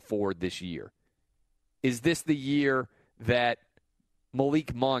Final Four this year? Is this the year that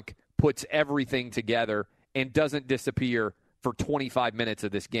Malik Monk puts everything together and doesn't disappear for 25 minutes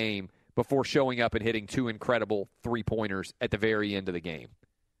of this game before showing up and hitting 2 incredible three-pointers at the very end of the game?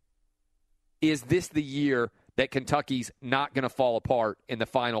 Is this the year that Kentucky's not going to fall apart in the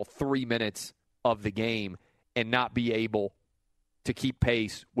final 3 minutes of the game and not be able to keep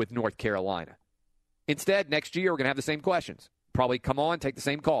pace with North Carolina? Instead, next year, we're going to have the same questions. Probably come on, take the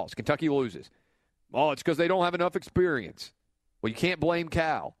same calls. Kentucky loses. Oh, it's because they don't have enough experience. Well, you can't blame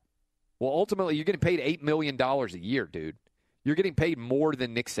Cal. Well, ultimately, you're getting paid $8 million a year, dude. You're getting paid more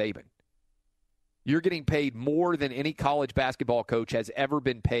than Nick Saban. You're getting paid more than any college basketball coach has ever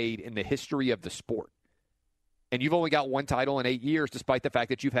been paid in the history of the sport. And you've only got one title in 8 years, despite the fact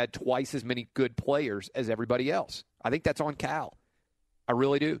that you've had twice as many good players as everybody else. I think that's on Cal. I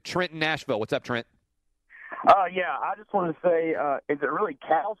really do. Trent in Nashville. What's up, Trent? Yeah, I just wanted to say, is it really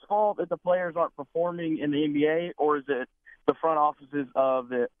Cal's fault that the players aren't performing in the NBA, or is it the front offices of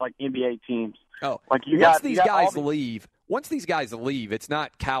the NBA teams? Oh, like once these guys leave, it's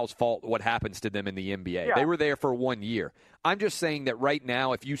not Cal's fault what happens to them in the NBA. Yeah. They were there for 1 year. I'm just saying that right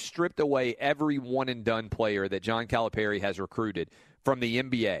now, if you stripped away every one-and-done player that John Calipari has recruited from the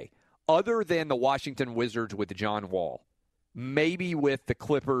NBA, other than the Washington Wizards with John Wall, maybe with the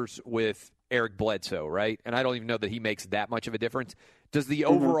Clippers with Eric Bledsoe, right? And I don't even know that he makes that much of a difference. Does the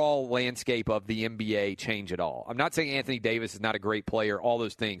overall landscape of the NBA change at all? I'm not saying Anthony Davis is not a great player, all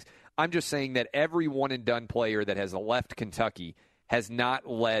those things. I'm just saying that every one-and-done player that has left Kentucky has not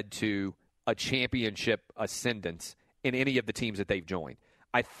led to a championship ascendance in any of the teams that they've joined.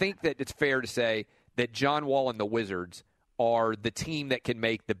 I think that it's fair to say that John Wall and the Wizards are the team that can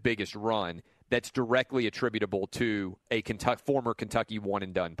make the biggest run that's directly attributable to a former Kentucky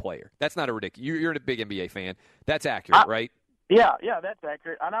one-and-done player. That's not a ridiculous. You're a big NBA fan. That's accurate, right? Yeah, that's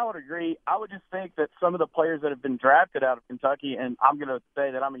accurate. And I would agree. I would just think that some of the players that have been drafted out of Kentucky, and I'm going to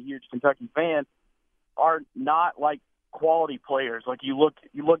say that I'm a huge Kentucky fan, are not like quality players. Like you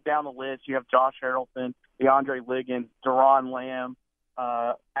look down the list, you have Josh Harrelson, DeAndre Liggins, Deron Lamb,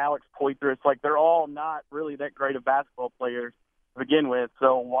 Alex Poitras. Like they're all not really that great of basketball players to begin with.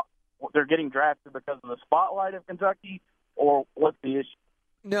 So they're getting drafted because of the spotlight of Kentucky, or what's the issue?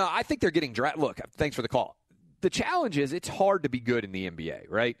 No, I think they're getting drafted. Look, thanks for the call. The challenge is it's hard to be good in the NBA,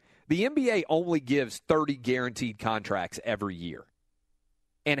 right? The NBA only gives 30 guaranteed contracts every year.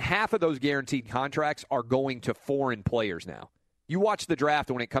 And half of those guaranteed contracts are going to foreign players now. You watch the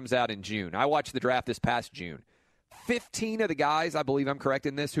draft when it comes out in June. I watched the draft this past June. 15 of the guys, I believe I'm correct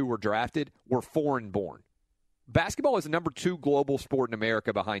in this, who were drafted were foreign-born. Basketball is the number 2 global sport in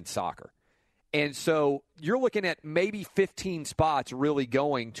America behind soccer. And so you're looking at maybe 15 spots really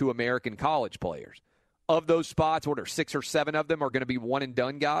going to American college players. Of those spots, 6 or 7 of them are going to be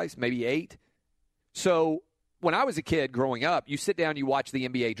one-and-done guys, maybe 8. So when I was a kid growing up, you sit down, you watch the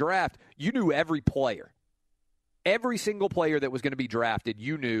NBA draft, you knew every player. Every single player that was going to be drafted,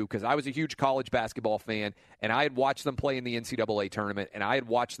 you knew, because I was a huge college basketball fan, and I had watched them play in the NCAA tournament, and I had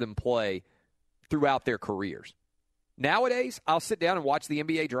watched them play throughout their careers. Nowadays, I'll sit down and watch the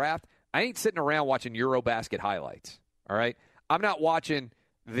NBA draft. I ain't sitting around watching Eurobasket highlights, all right? I'm not watching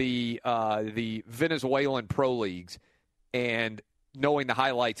the Venezuelan pro leagues and knowing the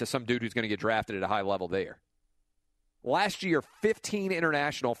highlights of some dude who's going to get drafted at a high level there. Last year, 15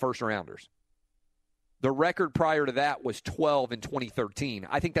 international first-rounders. The record prior to that was 12 in 2013.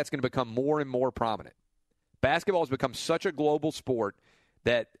 I think that's going to become more and more prominent. Basketball has become such a global sport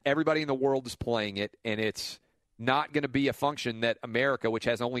that everybody in the world is playing it, and it's not going to be a function that America, which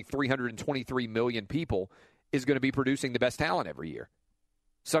has only 323 million people, is going to be producing the best talent every year.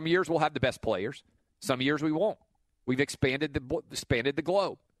 Some years we'll have the best players. Some years we won't. We've expanded the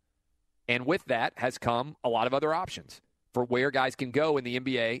globe. And with that has come a lot of other options for where guys can go in the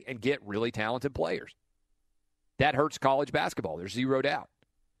NBA and get really talented players. That hurts college basketball. There's zero doubt.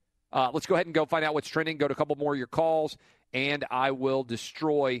 Let's go ahead and go find out what's trending. Go to a couple more of your calls, and I will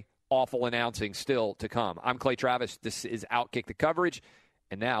destroy awful announcing still to come. I'm Clay Travis. This is Outkick the Coverage,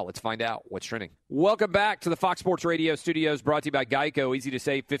 And now let's find out what's trending. Welcome back to the Fox Sports Radio studios, brought to you by Geico. Easy to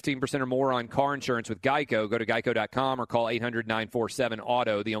save 15% or more on car insurance with Geico. Go to geico.com or call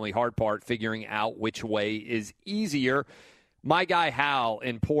 800-947-AUTO. The only hard part, figuring out which way is easier. My guy Hal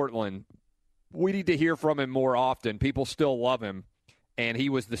in Portland, we need to hear from him more often. People still love him, and he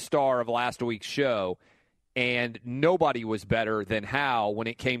was the star of last week's show. And nobody was better than Hal when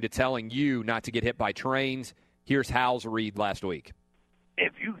it came to telling you not to get hit by trains. Here's Hal's read last week.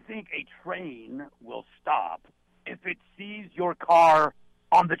 If you think a train will stop if it sees your car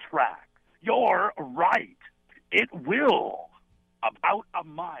on the track, you're right. It will. About a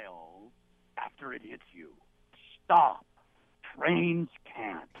mile after it hits you. Stop. Trains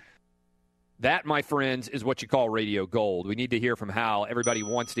can't. That, my friends, is what you call radio gold. We need to hear from Hal. Everybody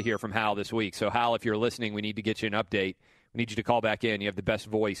wants to hear from Hal this week. So, Hal, if you're listening, we need to get you an update. We need you to call back in. You have the best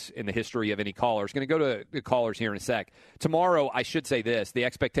voice in the history of any caller. Going to go to the callers here in a sec. Tomorrow, I should say this. The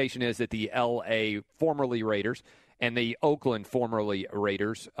expectation is that the L.A. formerly Raiders and the Oakland formerly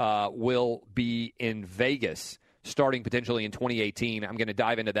Raiders will be in Vegas starting potentially in 2018. I'm going to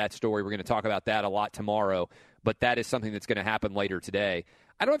dive into that story. We're going to talk about that a lot tomorrow, but that is something that's going to happen later today.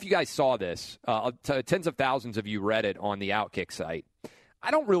 I don't know if you guys saw this. Tens of thousands of you read it on the Outkick site.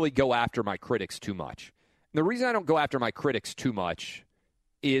 I don't really go after my critics too much. The reason I don't go after my critics too much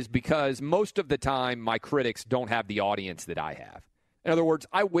is because most of the time my critics don't have the audience that I have. In other words,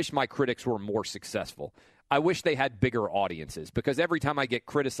 I wish my critics were more successful. I wish they had bigger audiences because every time I get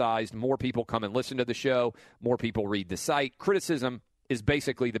criticized, more people come and listen to the show, more people read the site. Criticism is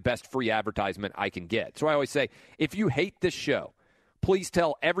basically the best free advertisement I can get. So I always say, if you hate this show, please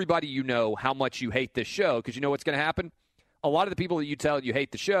tell everybody you know how much you hate this show because you know what's going to happen? A lot of the people that you tell you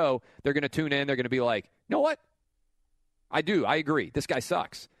hate the show, they're going to tune in. They're going to be like, you know what? I do. I agree. This guy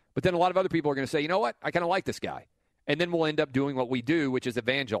sucks. But then a lot of other people are going to say, you know what? I kind of like this guy. And then we'll end up doing what we do, which is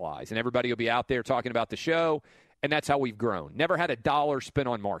evangelize. And everybody will be out there talking about the show. And that's how we've grown. Never had a dollar spent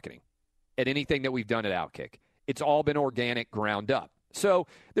on marketing at anything that we've done at Outkick. It's all been organic, ground up. So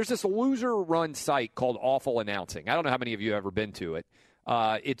there's this loser-run site called Awful Announcing. I don't know how many of you have ever been to it.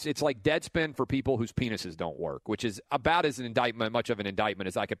 It's like Deadspin for people whose penises don't work, which is about as much of an indictment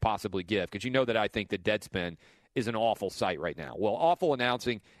as I could possibly give, because you know that I think that Deadspin is an awful site right now. Well, Awful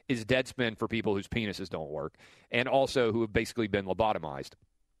Announcing is Deadspin for people whose penises don't work, and also who have basically been lobotomized.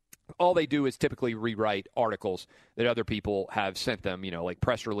 All they do is typically rewrite articles that other people have sent them, like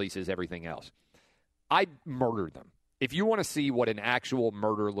press releases, everything else. I murdered them. If you want to see what an actual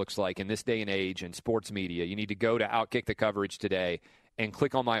murder looks like in this day and age in sports media, you need to go to Outkick the Coverage today and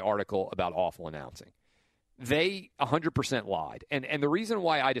click on my article about Awful Announcing. They 100% lied. And the reason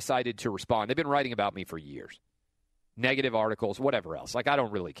why I decided to respond, they've been writing about me for years. Negative articles, whatever else. I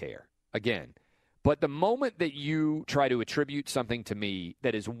don't really care. Again. But the moment that you try to attribute something to me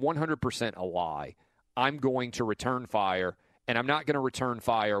that is 100% a lie, I'm going to return fire. And I'm not going to return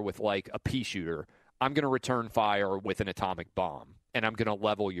fire with like a pea shooter. I'm going to return fire with an atomic bomb, and I'm going to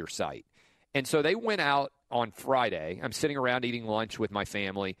level your site. And so they went out on Friday. I'm sitting around eating lunch with my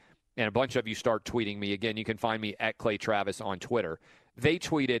family, and a bunch of you start tweeting me. Again, you can find me at Clay Travis on Twitter. They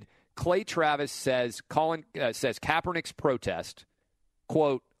tweeted, Clay Travis says Kaepernick's protest,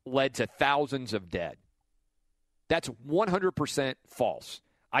 quote, led to thousands of dead. That's 100% false.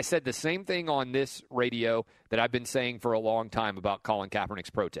 I said the same thing on this radio that I've been saying for a long time about Colin Kaepernick's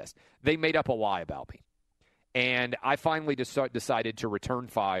protest. They made up a lie about me. And I finally decided to return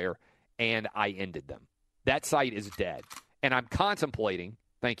fire, and I ended them. That site is dead. And I'm contemplating,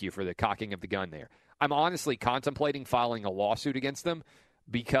 thank you for the cocking of the gun there, I'm honestly contemplating filing a lawsuit against them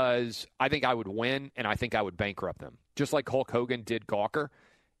because I think I would win and I think I would bankrupt them, just like Hulk Hogan did Gawker.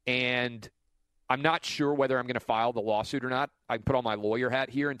 And I'm not sure whether I'm going to file the lawsuit or not. I can put on my lawyer hat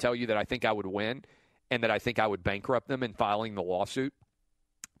here and tell you that I think I would win and that I think I would bankrupt them in filing the lawsuit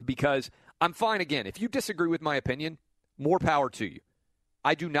because I'm fine. Again, if you disagree with my opinion, more power to you.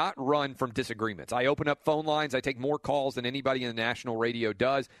 I do not run from disagreements. I open up phone lines. I take more calls than anybody in the national radio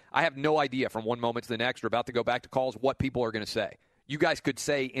does. I have no idea from one moment to the next or about to go back to calls what people are going to say. You guys could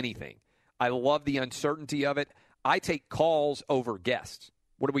say anything. I love the uncertainty of it. I take calls over guests.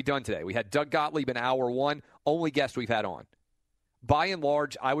 What have we done today? We had Doug Gottlieb in hour one, only guest we've had on. By and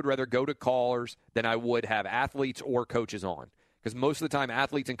large, I would rather go to callers than I would have athletes or coaches on because most of the time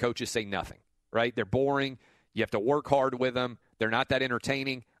athletes and coaches say nothing, right? They're boring. You have to work hard with them. They're not that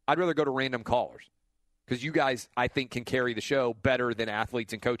entertaining. I'd rather go to random callers because you guys, I think, can carry the show better than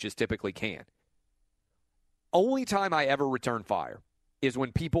athletes and coaches typically can. Only time I ever return fire is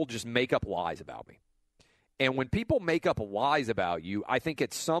when people just make up lies about me. And when people make up lies about you, I think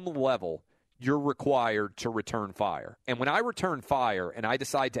at some level you're required to return fire. And when I return fire and I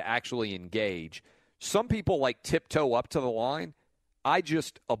decide to actually engage, some people like tiptoe up to the line. I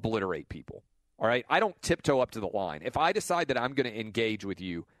just obliterate people. All right? I don't tiptoe up to the line. If I decide that I'm going to engage with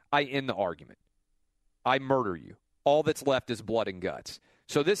you, I end the argument. I murder you. All that's left is blood and guts.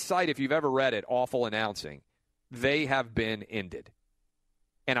 So this site, if you've ever read it, Awful Announcing, they have been ended.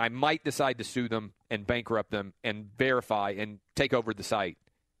 And I might decide to sue them and bankrupt them and verify and take over the site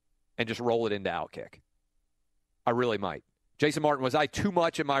and just roll it into Outkick. I really might. Jason Martin, was I too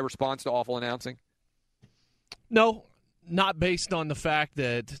much in my response to Awful Announcing? No, not based on the fact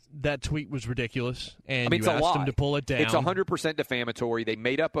that that tweet was ridiculous and you asked them to pull it down. It's 100% defamatory. They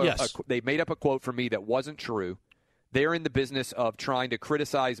made up they made up a quote for me that wasn't true. They're in the business of trying to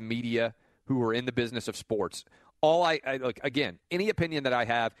criticize media who are in the business of sports. Look, again, any opinion that I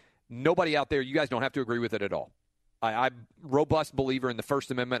have, nobody out there, you guys don't have to agree with it at all. I'm a robust believer in the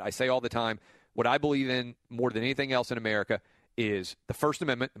First Amendment. I say all the time, what I believe in more than anything else in America is the First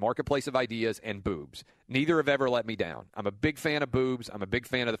Amendment, the marketplace of ideas, and boobs. Neither have ever let me down. I'm a big fan of boobs. I'm a big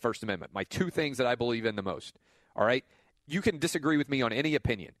fan of the First Amendment. My two things that I believe in the most. All right? You can disagree with me on any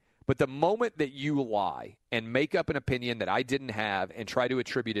opinion, but the moment that you lie and make up an opinion that I didn't have and try to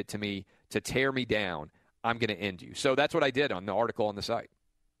attribute it to me to tear me down, I'm going to end you. So that's what I did on the article on the site.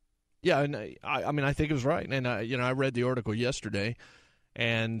 Yeah, and I think it was right. And I read the article yesterday,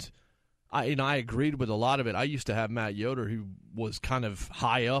 and I agreed with a lot of it. I used to have Matt Yoder, who was kind of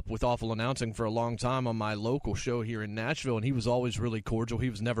high up with Awful Announcing for a long time on my local show here in Nashville, and he was always really cordial. He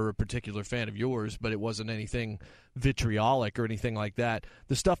was never a particular fan of yours, but it wasn't anything vitriolic or anything like that.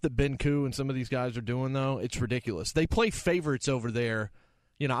 The stuff that Ben Koo and some of these guys are doing, though, it's ridiculous. They play favorites over there.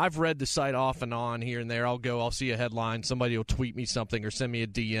 I've read the site off and on here and there. I'll see a headline. Somebody will tweet me something or send me a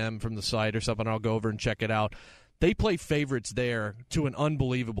DM from the site or something. I'll go over and check it out. They play favorites there to an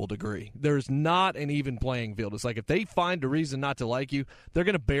unbelievable degree. There's not an even playing field. It's like if they find a reason not to like you, they're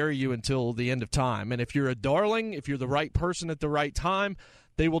going to bury you until the end of time. And if you're a darling, if you're the right person at the right time,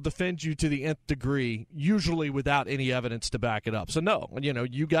 they will defend you to the nth degree, usually without any evidence to back it up. So, no,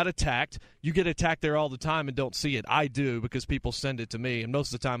 you got attacked. You get attacked there all the time and don't see it. I do because people send it to me, and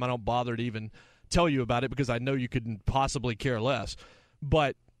most of the time I don't bother to even tell you about it because I know you couldn't possibly care less.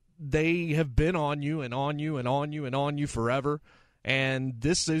 But they have been on you and on you and on you and on you forever, and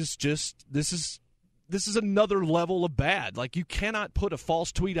this is another level of bad. Like, you cannot put a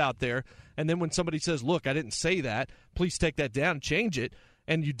false tweet out there, and then when somebody says, look, I didn't say that, please take that down and change it,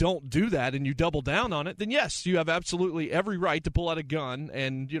 and you don't do that and you double down on it, then yes, you have absolutely every right to pull out a gun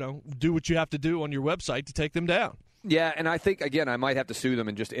and, do what you have to do on your website to take them down. Yeah, and I think, again, I might have to sue them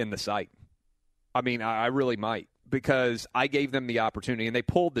and just end the site. I mean, I really might, because I gave them the opportunity, and they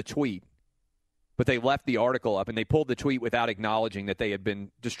pulled the tweet, but they left the article up, and they pulled the tweet without acknowledging that they had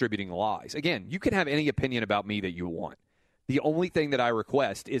been distributing lies. Again, you can have any opinion about me that you want. The only thing that I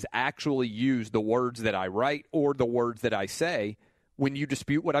request is actually use the words that I write or the words that I say when you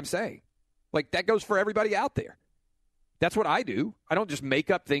dispute what I'm saying. Like, that goes for everybody out there. That's what I do. I don't just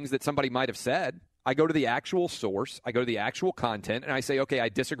make up things that somebody might have said. I go to the actual source. I go to the actual content, and I say, okay, I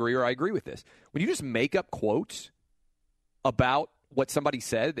disagree or I agree with this. When you just make up quotes about what somebody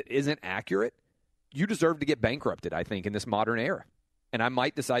said that isn't accurate, you deserve to get bankrupted, I think, in this modern era. And I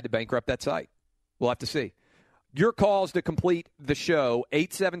might decide to bankrupt that site. We'll have to see. Your calls to complete the show,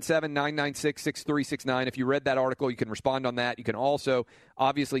 877-996-6369. If you read that article, you can respond on that. You can also,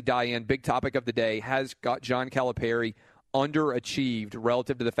 obviously, Diane, big topic of the day, has got John Calipari underachieved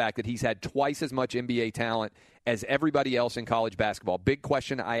relative to the fact that he's had twice as much NBA talent as everybody else in college basketball. Big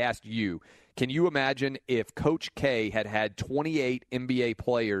question I asked you. Can you imagine if Coach K had had 28 NBA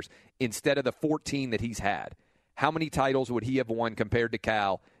players instead of the 14 that he's had? How many titles would he have won compared to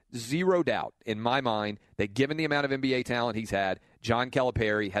Cal? Zero doubt in my mind that given the amount of NBA talent he's had, John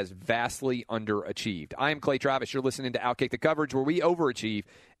Calipari has vastly underachieved. I am Clay Travis. You're listening to Outkick the Coverage, where we overachieve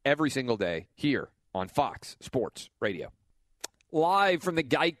every single day here on Fox Sports Radio. Live from the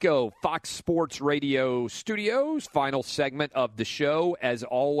Geico Fox Sports Radio studios, final segment of the show. As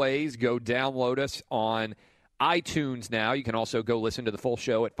always, go download us on iTunes now. You can also go listen to the full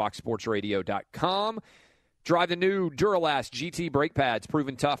show at foxsportsradio.com. Drive the new Duralast GT brake pads,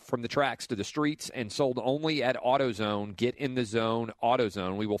 proven tough from the tracks to the streets and sold only at AutoZone. Get in the zone,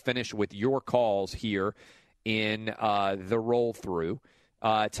 AutoZone. We will finish with your calls here in the roll-through.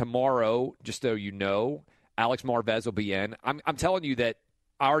 Tomorrow, just so you know, Alex Marvez will be in. I'm telling you that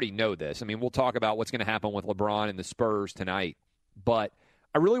I already know this. I mean, we'll talk about what's going to happen with LeBron and the Spurs tonight. But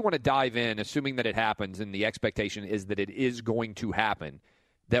I really want to dive in, assuming that it happens, and the expectation is that it is going to happen,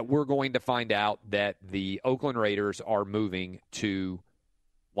 that we're going to find out that the Oakland Raiders are moving to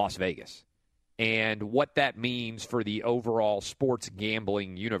Las Vegas. and what that means for the overall sports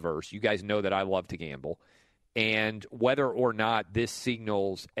gambling universe. You guys know that I love to gamble. And whether or not this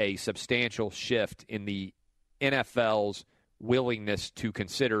signals a substantial shift in the NFL's willingness to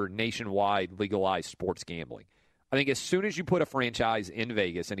consider nationwide legalized sports gambling. I think as soon as you put a franchise in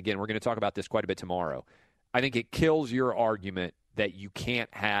Vegas, and again, we're going to talk about this quite a bit tomorrow, I think it kills your argument that you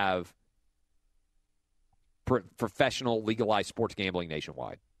can't have professional legalized sports gambling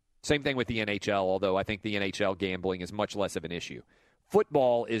nationwide. Same thing with the NHL, although I think the NHL gambling is much less of an issue.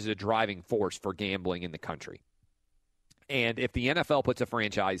 Football is a driving force for gambling in the country. And if the NFL puts a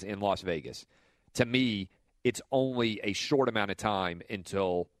franchise in Las Vegas, to me, it's only a short amount of time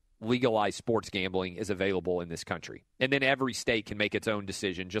until legalized sports gambling is available in this country. And then every state can make its own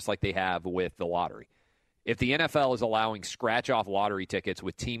decision, just like they have with the lottery. If the NFL is allowing scratch-off lottery tickets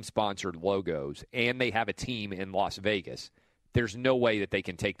with team-sponsored logos and they have a team in Las Vegas, there's no way that they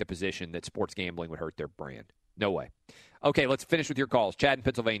can take the position that sports gambling would hurt their brand. No way. Okay, let's finish with your calls. Chad in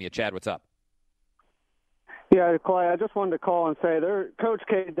Pennsylvania. Chad, what's up? Yeah, Clay, I just wanted to call and say Coach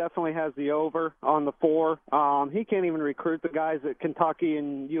K definitely has the over on the 4. He can't even recruit the guys that Kentucky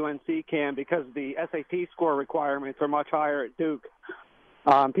and UNC can because the SAT score requirements are much higher at Duke.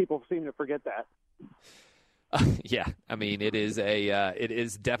 People seem to forget that. Yeah, I mean, it is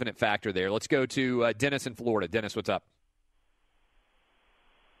a definite factor there. Let's go to Dennis in Florida. Dennis, what's up?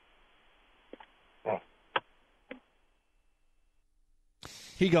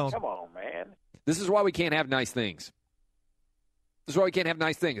 He gone. Come on, man. This is why we can't have nice things.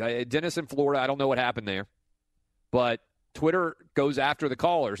 Dennis in Florida, I don't know what happened there, but Twitter goes after the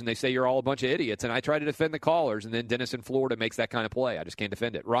callers, and they say you're all a bunch of idiots, and I try to defend the callers, and then Dennis in Florida makes that kind of play. I just can't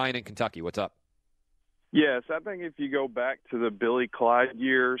defend it. Ryan in Kentucky, what's up? Yes, I think if you go back to the Billy Clyde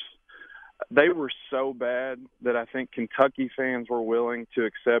years, they were so bad that I think Kentucky fans were willing to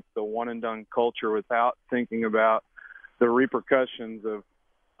accept the one-and-done culture without thinking about the repercussions of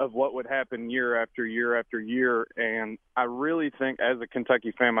what would happen year after year after year. And I really think, as a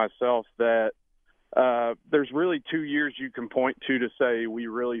Kentucky fan myself, that there's really 2 years you can point to say we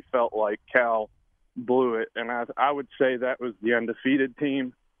really felt like Cal blew it. And I would say that was the undefeated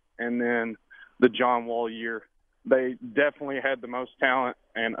team and then the John Wall year. They definitely had the most talent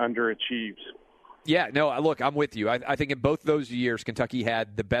and underachieved. Yeah, no, look, I'm with you. I think in both those years, Kentucky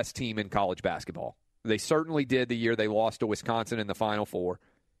had the best team in college basketball. They certainly did the year they lost to Wisconsin in the Final Four.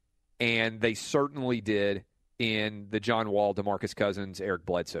 And they certainly did in the John Wall, DeMarcus Cousins, Eric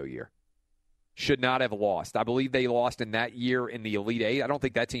Bledsoe year. Should not have lost. I believe they lost in that year in the Elite Eight. I don't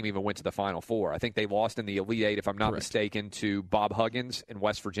think that team even went to the Final Four. I think they lost in the Elite Eight, if I'm not mistaken, to Bob Huggins in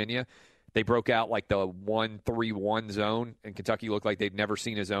West Virginia. They broke out like the 1-3-1 zone, and Kentucky looked like they'd never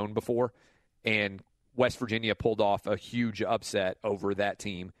seen a zone before. And West Virginia pulled off a huge upset over that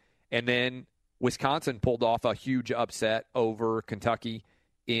team. And then Wisconsin pulled off a huge upset over Kentucky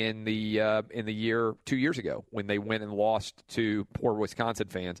in the year 2 years ago when they went and lost to poor Wisconsin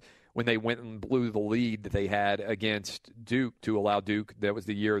fans, when they went and blew the lead that they had against Duke to allow Duke. That was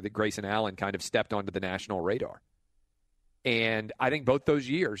the year that Grayson Allen kind of stepped onto the national radar. And I think both those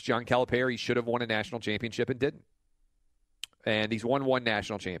years, John Calipari should have won a national championship and didn't. And he's won one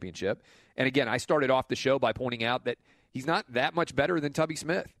national championship. And again, I started off the show by pointing out that he's not that much better than Tubby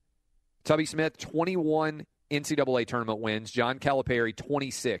Smith. Tubby Smith, 21 NCAA tournament wins. John Calipari,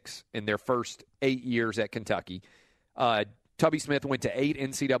 26 in their first 8 years at Kentucky. Tubby Smith went to 8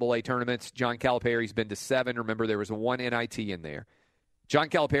 NCAA tournaments. John Calipari's been to 7. Remember, there was one NIT in there. John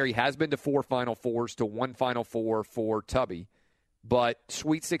Calipari has been to 4 Final Fours to 1 Final Four for Tubby, but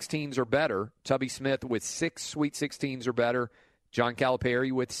Sweet 16s are better. Tubby Smith with 6 Sweet 16s are better. John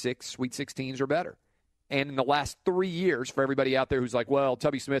Calipari with 6 Sweet 16s are better. And in the last 3 years, for everybody out there who's like, well,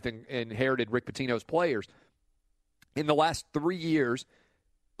 Tubby Smith inherited Rick Pitino's players, in the last 3 years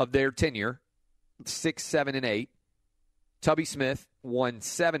of their tenure, 6, 7, and 8, Tubby Smith won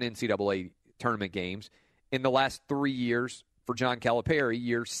 7 NCAA tournament games. In the last 3 years for John Calipari,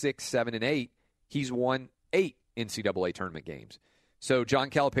 years 6, 7, and 8, he's won 8 NCAA tournament games. So John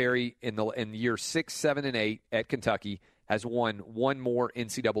Calipari in year 6, 7, and 8 at Kentucky has won 1 more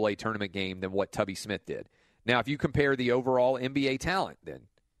NCAA tournament game than what Tubby Smith did. Now, if you compare the overall NBA talent then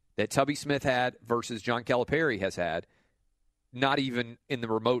that Tubby Smith had versus John Calipari has had, not even in the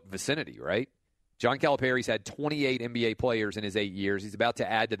remote vicinity, right? John Calipari's had 28 NBA players in his 8 years. He's about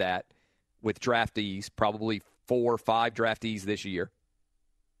to add to that with draftees, probably 4 or 5 draftees this year.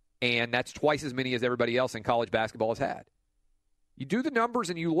 And that's twice as many as everybody else in college basketball has had. You do the numbers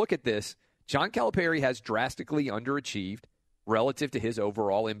and you look at this, John Calipari has drastically underachieved relative to his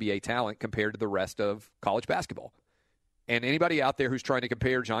overall NBA talent compared to the rest of college basketball. And anybody out there who's trying to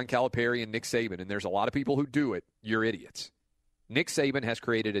compare John Calipari and Nick Saban, and there's a lot of people who do it, you're idiots. Nick Saban has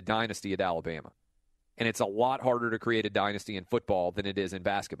created a dynasty at Alabama. And it's a lot harder to create a dynasty in football than it is in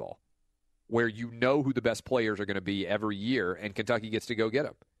basketball, where you know who the best players are going to be every year, and Kentucky gets to go get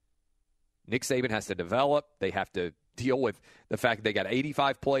them. Nick Saban has to develop. They have to deal with the fact that they got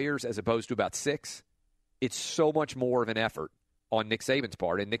 85 players as opposed to about 6. It's so much more of an effort on Nick Saban's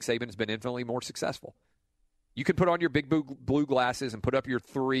part, and Nick Saban has been infinitely more successful. You can put on your big blue glasses and put up your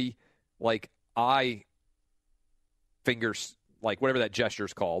 3, eye fingers, whatever that gesture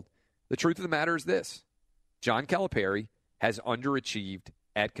is called. The truth of the matter is this. John Calipari has underachieved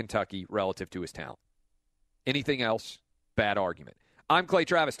at Kentucky relative to his talent. Anything else, bad argument. I'm Clay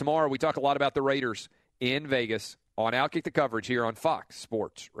Travis. Tomorrow we talk a lot about the Raiders in Vegas on Outkick the Coverage here on Fox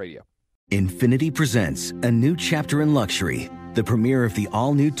Sports Radio. Infiniti presents a new chapter in luxury, the premiere of the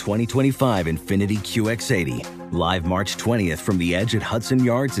all-new 2025 Infiniti QX80, live March 20th from the Edge at Hudson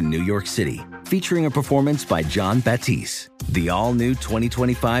Yards in New York City, featuring a performance by John Batiste. The all-new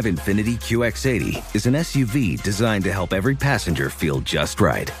 2025 Infiniti QX80 is an SUV designed to help every passenger feel just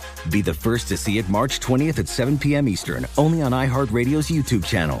right. Be the first to see it March 20th at 7 p.m. Eastern, only on iHeartRadio's YouTube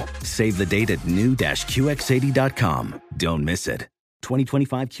channel. Save the date at new-QX80.com. Don't miss it.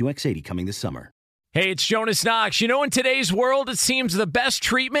 2025 QX80 coming this summer. Hey, it's Jonas Knox. You know, in today's world, it seems the best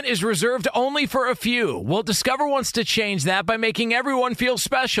treatment is reserved only for a few. Well, Discover wants to change that by making everyone feel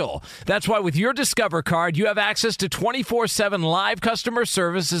special. That's why with your Discover card, you have access to 24/7 live customer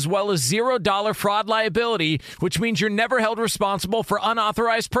service as well as $0 fraud liability, which means you're never held responsible for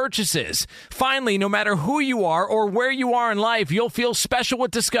unauthorized purchases. Finally, no matter who you are or where you are in life, you'll feel special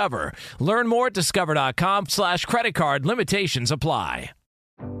with Discover. Learn more at discover.com/credit card. Limitations apply.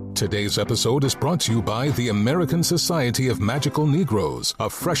 Today's episode is brought to you by the American Society of Magical Negroes, a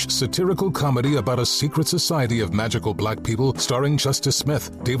fresh satirical comedy about a secret society of magical black people starring Justice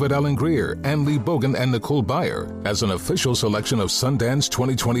Smith, David Alan Grier, Ann Lee Bogan, and Nicole Byer. As an official selection of Sundance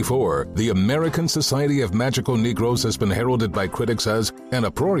 2024, the American Society of Magical Negroes has been heralded by critics as an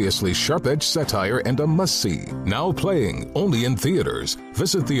uproariously sharp-edged satire and a must-see. Now playing only in theaters.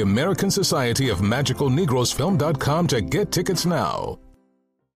 Visit the American Society of Magical Negroes Film.com to get tickets now.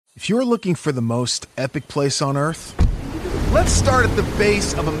 If you're looking for the most epic place on Earth, let's start at the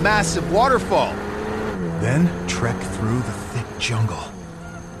base of a massive waterfall. Then trek through the thick jungle.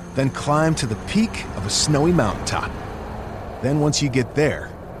 Then climb to the peak of a snowy mountaintop. Then once you get there,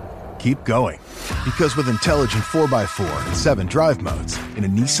 keep going. Because with intelligent 4x4 and 7 drive modes in a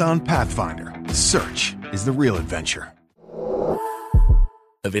Nissan Pathfinder, search is the real adventure.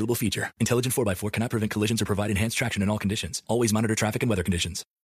 Available feature. Intelligent 4x4 cannot prevent collisions or provide enhanced traction in all conditions. Always monitor traffic and weather conditions.